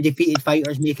Paul undefeated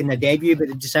fighters making their debut, but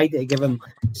they decided to give him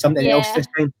something else this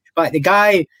time. But the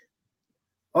guy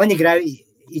on the ground,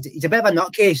 he's a bit of a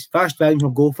nutcase. First round, he'll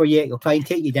go for you. He'll try and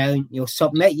take you down. He'll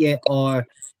submit you, or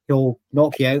he'll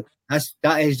knock you out.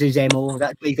 That is his MO.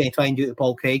 That's what he's going to try and do to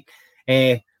Paul Craig.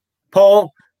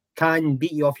 Paul can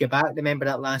beat you off your back. Remember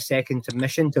that last second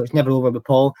submission, so it's never over with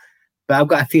Paul. But I've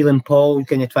got a feeling Paul's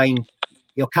going to try and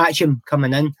he'll catch him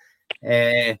coming in.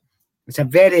 It's a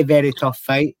very, very tough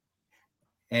fight.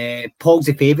 Paul's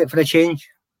the favourite for a change,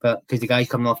 but because the guy's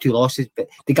coming off 2 losses. But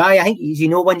the guy, I think he's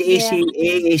won the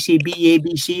ACB,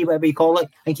 ABC, whatever you call it.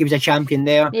 I think he was a champion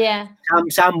there. Yeah.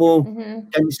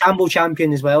 Sambo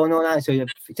champion as well and all that. So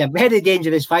it's a very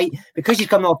dangerous fight. Because he's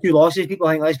coming off 2 losses, people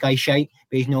think this guy's shite,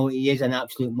 but he is an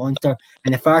absolute monster.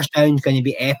 And the first round's going to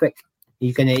be epic.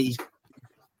 He's gonna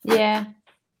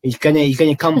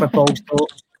come for Paul's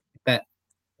throat. But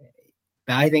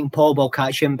I think Paul will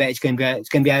catch him. But it's going to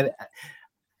be an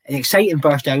exciting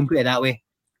first round. Put it that way.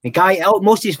 The guy,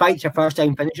 most of his fights are first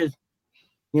round finishes.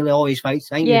 Nearly all his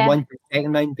fights. I think he won for the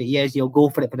second round, but he'll go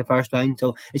for it for the first round.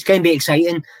 So it's going to be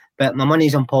exciting. But my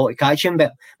money's on Paul to catch him.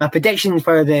 But my predictions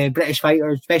for the British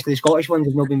fighters, especially the Scottish ones,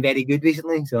 have not been very good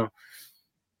recently. So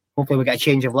hopefully we get a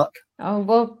change of luck. Oh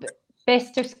well,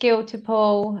 best of skill to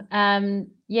Paul.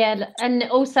 Yeah, and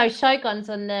also Shogun's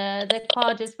on the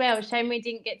card as well. Shame we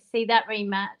didn't get to see that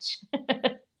rematch.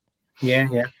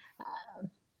 Yeah.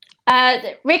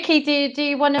 Ricky, do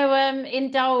you want to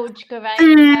indulge Garay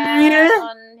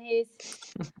on his?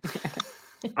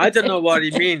 I don't know what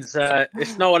he means.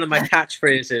 It's not one of my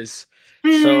catchphrases.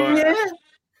 So,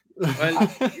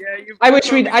 I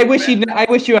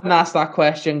wish you hadn't asked that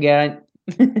question, Geraint.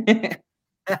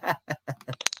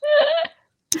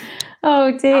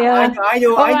 Oh dear. I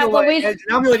know what it is.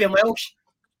 I'm not in Welsh.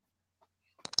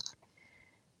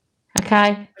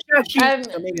 Okay.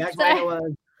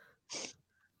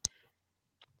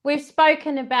 We've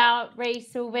spoken about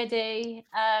Reece already,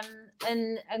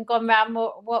 and gone around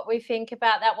what we think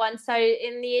about that one. So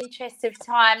in the interest of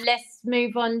time, let's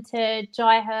move on to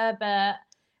Jai Herbert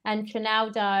and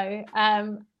Trinaldo.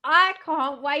 I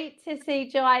can't wait to see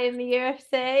Jai in the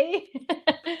UFC.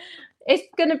 It's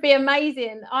going to be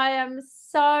amazing. I am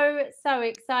so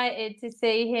excited to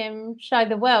see him show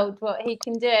the world what he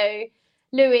can do.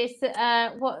 Lewis,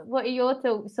 what are your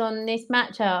thoughts on this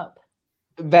matchup?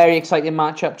 Very exciting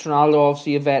matchup. Trinaldo,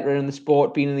 obviously a veteran in the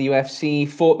sport, being in the UFC,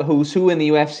 fought the who's who in the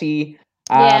UFC.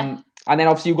 And then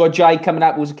obviously you've got Jai coming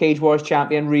up, who's a Cage Wars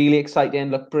champion. Really exciting.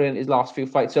 Looked brilliant his last few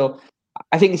fights. So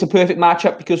I think it's a perfect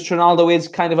matchup because Trinaldo is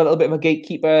kind of a little bit of a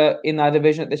gatekeeper in that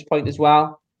division at this point as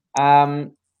well.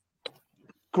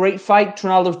 Great fight.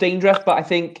 Trinaldo's dangerous, but I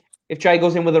think if Jai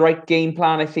goes in with the right game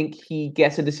plan, I think he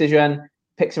gets a decision,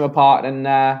 picks him apart, and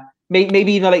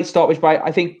maybe even a late stoppage. But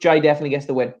I think Jai definitely gets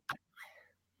the win.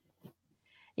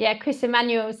 Yeah, Chris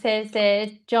Emmanuel says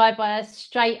Jai by a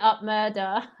straight up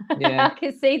murder. Yeah. I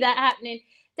can see that happening.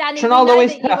 Danny, Trinaldo you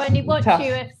is you tough. only watch Tough.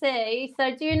 UFC,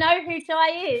 so do you know who Jai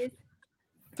is?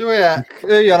 Do we?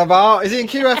 Who are you on about? Is he in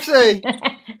QFC?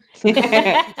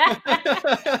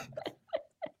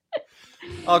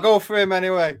 I'll go for him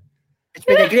anyway. It's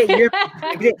been a great year.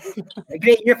 A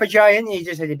great year for Jai, and he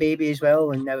just had a baby as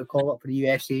well, and now we call up for the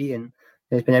UFC, and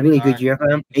It's been a really good year for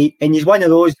him. And he's one of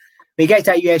those. When he gets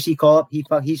that UFC call up,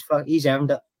 he's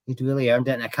earned it. He's really earned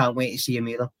it, and I can't wait to see him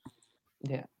either.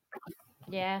 Yeah.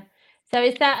 Yeah. So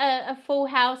is that a full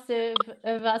house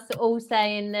of us all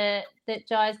saying that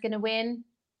Jai's going to win?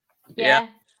 Yeah.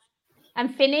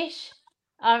 And finish?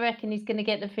 I reckon he's going to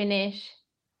get the finish.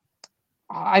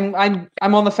 I'm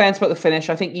on the fence about the finish.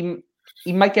 I think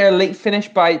he might get a late finish,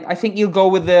 but I think he'll go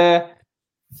with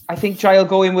I think Jai will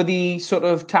go in with the sort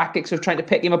of tactics of trying to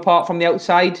pick him apart from the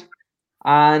outside.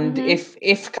 And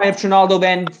if kind of Trinaldo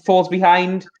then falls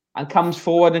behind and comes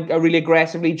forward and really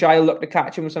aggressively, Jai will look to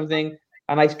catch him with something,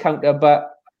 a nice counter.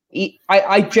 But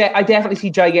I definitely see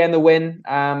Jai getting the win,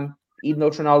 even though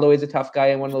Trinaldo is a tough guy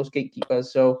and one of those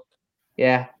gatekeepers. So,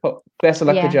 yeah, best of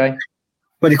luck to Jai.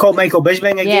 Well, they called Michael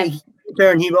Bisping a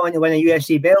gatekeeper, and he went on to win a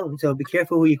UFC belt. So be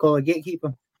careful who you call a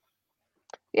gatekeeper.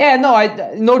 Yeah,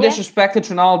 no disrespect to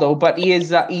Trinaldo, but he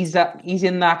is he's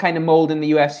in that kind of mold in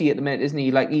the UFC at the minute, isn't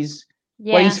he? Like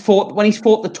when he's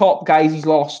fought the top guys, he's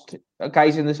lost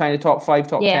guys in the kind of top 5,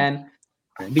 top 10.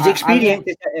 He's experienced.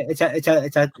 It's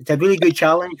a really good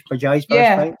challenge for Jai's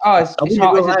first fight. It's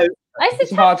hard.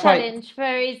 It's a tough challenge for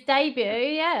his debut.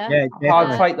 Yeah,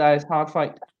 hard fight. That is hard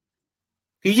fight.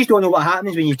 You just don't know what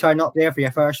happens when you turn up there for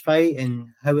your first fight and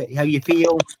how you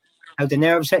feel, how the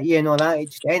nerves hit you and all that.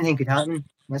 Anything could happen.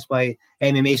 That's why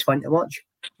MMA is fun to watch.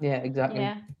 Yeah, exactly.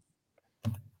 Yeah.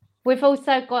 We've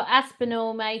also got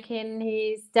Aspinall making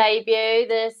his debut,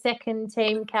 the second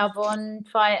team Calvon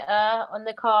fighter on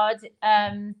the card.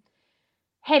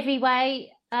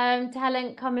 Heavyweight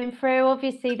talent coming through.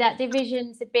 Obviously, that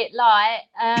division's a bit light.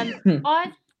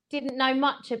 I didn't know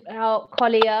much about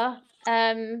Collier,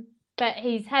 but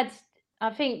he's had,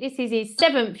 I think this is his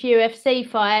 7th UFC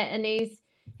fight, and he's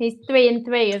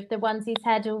 3-3 of the ones he's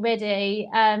had already.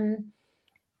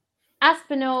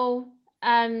 Aspinall,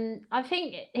 I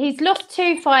think he's lost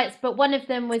 2 fights, but one of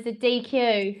them was a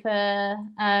DQ for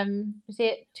was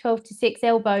it 12-6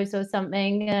 elbows or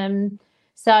something.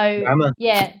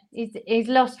 He's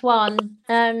lost one.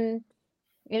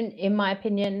 In my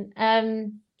opinion.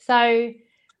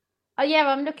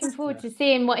 I'm looking forward to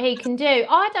seeing what he can do.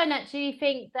 I don't actually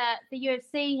think that the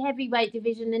UFC heavyweight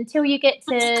division, until you get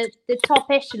to the top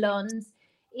echelons,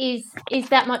 is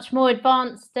that much more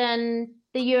advanced than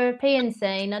the European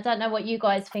scene. I don't know what you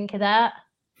guys think of that.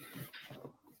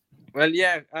 Well,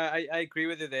 yeah, I agree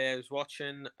with you there. I was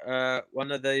watching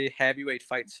one of the heavyweight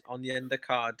fights on the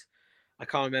undercard. I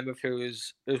can't remember if it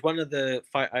was one of the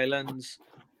Fight Islands,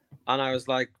 and I was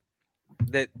like,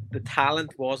 the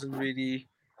talent wasn't really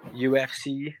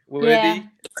UFC worthy, I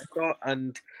thought,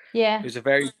 and it was a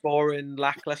very boring,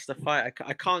 lackluster fight.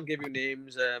 I can't give you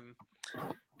names,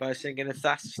 but I was thinking if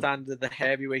that's the standard of the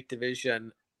heavyweight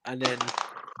division, and then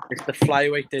it's the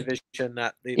flyweight division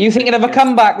that you thinking of a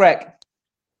comeback, Rick?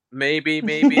 Maybe.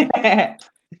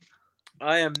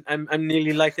 I'm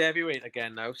nearly like the heavyweight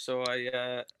again now, so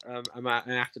I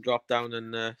have to drop down,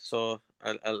 and so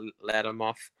I'll let him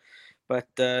off. But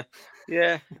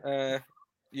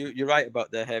you're right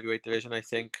about the heavyweight division. I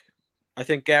think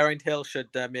Geraint Hill should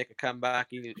make a comeback.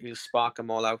 He'll spark them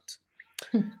all out.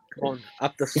 Come on,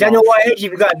 up the. You know what it is?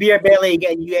 You've got a beer belly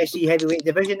getting UFC heavyweight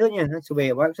division, don't you? That's the way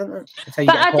it works, isn't it? That's how you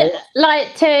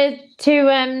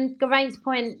to Geraint's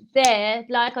point there.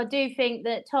 Like, I do think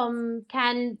that Tom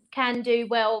can do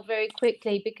well very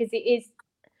quickly because it is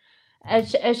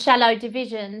a shallow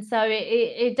division, so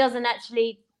it doesn't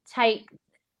actually take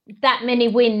that many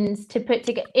wins to put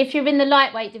together. If you're in the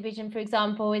lightweight division, for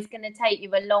example, it's going to take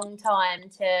you a long time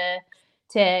to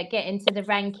get into the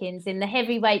rankings. In the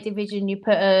heavyweight division, you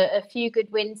put a few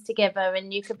good wins together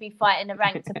and you could be fighting a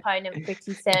ranked opponent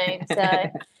pretty soon.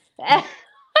 So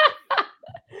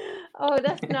oh,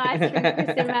 that's nice from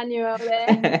Chris Emmanuel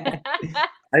there.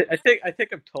 I think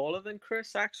I'm taller than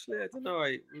Chris, actually. I don't know.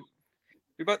 We're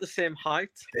about the same height.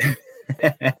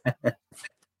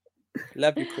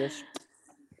 Love you, Chris.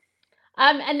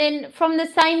 And then from the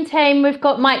same team, we've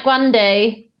got Mike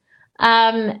Grundy.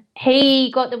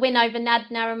 He got the win over Nad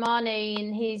Narimani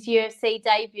in his UFC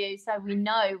debut, so we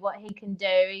know what he can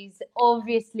do. He's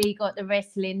obviously got the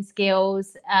wrestling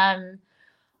skills. I'm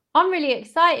really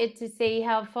excited to see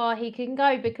how far he can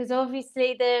go because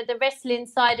obviously the wrestling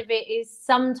side of it is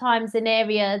sometimes an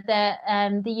area that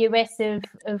the US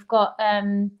have got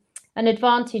an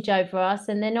advantage over us,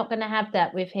 and they're not going to have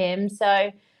that with him.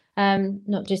 So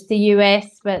not just the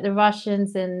US, but the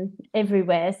Russians and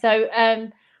everywhere. So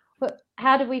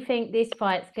how do we think this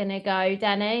fight's going to go,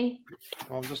 Danny?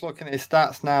 Well, I'm just looking at his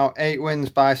stats now. 8 wins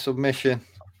by submission.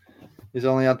 He's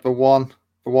only had the one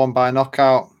by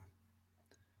knockout.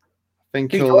 I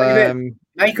think he'll...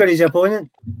 Mike or his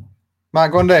opponent? Mike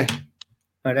Grundy.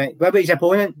 All right. What about his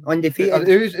opponent? Undefeated.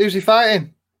 Who's he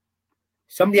fighting?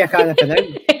 Somebody I can't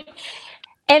pronounce.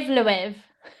 Evloev.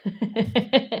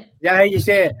 Yeah, how you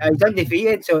say it? He's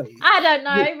undefeated, so I don't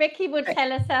know. Ricky would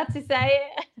tell us how to say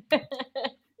it.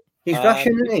 he's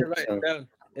Russian, you isn't he? can write it down.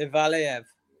 Ivaleev.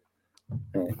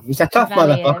 He's a tough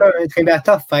Ivaleev. motherfucker. It's going to be a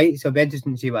tough fight, so it'll be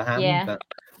interesting to see what happens. Yeah. But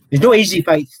there's no easy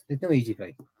fights. There's no easy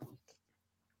fight.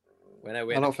 When I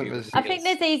win, I don't think there's. I think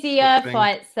there's easier thing.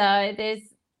 fights, so there's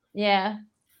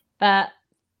but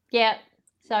yeah.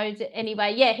 So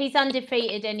anyway, yeah, he's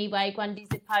undefeated anyway. Grundy's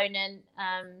opponent.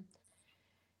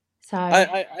 So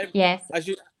yes,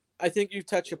 I think you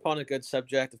touch upon a good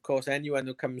subject. Of course, anyone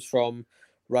who comes from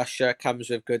Russia comes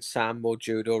with good sambo,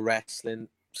 judo, wrestling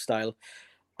style.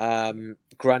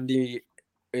 Grundy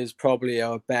is probably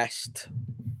our best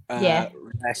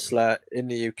wrestler in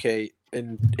the UK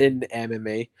in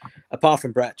MMA, apart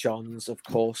from Brett Johns, of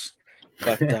course,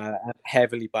 but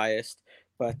heavily biased.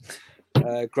 But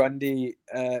Grundy,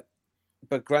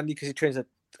 because he trains at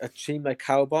a team like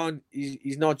Cowborn,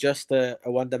 he's not just a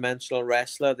one-dimensional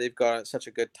wrestler. They've got such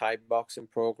a good Thai boxing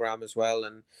program as well,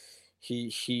 and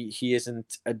he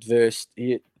isn't adverse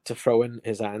to throw in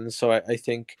his hands. So I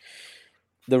think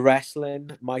the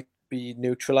wrestling might be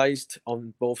neutralized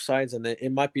on both sides, and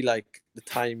it might be like the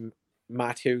time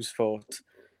Matt Hughes fought.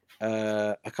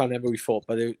 I can't remember who he fought,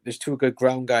 but there's two good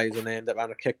ground guys, and they end up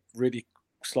having a really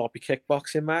sloppy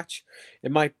kickboxing match.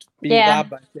 It might be that,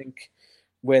 but I think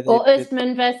or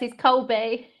Usman versus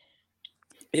Colby.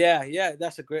 Yeah,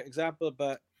 that's a great example.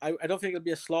 But I don't think it'll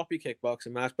be a sloppy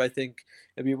kickboxing match. But I think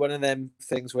it'll be one of them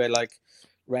things where like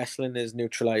wrestling is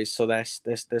neutralized, so there's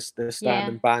stand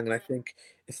and bang. And I think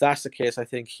if that's the case, I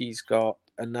think he's got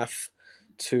enough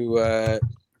to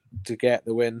get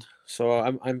the win. So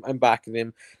I'm backing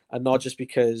him, and not just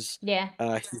because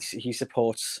he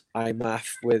supports IMAF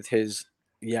with his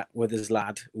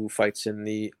lad who fights in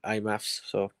the IMAFs.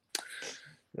 So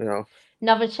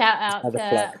another shout out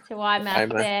to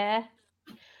IMAF there.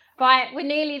 Right, we're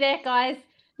nearly there, guys.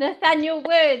 Nathaniel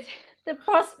Wood, the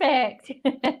prospect.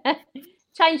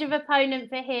 Change of opponent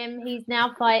for him. He's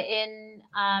now fighting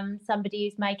somebody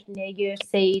who's making their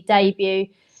UFC debut,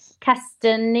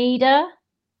 Castaneda.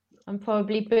 I'm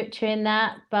probably butchering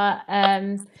that, but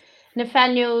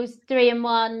Nathaniel's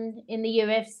 3-1 in the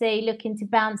UFC, looking to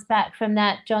bounce back from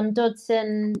that John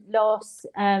Dodson loss.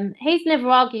 He's never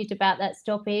argued about that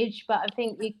stoppage, but I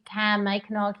think you can make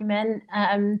an argument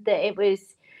that it was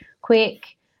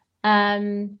quick.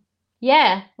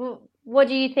 What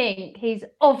do you think? He's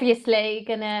obviously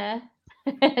gonna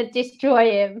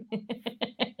destroy him.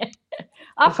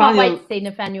 I can't wait to see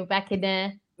Nathaniel back in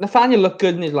there. Nathaniel looked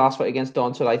good in his last fight against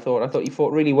Dodson. I thought he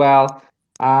fought really well.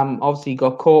 Obviously he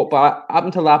got caught, but up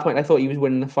until that point, I thought he was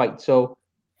winning the fight. So,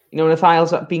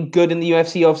 Nathaniel's been good in the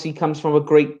UFC. Obviously, comes from a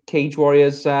great Cage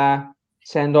Warriors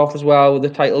send off as well, with the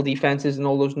title defenses and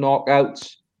all those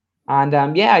knockouts. And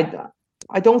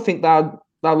I don't think that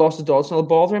loss to Dodson will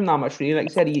bother him that much. Really,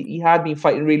 like I said, he had been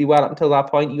fighting really well up until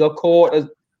that point. He got caught,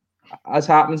 as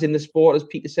happens in the sport, as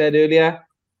Peter said earlier.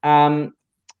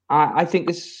 I think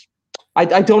this. I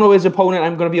don't know his opponent.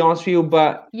 I'm going to be honest with you,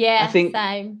 but I think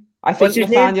same. I think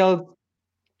Nathaniel.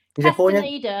 His opponent.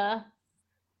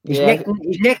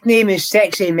 His nickname is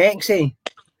Sexy Mexi.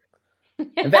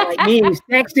 A bit like me, he's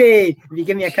sexy. If you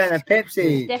give me a can of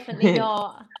Pepsi. Definitely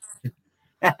not.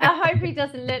 I hope he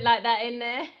doesn't look like that in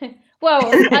there. Well,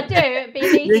 I do. It'd be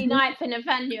an easy night for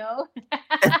Nathaniel.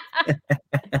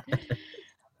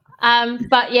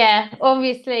 But yeah,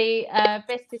 obviously,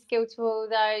 best of skill to all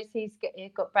those. He's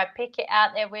got Brad Pickett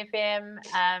out there with him.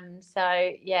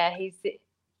 So yeah,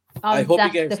 that's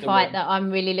the fight that I'm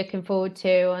really looking forward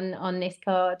to on this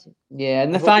card. Yeah,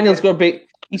 Nathaniel's got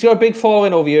a big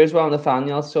following over here as well,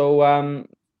 Nathaniel. So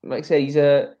like I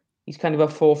said, he's kind of a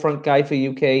forefront guy for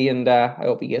UK, and I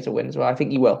hope he gets a win as well. I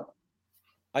think he will.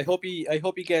 I hope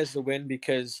he gets the win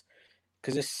because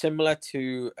it's similar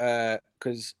to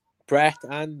because Brett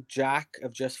and Jack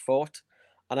have just fought,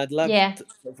 and I'd love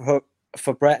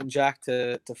for Brett and Jack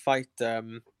to fight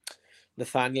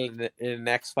Nathaniel in the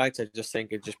next fight. I just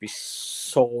think it'd just be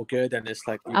so good, and it's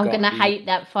like I'm gonna hate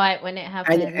that fight when it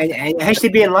happens. And it has to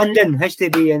be in London. It has to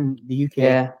be in the UK.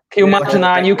 Yeah, can you imagine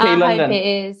that in UK, I London? hope it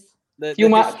is. That's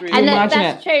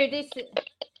true.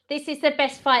 This is the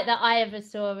best fight that I ever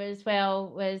saw as well.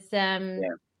 Was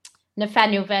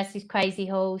Nathaniel versus Crazy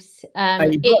Horse.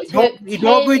 It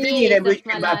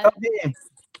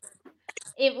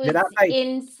was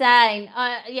insane.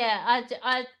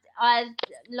 I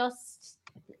lost.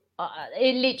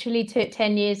 It literally took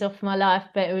 10 years off my life,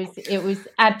 but it was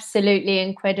absolutely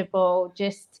incredible.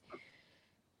 Just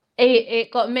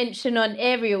it got mentioned on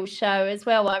Ariel's show as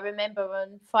well. I remember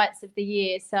on Fights of the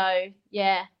Year. So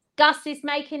yeah, Gus is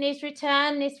making his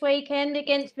return this weekend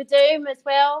against Verdum as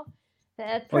well.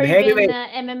 Proving heavyweight.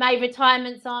 that MMA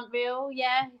retirements aren't real.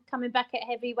 Yeah, coming back at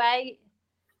heavyweight.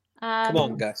 Come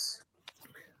on, Gus.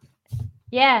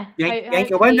 Yeah, Think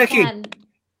you'll win, Nicky?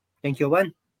 Think you'll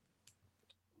win?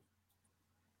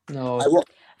 No.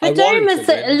 Verdum has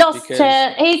lost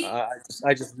to. He's.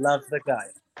 I just love the guy.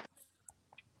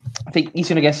 I think he's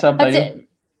going to get subbed by you.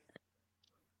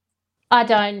 I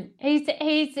don't. He's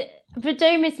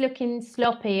Verdum is looking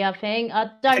sloppy. I think.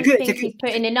 I don't think he's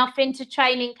putting enough into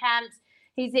training camps.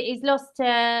 He's lost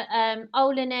to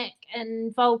Olenek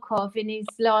and Volkov in his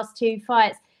last 2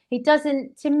 fights. He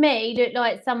doesn't, to me, look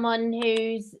like someone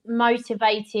who's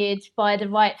motivated by the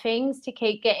right things to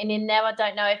keep getting in there. I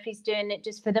don't know if he's doing it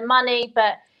just for the money,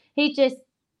 but he just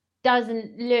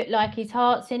doesn't look like his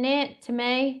heart's in it to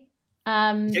me.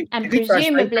 And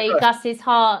presumably Gus's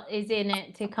heart is in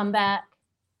it to come back.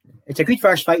 It's a good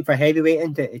first fight for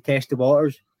heavyweight to test the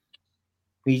waters.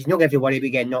 He's not going to worry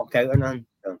about getting knocked out or nothing.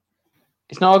 So.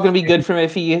 It's not going to be good for him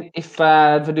if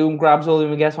Verdum grabs all of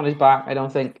him and gets on his back. I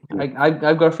don't think. I've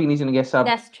got a feeling he's going to get subbed.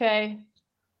 That's true.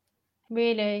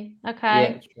 Really?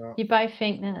 Okay. Yeah. You both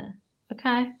think that?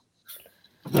 Okay.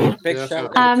 Big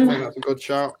shout out. That's a good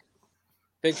shout.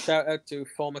 Big shout out to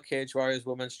former Cage Warriors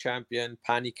Women's Champion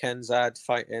Pani Kenzad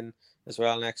fighting as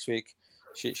well next week.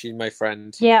 She's my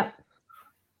friend. Yeah.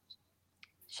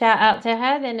 Shout out to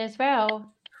her then as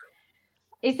well.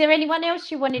 Is there anyone else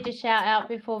you wanted to shout out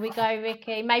before we go,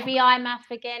 Ricky? Maybe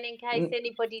IMAF again, in case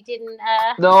anybody didn't.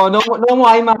 No more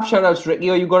IMAF shout outs, Ricky.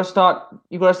 You got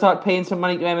to start paying some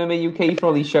money to MMA UK for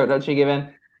all these shout outs you're giving.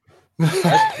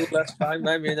 That's fine.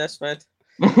 I mean, that's fine.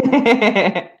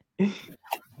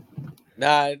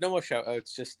 Nah, no more shout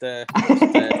outs. Just IMAF's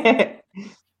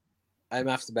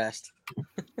the best.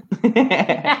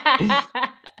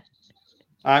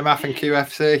 IMAF and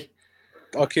QFC.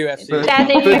 Or QFC.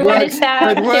 Danny, you want to shout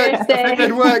out QFC?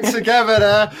 Good work together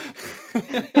there.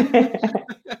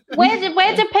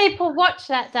 Where do people watch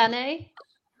that, Danny?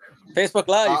 Facebook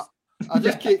Live.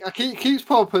 I keeps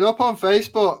popping up on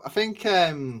Facebook. I think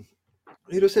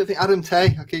who does it? I think Adam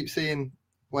Tay. I keep seeing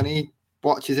when he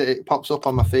watches it, it pops up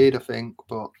on my feed. I think,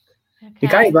 but the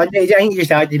guy, I think he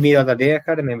just added me the other day. I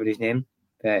can't remember his name,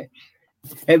 but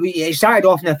it started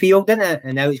off in the field, didn't it?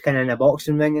 And now it's kind of in a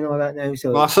boxing ring and all that now.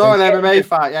 So I saw an MMA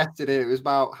fight yesterday. It was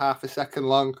about half a second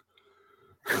long.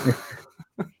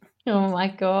 Oh my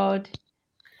god!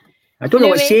 I don't know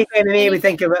what safe MMA would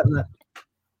think of it. But...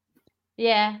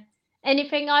 Yeah.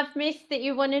 Anything I've missed that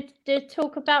you wanted to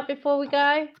talk about before we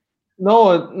go?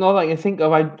 No, not that I can think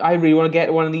of. I really want to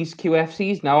get one of these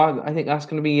QFCs now. I think that's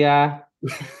going to be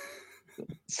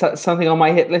something on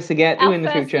my hit list to get to in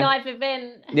the future. Our first live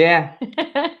event. Yeah.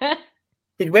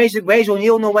 Did Wes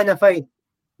O'Neill not win a fight?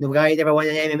 The guy that ever won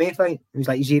an MMA fight? It was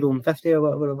like 0-50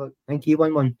 or whatever. I think he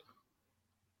won one.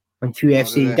 On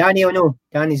QFC. Danny, no.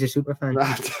 Danny's a super fan.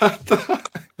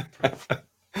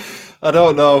 I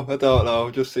don't know.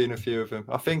 I've just seen a few of them.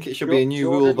 I think it should be a new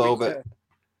rule though, but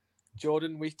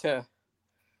Jordan Wheater.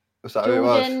 Was that who it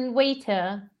was?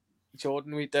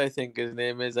 Jordan Wheater, I think his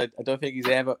name is. I don't think he's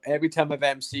ever. Every time I've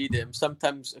MC'd him,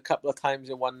 sometimes a couple of times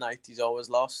in one night, he's always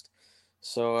lost.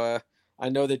 So I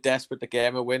know they're desperate to get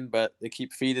him a win, but they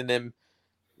keep feeding him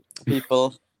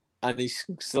people, and he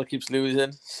still keeps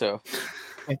losing. So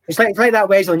it's like that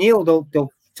Wes O'Neill.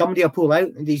 Somebody will pull out.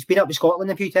 He's been up to Scotland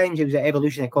a few times. He was at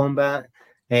Evolution of Combat.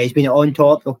 He's been on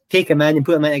top. They'll take him in and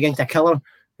put him in against a killer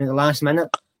at the last minute.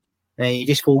 He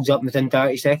just folds up within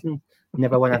 30 seconds.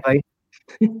 Never won a fight.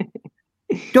 Don't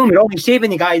get me wrong, he's saving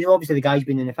the guys. Obviously, the guy's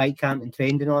been in the fight camp and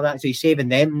trained and all that, so he's saving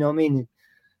them. You know what I mean?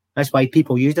 That's why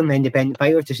people use them, the independent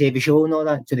fighters, to save the show and all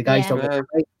that. So the guys still get the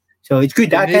fight. So it's good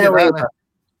that kind of way.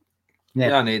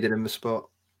 Yeah, I needed him in the spot.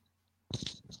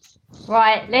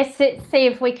 Right, let's see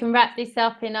if we can wrap this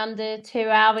up in under 2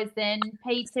 hours then.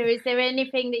 Peter, is there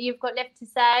anything that you've got left to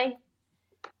say?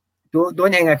 The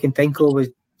only thing I can think of was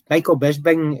Michael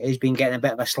Bisping has been getting a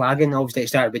bit of a slagging. Obviously, it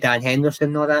started with Dan Henderson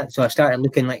and all that. So I started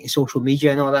looking like social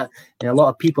media and all that. And a lot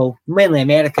of people, mainly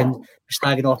Americans, were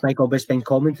slagging off Michael Bisping's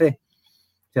commentary.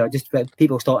 So just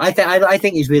people start. I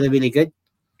think he's really, really good.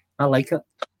 I like it.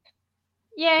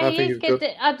 Yeah, he's good.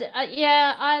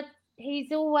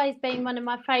 He's always been one of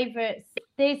my favourites.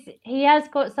 He has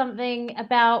got something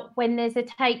about when there's a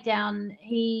takedown,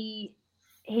 he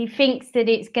thinks that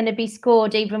it's going to be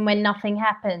scored even when nothing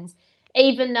happens,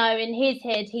 even though in his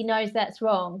head he knows that's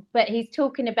wrong. But he's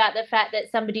talking about the fact that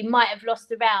somebody might have lost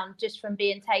the round just from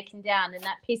being taken down, and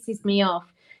that pisses me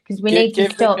off because we need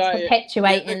to stop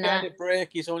perpetuating that. Give the guy a break.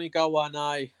 He's only got one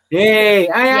eye. Hey,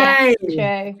 Yeah, aye,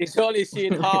 true. He's only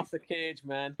seen half the cage,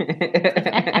 man.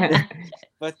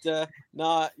 But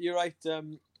nah, you're right.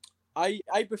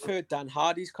 I prefer Dan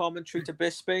Hardy's commentary to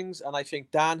Bisping's, and I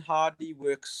think Dan Hardy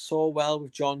works so well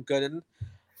with John Gooden.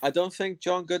 I don't think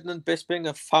John Gooden and Bisping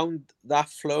have found that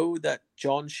flow that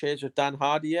John shares with Dan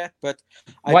Hardy yet. But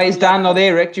Why is Dan not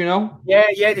there, Rick? Do you know? Yeah,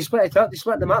 they split it up. They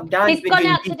split them up. Dan's He's gone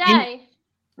out today.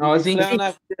 Oh, is he?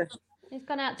 He's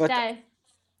gone out But- today.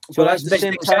 So But that's at the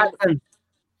same Bisping's time, happening.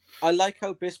 I like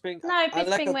how Bisping. No, I like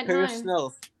Bisping how went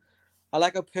personal. I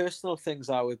like how personal things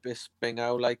are with Bisping.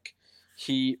 How like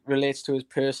he relates to his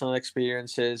personal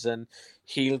experiences, and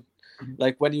he'll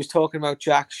like when he was talking about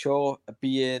Jack Shaw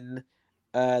being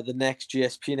the next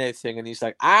GSP and everything, and he's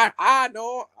like,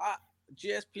 no,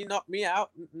 GSP knocked me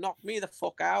out, knocked me the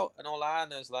fuck out, and all that.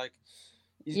 And it's like,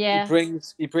 he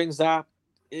brings that.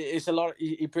 It's a lot.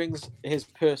 He brings his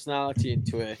personality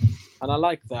into it, and I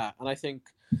like that. And I think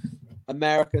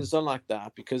Americans don't like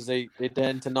that because they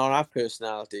tend to not have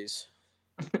personalities.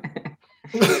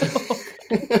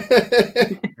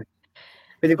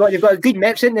 But they've got a good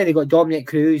mix in there. They've got Dominic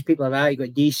Cruz, people like that. You've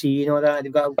got DC and all that.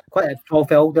 They've got quite a Paul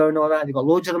Felder and all that. They've got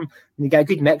loads of them. And they got a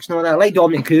good mix and all that. I like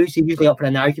Dominic Cruz. He's usually up for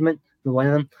an argument with one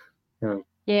of them. So.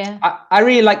 Yeah. I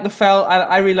really like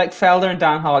I really like Felder and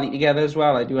Dan Hardy together as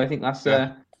well. I do. I think that's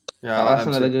that's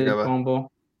another good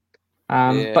combo.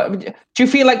 But do you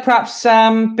feel like perhaps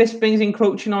Bisping's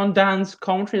encroaching on Dan's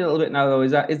commentary a little bit now, though?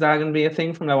 Is that going to be a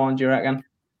thing from now on? Do you reckon?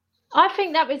 I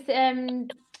think that was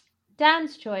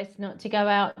Dan's choice not to go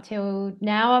out till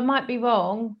now. I might be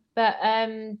wrong, but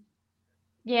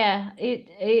yeah,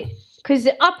 it because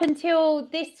up until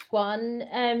this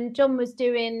one, John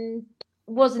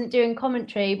wasn't doing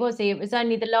commentary, was he? It was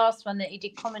only the last one that he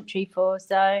did commentary for.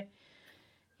 So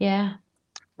yeah.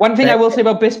 One thing I will say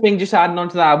about Bisping, just adding on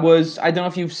to that, was I don't know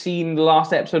if you've seen the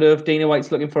last episode of Dana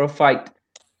White's Looking for a Fight.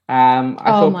 I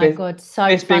thought God,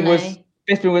 so funny.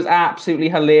 Bisping was absolutely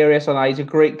hilarious on that. He's a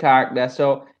great character.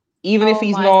 So even if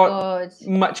he's not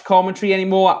much commentary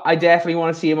anymore, I definitely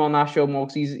want to see him on that show more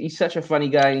because he's such a funny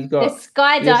guy. He's got the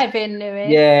skydiving, Lewis.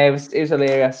 Yeah, it was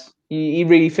hilarious. He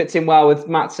really fits in well with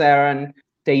Matt, Sarah, and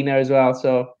Dana as well.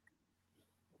 So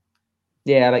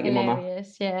yeah, I like him on that.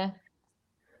 Hilarious, yeah.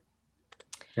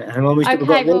 Hang on, we've got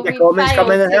the comments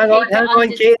coming. Hang on,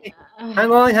 Katie.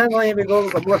 Hang on. Here we go.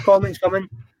 We've got more comments coming.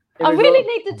 I really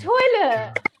need the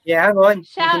toilet. Yeah, hang on.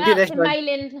 Shout out to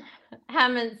Malin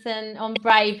Hammonson on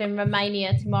Brave in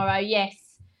Romania tomorrow. Yes.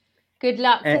 Good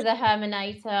luck to the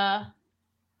Herminator.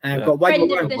 I've got one Friend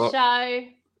more. of the show.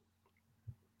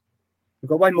 We've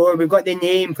got one more. We've got the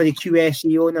name for the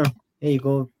QSE owner. There you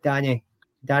go, Darren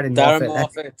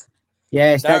Moffat.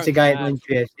 Yes, that's the guy that runs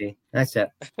QSE. That's it.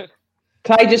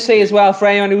 Can I just say as well, for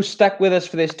anyone who's stuck with us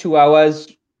for this 2 hours,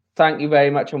 thank you very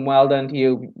much and well done to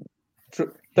you.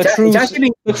 The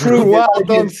true well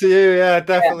done to you, yeah,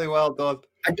 definitely well done.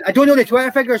 I don't know the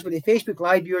Twitter figures, but the Facebook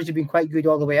Live viewers have been quite good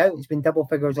all the way out. It's been double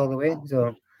figures all the way.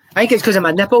 So I think it's because of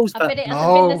my nipples. But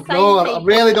no, I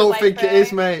really don't think it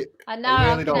is, mate. I know.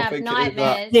 I really don't think it is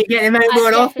that. You get them out more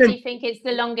often. I definitely think it's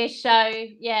the longest show.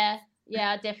 Yeah,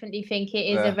 I definitely think it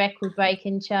is a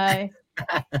record-breaking show.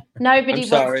 Nobody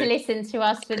wants to listen to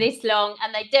us for this long,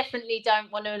 and they definitely don't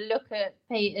want to look at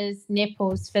Peter's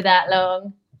nipples for that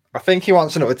long. I think he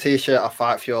wants another T-shirt off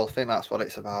Fight Fuel. I think that's what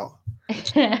it's about.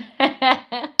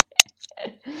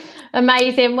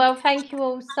 Amazing. Well, thank you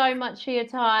all so much for your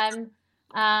time.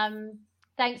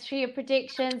 Thanks for your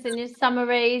predictions and your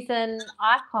summaries, and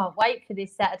I can't wait for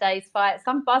this Saturday's fights.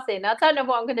 I'm buzzing. I don't know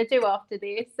what I'm going to do after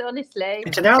this, honestly.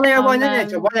 It's an earlier one, isn't it?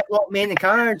 It's a 1 o'clock main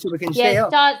card, so we can stay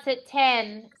up. Yeah, it starts at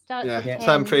 10. At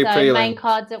 10, so main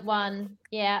card's at 1.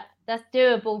 Yeah, that's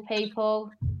doable,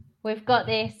 people. We've got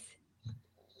this.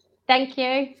 Thank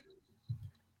you.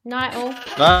 Night all.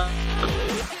 Bye.